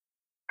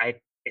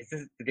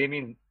they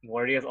mean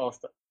Warriors All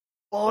Stars?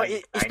 Oh, Like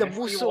it's the Dynasty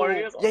Muso.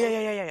 Warriors?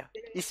 Yeah.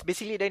 It's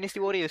basically Dynasty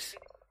Warriors.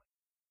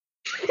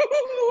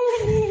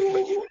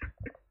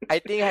 I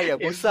think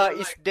Hayabusa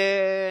is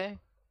there.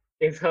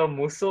 It's her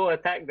Muso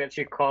attack that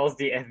she calls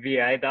the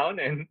FBI down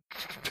and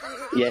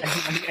Yes.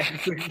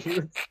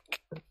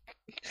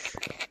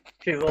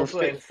 she's also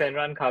in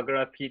Senran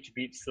Kagura Peach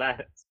Beach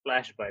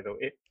Splash, by the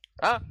way.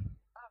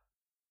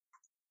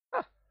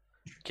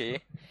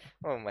 Okay.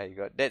 Oh my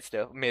god, that's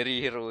the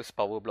Mary Rose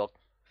power block.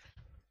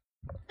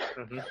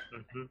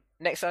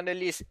 Next on the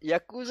list,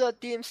 Yakuza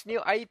Team's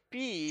new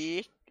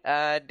IP.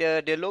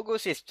 The logo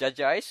says Judge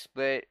Eyes,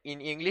 but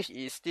in English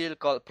it's still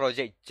called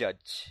Project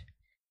Judge.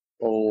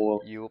 Oh,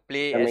 You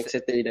play I'm as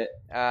excited with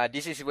that.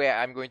 this is where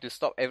I'm going to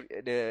stop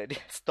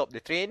stop the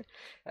train.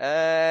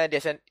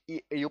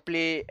 You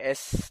play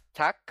as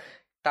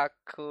I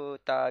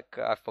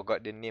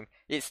forgot the name.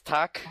 It's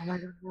Tak. Oh my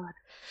god.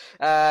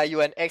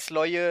 You're an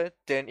ex-lawyer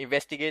turned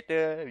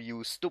investigator.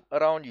 You stoop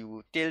around,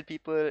 you tail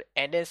people,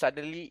 and then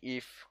suddenly,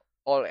 if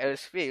all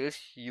else fails,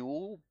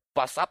 you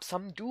bust up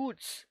some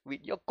dudes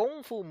with your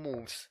kung fu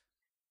moves.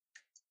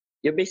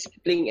 You're basically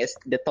playing as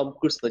the Tom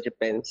Cruise of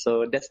Japan,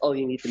 so that's all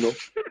you need to know.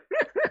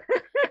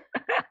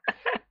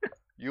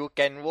 You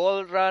can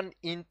wall run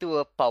into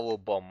a power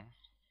bomb.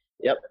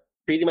 Yep,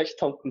 pretty much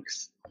Tom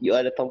Cruise. You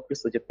are the Tom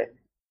Cruise of Japan.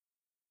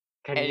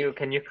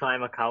 Can you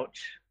climb a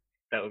couch?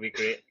 That would be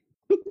great.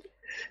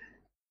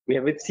 We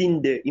haven't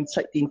seen the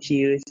inside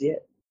interiors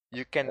yet.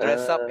 You can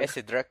dress up as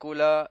a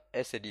Dracula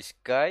as a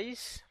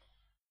disguise.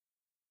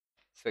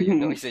 So you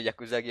know it's a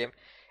Yakuza game.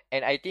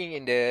 And I think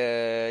in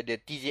the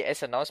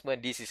TGS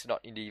announcement, this is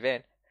not in the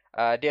event.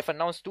 They've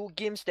announced two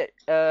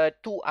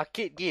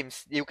arcade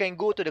games. You can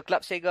go to the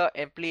Club Sega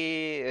and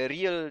play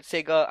real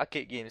Sega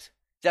arcade games,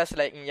 just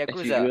like in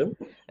Yakuza.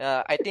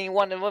 I think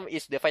one of them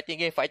is the fighting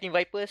game, Fighting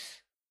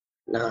Vipers.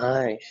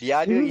 Nice. The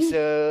other is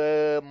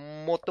a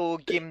moto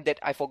game that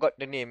I forgot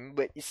the name,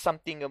 but it's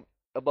something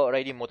about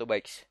riding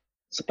motorbikes.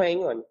 Super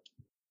Hang On.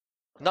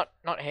 Not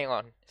Hang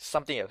On,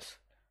 something else.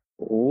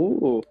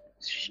 Oh.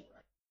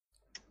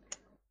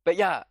 But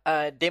yeah,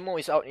 demo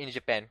is out in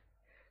Japan.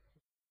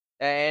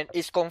 And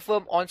it's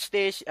confirmed on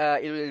stage,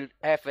 it will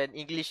have an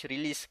English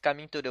release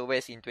coming to the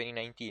West in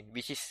 2019,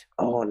 which is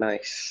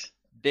Nice.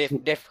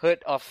 they've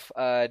heard of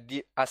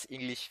us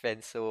English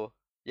fans, so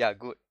yeah,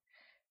 good.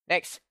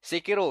 Next,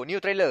 Sekiro, new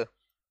trailer.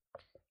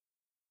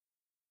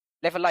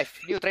 Live Alive,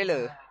 new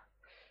trailer.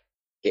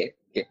 Okay.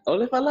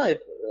 Live Alive.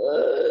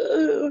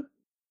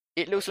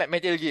 It looks like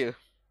Metal Gear,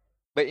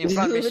 but in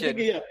front mission.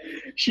 Yeah.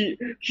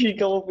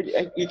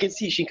 Shinkawa, you can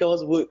see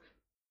Shinkawa's work.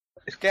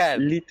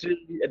 Kan?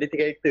 Literally ada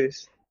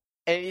characters.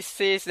 And it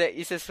says that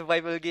it's a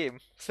survival game.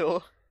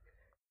 So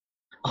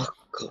Oh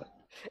god.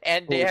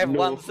 and they have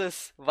no.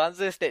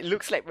 Vanzers that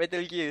looks like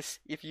Metal Gears.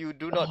 If you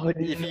do not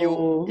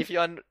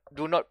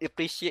do not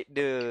appreciate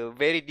the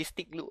very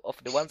distinct look of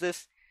the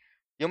Vanzers,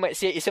 you might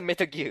say it's a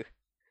Metal Gear.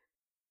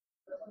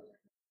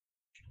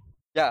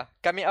 Yeah,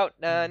 coming out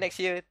next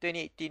year,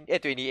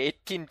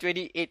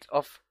 28th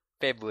of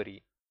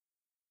February.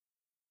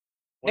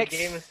 What Next.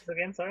 game is this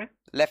again? Sorry.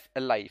 Left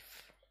Alive.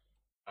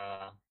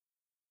 Uh,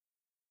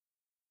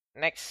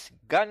 Next,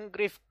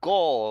 Gungrave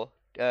Gore.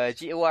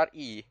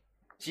 Gore.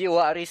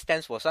 Gore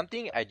stands for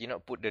something. I did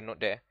not put the note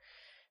there.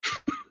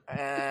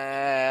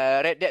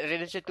 Red Dead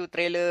Redemption 2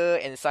 trailer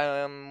and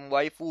some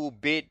waifu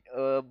bait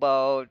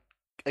about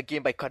a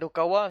game by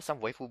Kadokawa. Some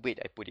waifu bait,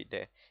 I put it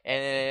there.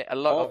 And a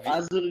lot of...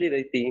 Azulid,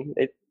 I think.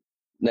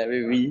 Not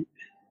maybe.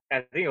 I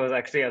think it was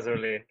actually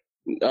Azurlane.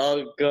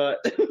 Oh god.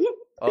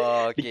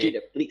 Oh, The okay. kid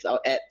that flicks out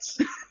ads.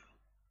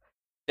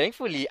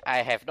 Thankfully,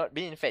 I have not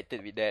been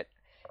infected with that.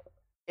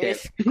 It Yeah.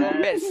 is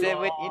Combat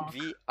 7 in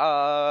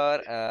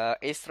VR,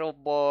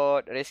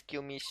 Astrobot,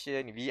 Rescue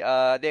Mission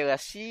VR. There are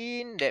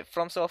seen that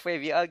From Software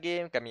VR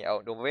game coming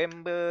out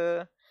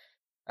November.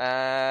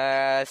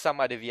 Some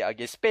other VR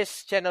game.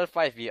 Space Channel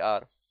 5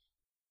 VR.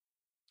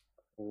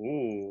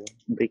 Ooh.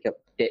 Break up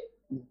that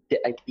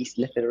IPs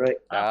left and right.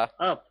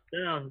 Up,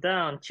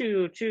 down,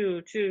 choo,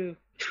 choo, choo.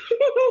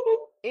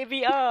 In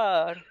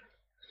VR.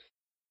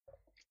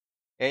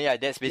 And yeah,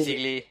 that's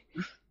basically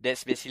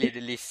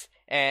the list.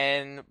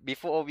 And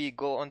before we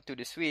go on to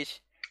the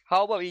Switch,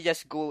 how about we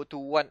just go to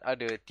one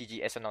other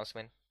TGS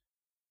announcement?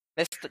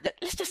 Let's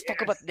just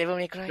talk about Devil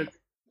May Cry.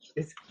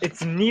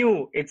 It's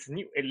new. It's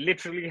new. It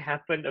literally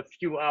happened a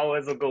few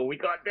hours ago. We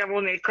got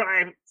Devil May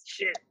Cry.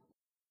 Shit.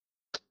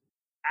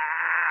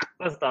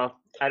 First off,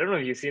 I don't know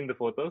if you've seen the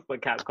photos,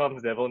 but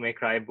Capcom's Devil May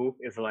Cry booth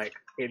is like,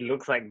 it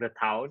looks like the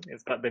town.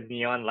 It's got the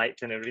neon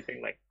lights and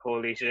everything. Like,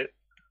 holy shit.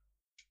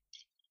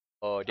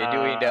 Oh, they're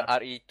doing the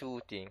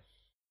RE2 thing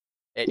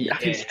at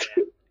E3.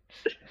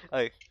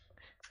 Oh.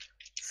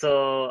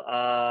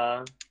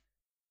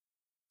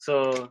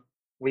 So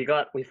we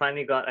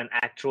finally got an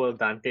actual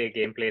Dante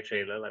gameplay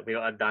trailer. Like, we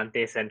got a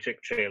Dante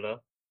centric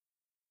trailer.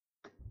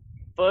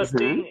 First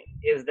thing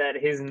is that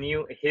his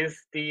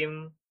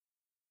theme,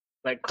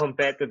 like,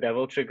 compared to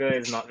Devil Trigger,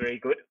 is not very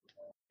good.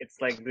 It's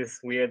like this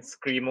weird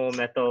screamo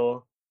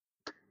metal,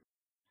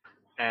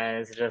 and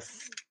it's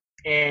just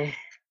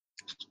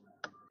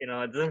you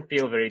know, it doesn't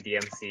feel very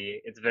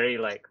DMC. It's very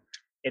like,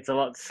 it's a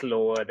lot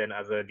slower than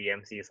other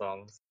DMC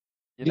songs.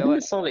 You know Didn't the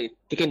what? song like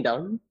taken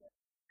down?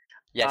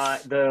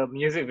 Yes. The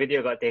music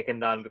video got taken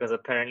down because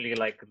apparently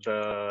like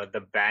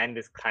the band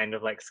is kind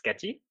of like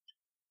sketchy.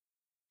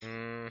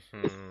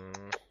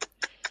 Mm-hmm.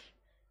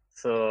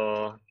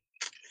 So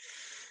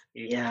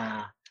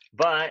yeah,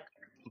 but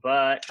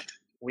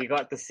we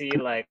got to see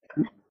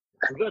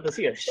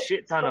a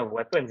shit ton of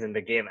weapons in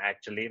the game.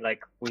 Actually,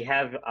 like, we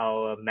have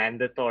our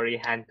mandatory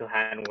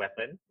hand-to-hand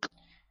weapon,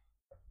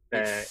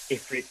 the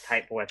Ifrit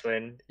type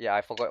weapon. Yeah,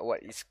 I forgot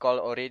what it's called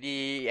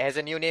already. It has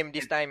a new name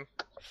this time.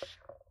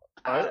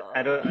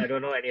 I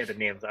don't know any of the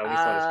names. I only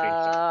saw the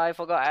screenshot. I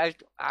forgot.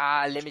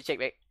 Let me check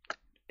back.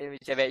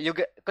 You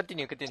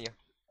continue.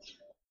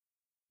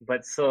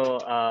 But so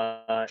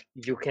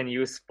you can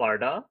use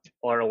Sparta,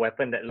 or a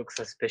weapon that looks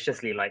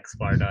suspiciously like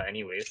Sparta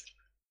anyways.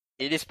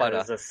 It is Sparta.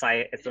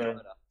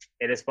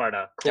 It is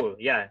Sparta. Cool.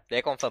 Yeah.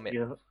 They confirm it.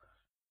 You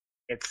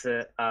get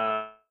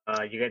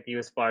to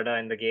use Sparta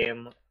in the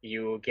game.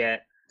 You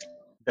get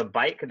the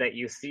bike that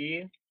you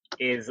see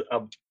is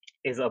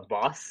a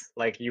boss.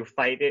 Like, you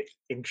fight it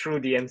in true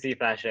DMC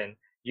fashion.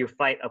 You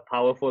fight a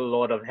powerful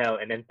Lord of Hell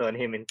and then turn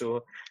him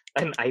into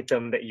an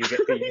item that you get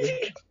to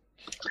use.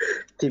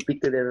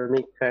 Typical Devil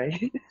May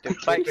Cry. The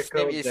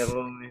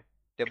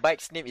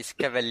bike's name is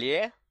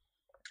Cavalier.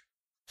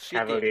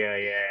 Cavalier,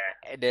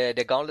 yeah.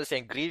 The Gauntlets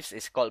and Greaves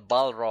is called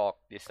Balrog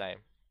this time.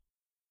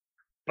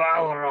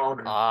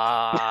 Balrog.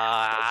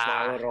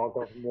 Ah.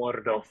 Balrog of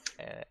Mordor.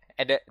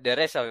 And the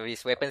rest of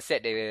his weapon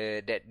set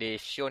that they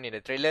shown in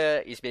the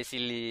trailer is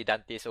basically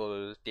Dante's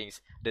whole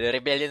things. The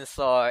Rebellion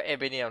Sword,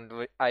 Ebony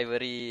and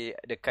Ivory,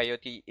 the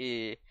Coyote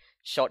A,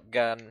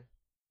 shotgun.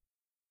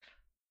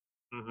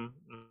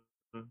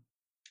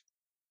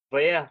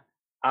 But yeah,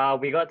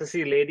 we got to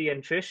see Lady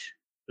and Trish.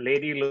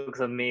 Lady looks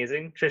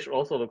amazing. Trish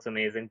also looks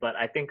amazing. But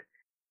I think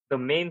the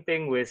main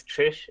thing with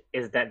Trish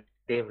is that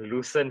they've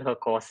loosened her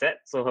corset,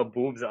 so her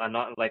boobs are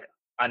not like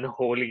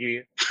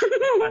unholy.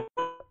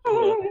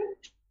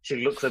 She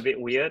looks a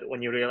bit weird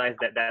when you realize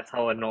that that's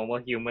how a normal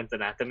human's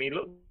anatomy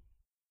looks.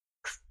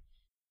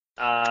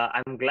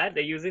 I'm glad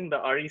they're using the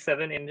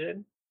RE7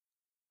 engine.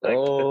 Like,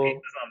 the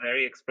faces are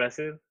very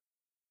expressive.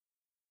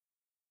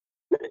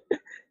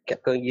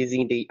 Capcom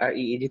using the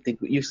RE engine to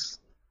good use.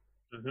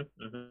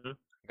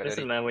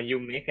 Listen, man, when you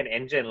make an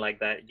engine like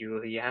that, you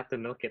have to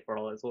milk it for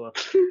all it's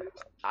worth.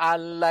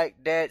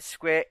 Unlike that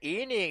Square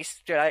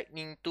Enix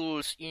Lightning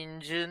Tools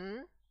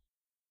engine.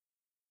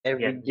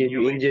 Every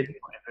engine.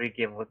 Every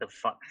game, what the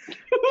fuck?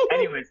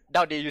 Anyways,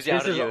 Now they use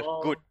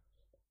Unreal. Good.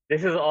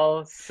 This is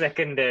all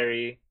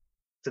secondary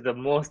to the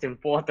most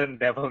important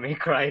Devil May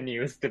Cry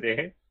news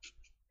today.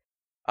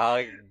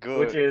 Good.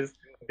 Which is,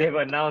 they've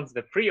announced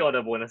the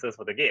pre-order bonuses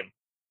for the game.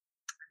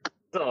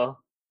 So,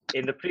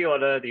 in the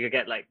pre-order, you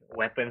get like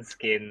weapon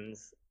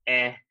skins,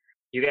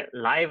 you get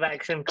live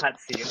action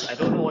cutscenes. I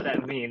don't know what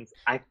that means.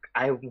 I'm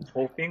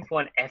hoping for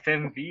an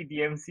FMV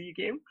DMC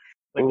game.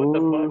 Like, what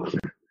the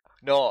fuck?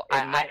 No,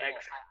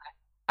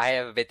 I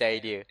have a better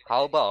idea.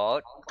 How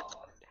about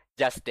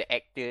just the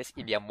actors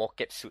in their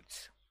mocap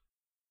suits?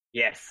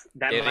 Yes,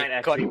 that They might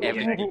record actually be an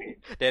everything. idea.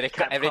 They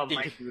record Capcom everything.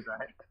 might do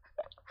that.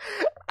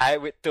 I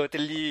would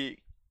totally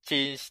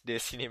change the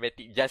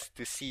cinematic just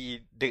to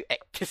see the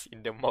actors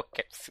in the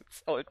mocap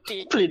suits. Oh,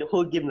 dang. Play the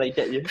whole game like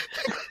that, yeah.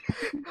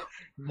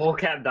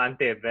 Mocap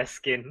Dante, best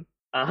skin.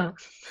 Oh,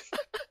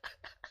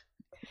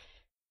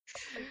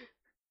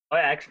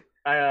 yeah, actually,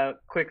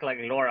 quick like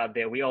lore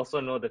update. We also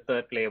know the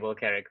third playable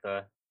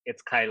character.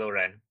 It's Kylo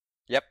Ren.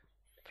 Yep.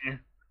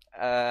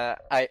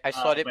 I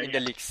saw them but in the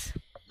leaks.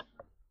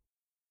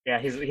 Yeah,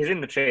 he's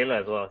in the trailer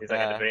as well. He's like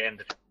at the Uh, very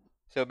end.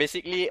 So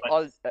basically, But-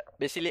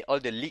 all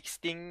the leaks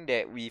thing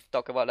that we've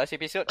talked about last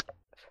episode,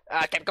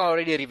 Capcom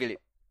already revealed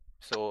it.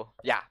 So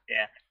yeah,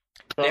 Yeah.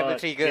 So Devil the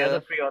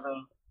Trigger.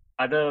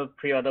 other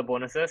pre-order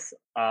bonuses,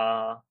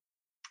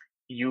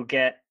 you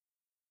get,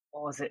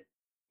 what was it?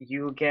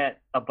 You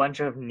get a bunch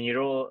of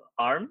Nero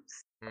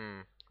arms.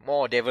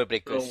 More Devil So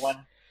Breakers.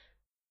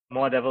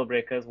 more Devil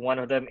Breakers. One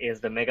of them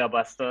is the Mega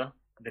Buster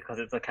because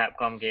it's a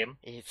Capcom game.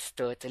 It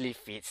totally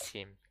fits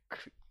him.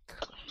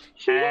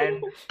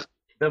 And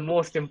the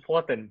most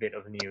important bit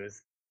of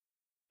news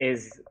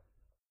is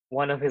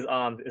one of his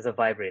arms is a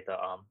vibrator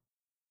arm.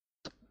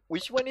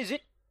 Which one is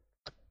it?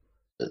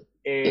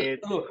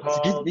 It's Oh,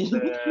 called excuse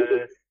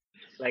me.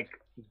 like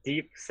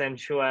deep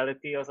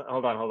sensuality or something.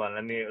 Hold on.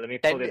 Let me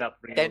pull it up.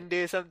 real-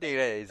 Tender something,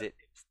 right? Is it?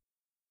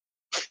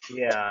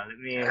 Yeah,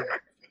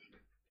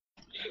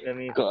 let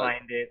me God.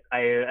 find it.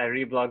 I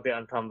reblogged it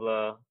on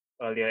Tumblr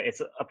earlier.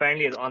 It's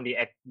apparently it's on the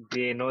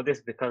they know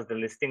this because the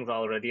listings are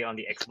already on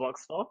the Xbox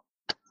store,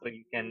 so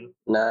you can.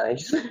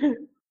 Nice.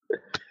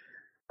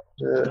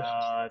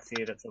 Let's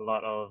see, that's a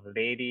lot of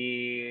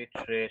Lady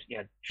Trish.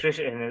 Yeah,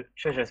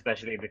 Trish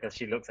especially because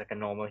she looks like a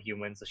normal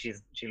human, so she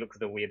looks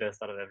the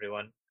weirdest out of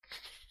everyone.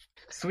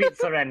 Sweet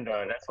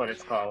Surrender, that's what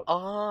it's called.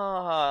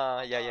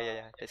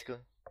 Yeah. That's cool.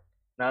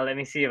 Now let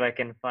me see if I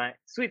can find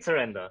Sweet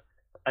Surrender,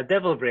 a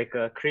devil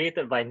breaker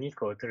created by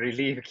Nico to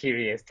relieve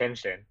Kyrie's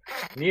tension.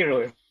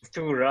 Nero is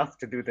too rough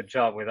to do the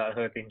job without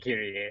hurting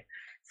Kyrie,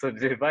 so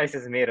the device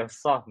is made of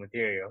soft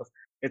materials.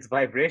 Its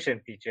vibration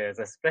feature is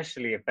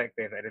especially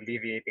effective at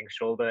alleviating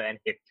shoulder and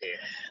hip pain.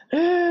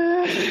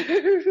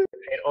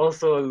 It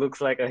also looks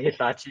like a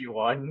Hitachi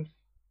wand,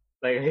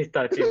 like a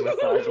Hitachi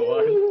massage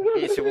wand.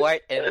 It's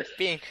white and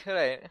pink,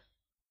 right?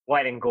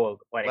 White and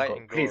gold. White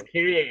and Please, gold.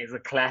 Kyrie is a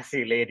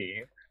classy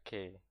lady.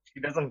 Okay. She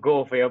doesn't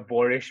go for your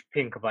boorish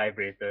pink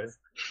vibrators.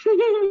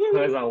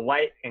 Hers are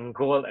white and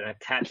gold and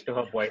attached to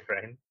her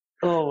boyfriend.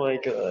 Oh my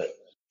god.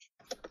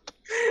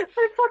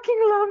 I fucking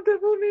love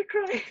Devil May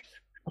Cry.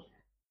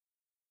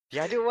 The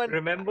other one.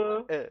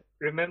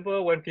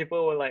 Remember when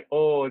people were like,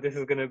 "Oh, this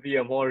is gonna be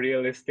a more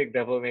realistic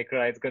Devil May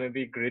Cry. It's gonna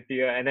be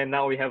grittier," and then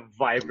now we have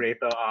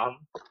vibrator arm.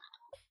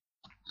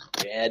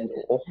 Yeah,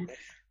 no.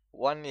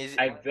 One is.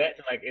 I bet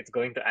like it's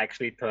going to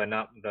actually turn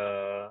up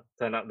the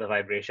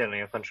vibration on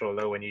your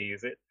controller when you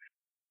use it.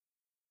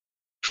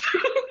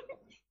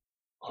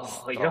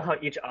 Oh, you know how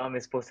each arm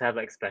is supposed to have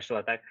like special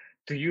attack?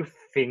 Do you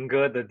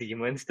finger the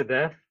demons to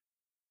death?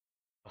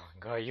 Oh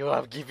god, you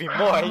are giving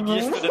more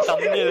ideas to the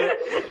thumbnail.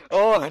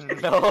 Oh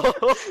no.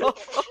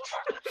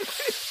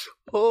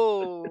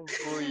 Oh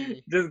boy.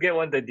 Just get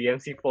one of the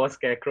DMC4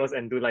 scarecrows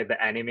and do like the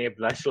anime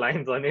blush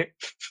lines on it.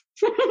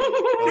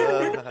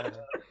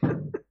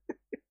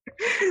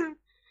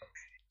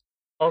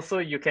 Also,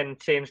 you can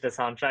change the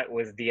soundtrack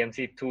with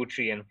DMC 2,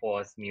 3, and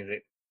 4's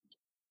music,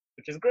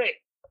 which is great.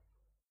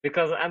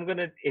 Because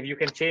if you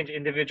can change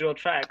individual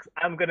tracks,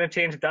 I'm gonna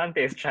change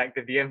Dante's track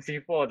to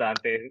DMC4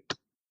 Dante.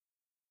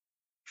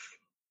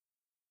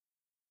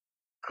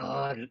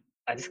 God,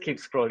 I just keep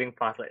scrolling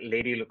past, like,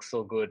 Lady looks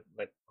so good.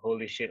 Like,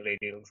 holy shit,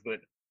 Lady looks good.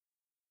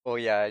 Oh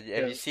yeah,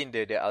 have you seen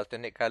the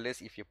alternate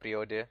colors if you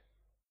pre-order?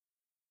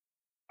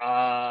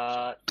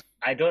 I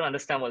don't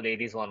understand what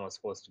Lady's one was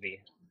supposed to be.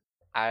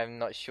 I'm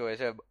not sure.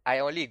 So I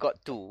only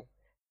got two.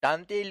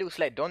 Dante looks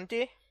like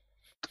Dante.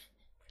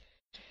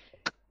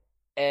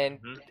 And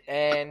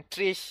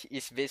Trish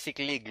is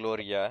basically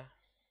Gloria.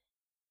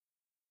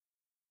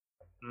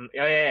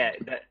 Yeah.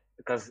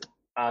 Because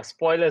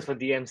spoilers for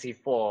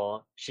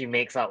DMC4, she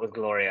makes out with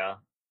Gloria,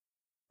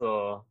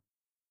 so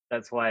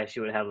that's why she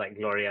would have like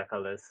Gloria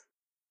colors.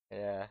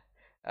 Yeah.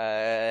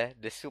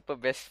 The super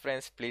best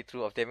friends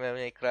playthrough of Devil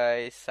May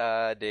Cry,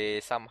 they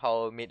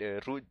somehow made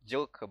a rude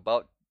joke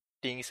about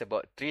things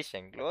about Trish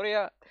and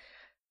Gloria.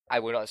 I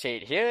will not say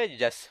it here. You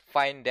just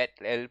find that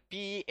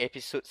LP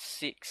episode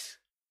 6.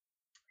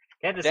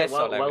 Yeah, just That's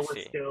while, all I while would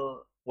we're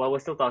say. while we're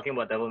still talking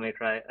about Devil May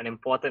Cry, an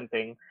important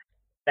thing.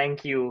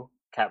 Thank you,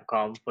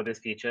 Capcom, for this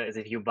feature. Is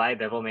if you buy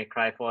Devil May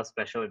Cry 4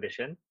 Special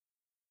Edition,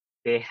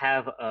 they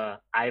have a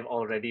I've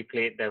already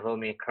played Devil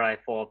May Cry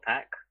 4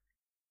 pack,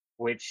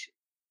 which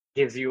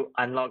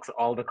unlocks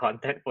all the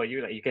content for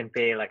you. Like you can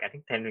pay like I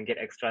think 10 ringgit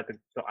extra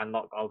to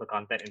unlock all the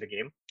content in the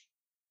game.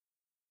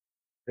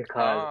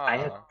 Because I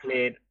have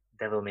played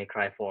Devil May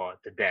Cry 4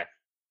 to death.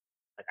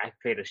 Like I've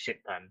played a shit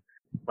ton.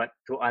 But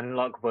to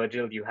unlock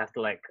Virgil, you have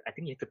to I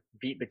think you have to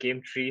beat the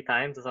game 3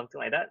 times or something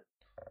like that.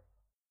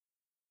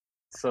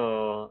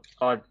 So,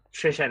 or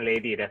Trish and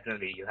Lady,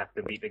 definitely, you have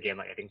to beat the game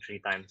like I think 3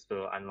 times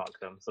to unlock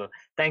them. So,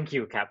 thank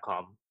you,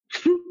 Capcom.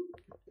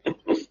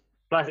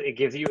 Plus, it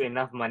gives you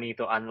enough money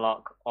to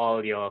unlock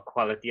all your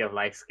quality of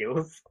life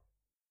skills.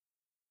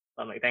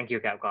 I'm like, thank you,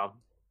 Capcom.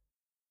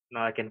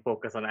 Now I can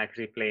focus on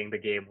actually playing the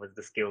game with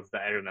the skills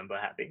that I remember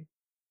having.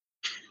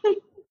 But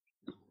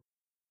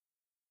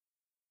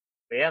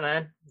yeah,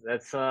 man,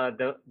 that's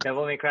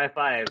Devil May Cry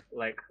 5.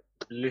 Like,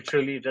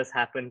 literally just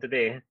happened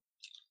today.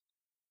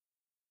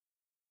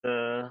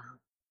 I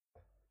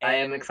am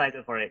And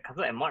excited for it. Comes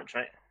out in March,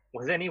 right?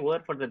 Was there any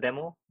word for the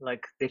demo?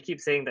 Like, they keep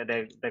saying that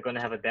they're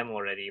gonna have a demo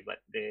already, but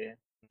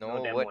no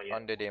no demo word yet.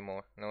 on the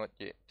demo. Not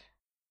yet.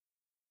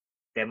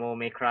 Demo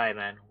May Cry,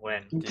 man.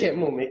 When?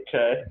 Demo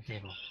maker.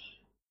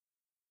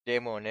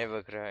 Demo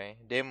never cry.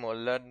 Demo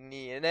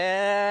lonely.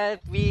 Nah,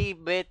 we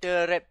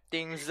better wrap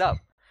things up.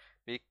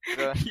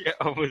 Because Yeah,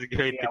 I was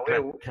going Yeah,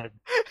 to wait, cut.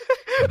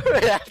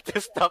 we have to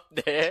stop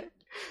there.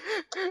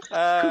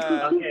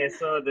 Okay,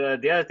 so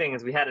the other thing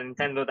is we had a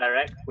Nintendo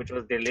Direct, which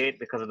was delayed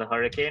because of the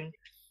hurricane.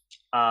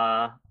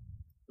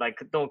 Like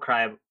don't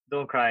cry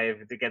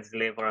if it gets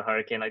delayed for a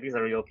hurricane. Like these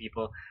are real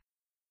people.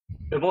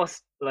 The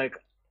most like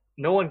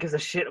no one gives a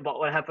shit about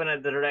what happened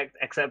at the Direct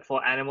except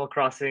for Animal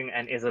Crossing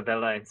and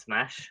Isabella in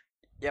Smash.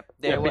 Yep,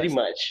 Yeah, pretty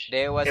much.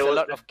 there was It a was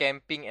lot the- of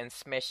camping and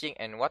smashing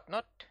and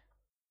whatnot.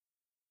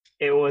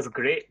 It was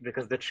great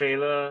because the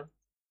trailer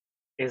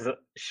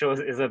shows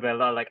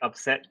Isabella like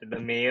upset that the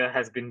mayor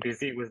has been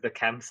busy with the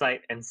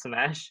campsite and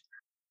Smash,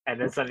 and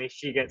then suddenly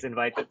she gets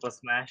invited for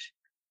Smash,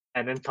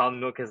 and then Tom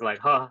Nook is like,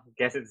 "Huh,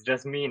 guess it's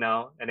just me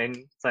now," and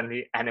then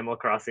suddenly Animal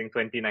Crossing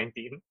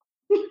 2019.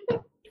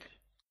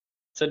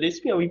 So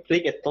this means we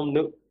playing at Tom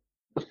Nook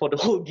for the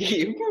whole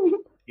game.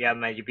 Yeah,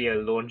 man, you be a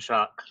lone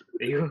shark.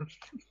 You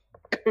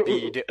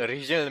The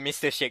original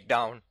Mr.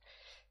 Shakedown.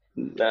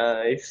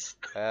 Nice.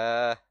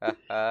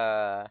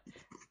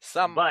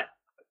 Some But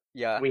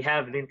yeah. we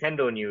have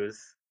Nintendo news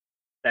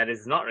that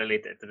is not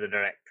related to the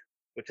Direct,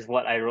 which is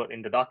what I wrote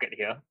in the docket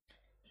here.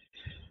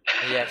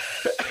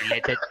 Yes.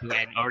 Related to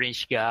an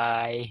orange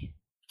guy.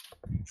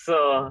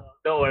 So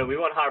don't worry, we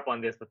won't harp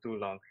on this for too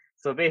long.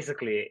 So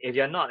basically, if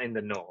you're not in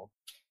the know,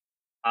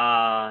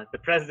 the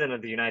president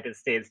of the United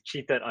States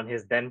cheated on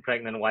his then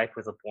pregnant wife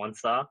with a porn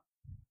star,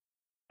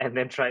 and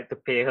then tried to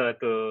pay her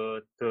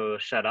to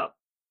shut up.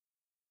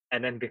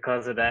 And then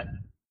because of that,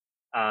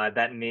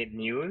 that made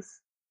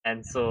news,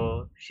 and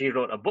so she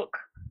wrote a book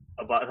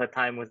about her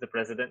time with the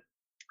president,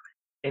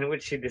 in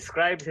which she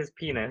describes his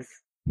penis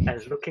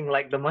as looking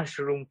like the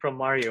mushroom from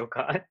Mario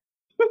Kart.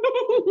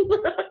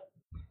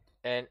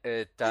 And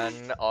a ton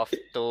of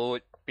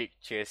toad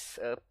pictures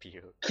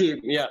appear.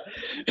 Yeah.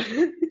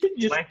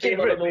 Just My came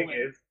out favorite of thing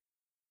nowhere. is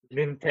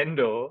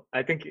Nintendo.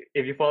 I think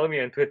if you follow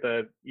me on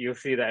Twitter, you'll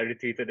see that I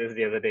retweeted this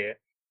the other day.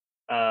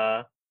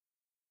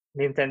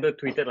 Nintendo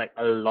tweeted like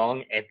a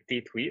long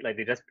empty tweet, like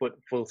they just put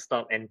full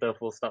stop, enter,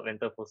 full stop,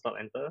 enter, full stop,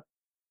 enter,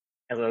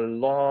 as a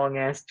long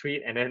ass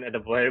tweet, and then at the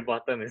very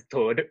bottom is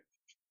Toad,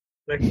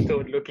 like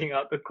Toad looking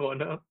out the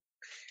corner.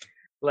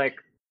 Like,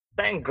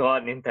 thank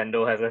God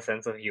Nintendo has a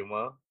sense of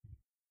humor.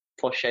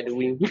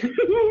 Foreshadowing.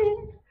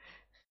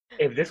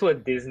 If this were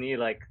Disney,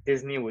 like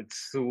Disney would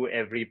sue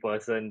every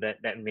person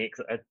that makes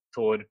a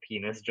Toad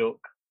penis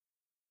joke.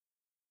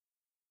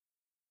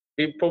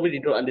 They probably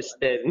don't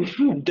understand.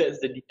 That's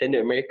the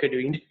Nintendo America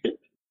doing that.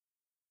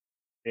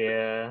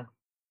 Yeah.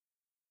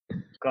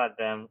 God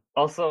damn.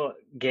 Also,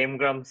 Game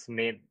Grumps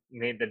made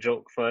the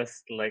joke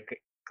first,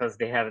 like, because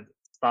they have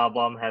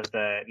Starbomb has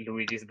the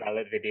Luigi's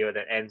Ballad video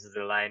that ends with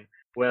the line,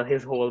 "Well,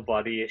 his whole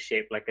body is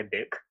shaped like a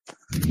dick."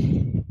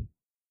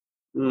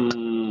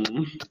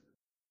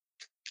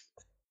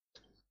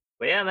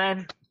 But yeah,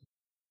 man,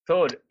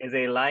 Toad is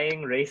a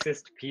lying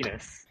racist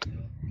penis.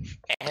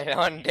 And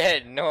on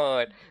that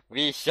note,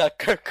 we shall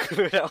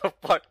conclude our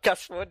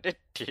podcast for the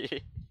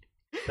day.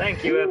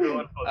 Thank you,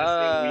 everyone, for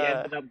listening. We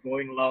ended up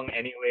going long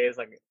anyways,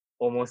 like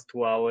almost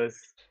 2 hours.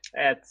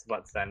 That's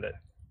about standard.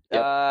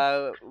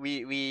 Yep.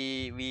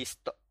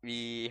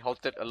 We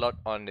halted a lot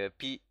on the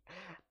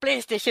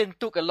PlayStation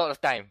took a lot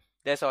of time.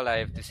 That's all I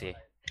have to say.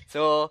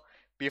 So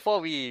before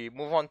we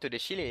move on to the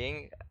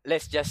shilling,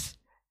 let's just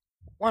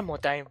one more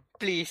time,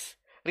 please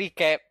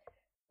recap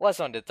what's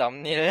on the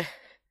thumbnail.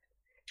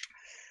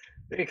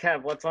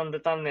 Recap what's on the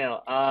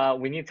thumbnail.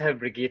 We need to have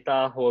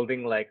Brigitte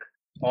holding like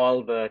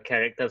all the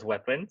characters'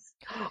 weapons.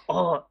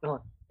 Oh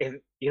no! If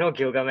you know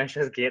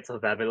Gilgamesh's Gates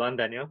of Babylon,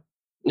 Daniel.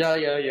 Yeah.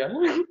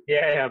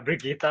 Yeah,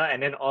 Brigitte,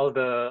 and then all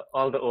the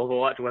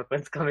Overwatch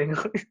weapons coming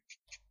out.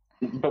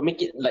 But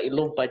make it like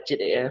low budget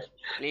AF.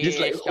 Please Just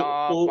like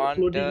stop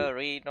holding.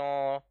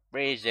 Punterino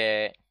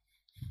Brigitte.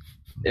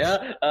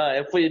 Yeah.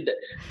 And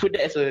put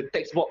that as a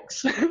text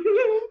box.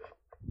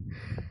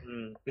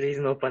 Please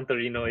no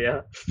Punterino,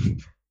 yeah.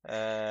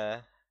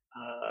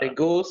 The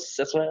ghosts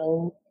as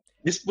well.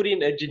 Just put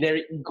in a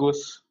generic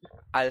ghost.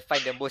 I'll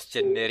find the most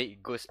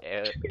generic ghost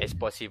as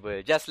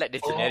possible. Just like the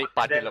generic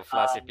title of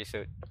last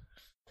episode.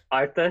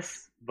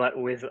 Arthas, but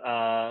with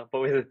a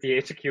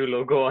THQ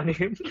logo on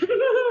him.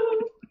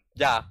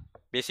 Yeah,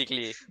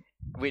 basically.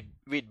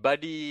 with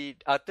buddy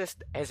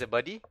artist as a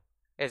buddy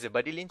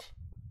link.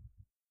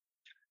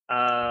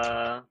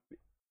 Uh,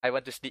 I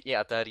want to sneak in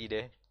Atari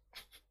there.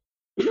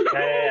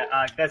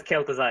 that's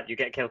Kel'Thuzad. You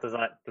get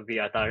Kel'Thuzad to be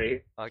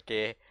Atari.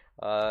 Okay.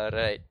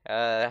 Alright.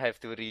 I have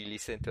to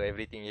re-listen to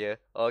everything here.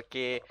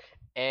 Okay.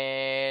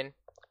 And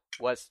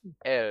what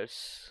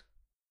else?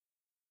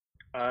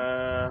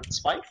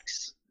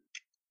 Spikes?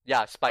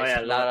 Yeah, Spikes,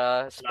 yeah,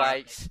 Lara,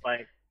 Spikes,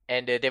 Spike.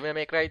 and the Devil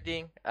May Cry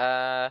thing.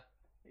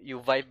 You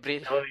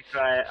vibrate Devil May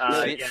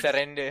Cry. with Yes.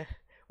 surrender.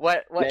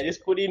 What? I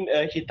just put in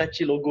a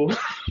Hitachi logo.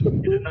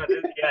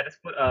 Just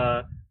put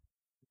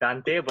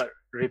Dante, but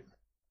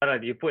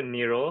you put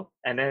Nero,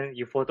 and then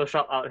you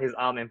Photoshop out his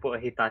arm and put a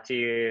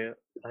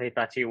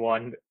Hitachi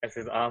wand as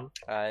his arm.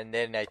 And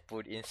then I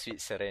put in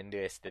Sweet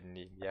Surrender as the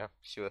name. Yeah,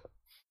 sure.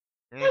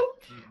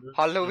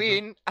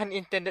 Halloween,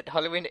 unintended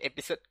Halloween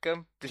episode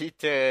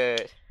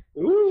completed.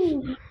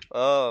 Ooh.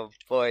 Oh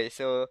boy,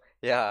 so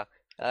yeah.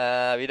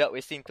 Without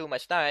wasting too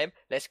much time,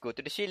 let's go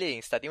to the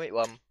shilling, starting with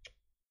Wam.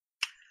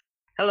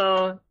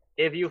 Hello.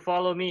 If you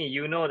follow me,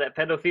 you know that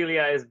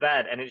pedophilia is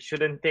bad, and it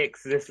shouldn't take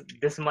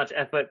this much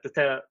effort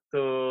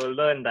to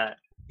learn that.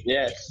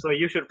 Yes. So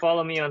you should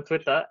follow me on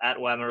Twitter at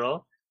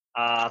Wamero.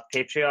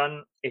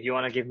 Patreon if you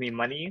want to give me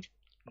money,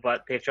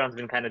 but Patreon's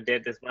been kind of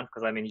dead this month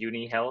because I'm in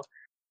uni hell.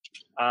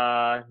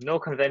 No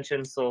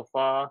conventions so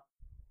far.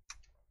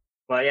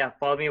 But yeah,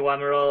 follow me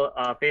Wamero.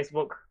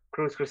 Facebook,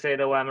 Cruise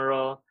Crusader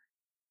Wamero.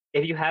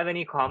 If you have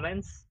any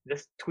comments,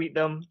 just tweet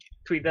them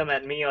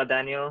at me or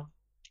Daniel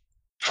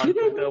on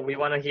Twitter. We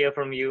want to hear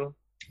from you.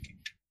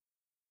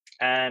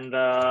 And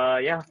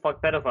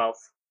fuck pedophiles.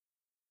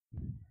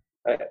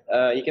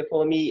 You can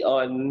follow me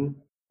on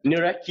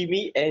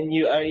Nurakimi,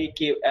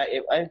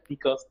 Nurakimi,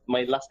 because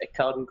my last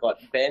account got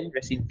banned.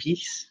 Rest in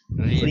peace.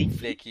 Really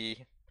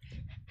flaky.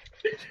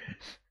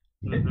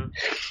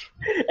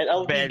 And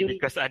I'll Bad be doing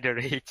because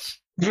underage.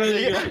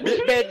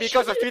 Bad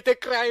because of Twitter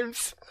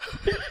crimes.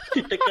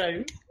 Twitter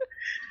crime.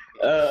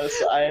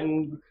 So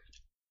I'm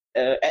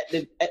at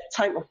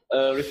time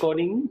of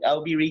recording,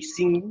 I'll be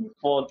racing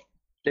for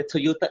the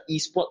Toyota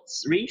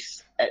Esports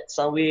race at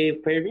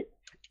Sunway Pyramid.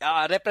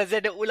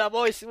 Represent the Ula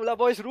Boys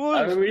rules.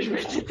 I'm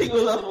representing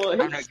Ula Boys.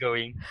 I'm not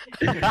going.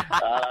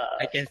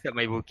 I cancelled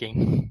my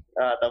booking.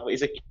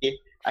 It's okay.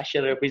 I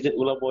shall represent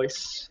Ula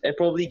Boys and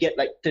probably get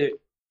like third.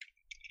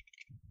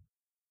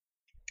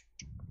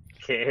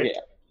 Okay.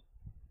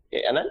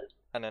 Okay,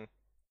 Annan.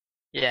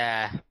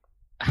 Yeah,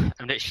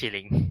 I'm not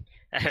shilling.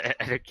 I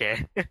don't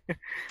care.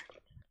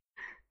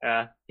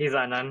 He's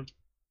Annan.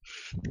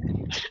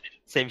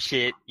 Same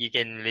shit. You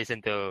can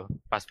listen to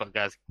past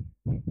podcasts.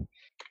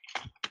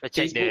 But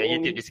check the Facebook YouTube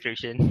only.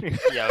 description.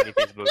 Yeah, only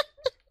Facebook.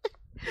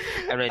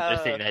 I'm not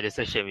interested in other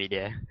social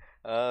media.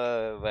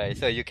 Right.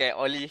 So you can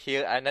only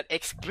hear Annan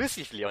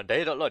exclusively on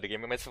dia.log, the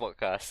Gaming Matters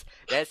podcast.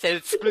 That's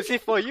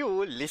exclusive for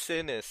you,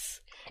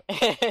 listeners.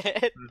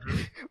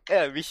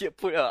 And we should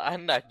put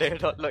Annan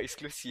dia.log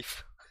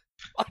exclusive.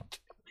 What?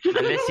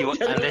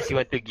 Unless you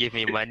want to give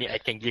me money, I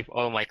can give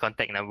all my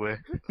contact number.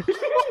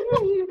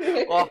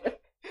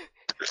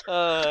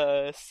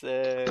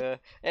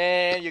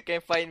 And you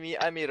can find me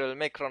Amirul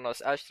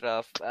Mekronos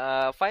Ashraf.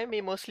 Find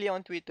me mostly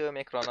on Twitter,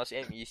 Mekronos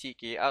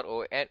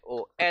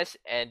Meckronos,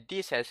 and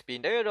this has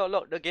been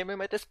dia.log, the Gaming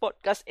Matters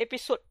podcast,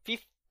 episode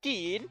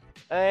 15.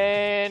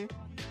 And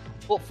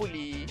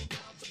hopefully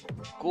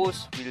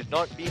ghosts will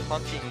not be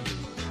haunting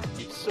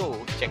you. If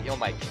so, check your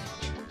mic.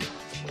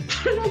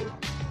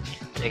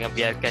 Jangan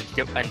biarkan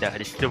hidup anda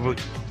disebut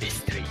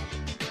misteri.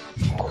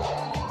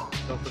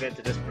 Don't forget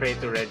to just pray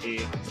to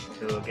Reggie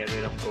to get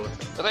rid of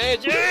ghosts.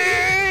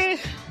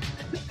 Reggie!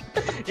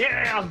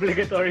 Yeah,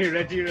 obligatory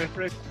Reggie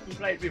reference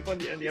right before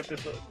the end of the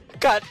episode.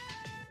 Cut!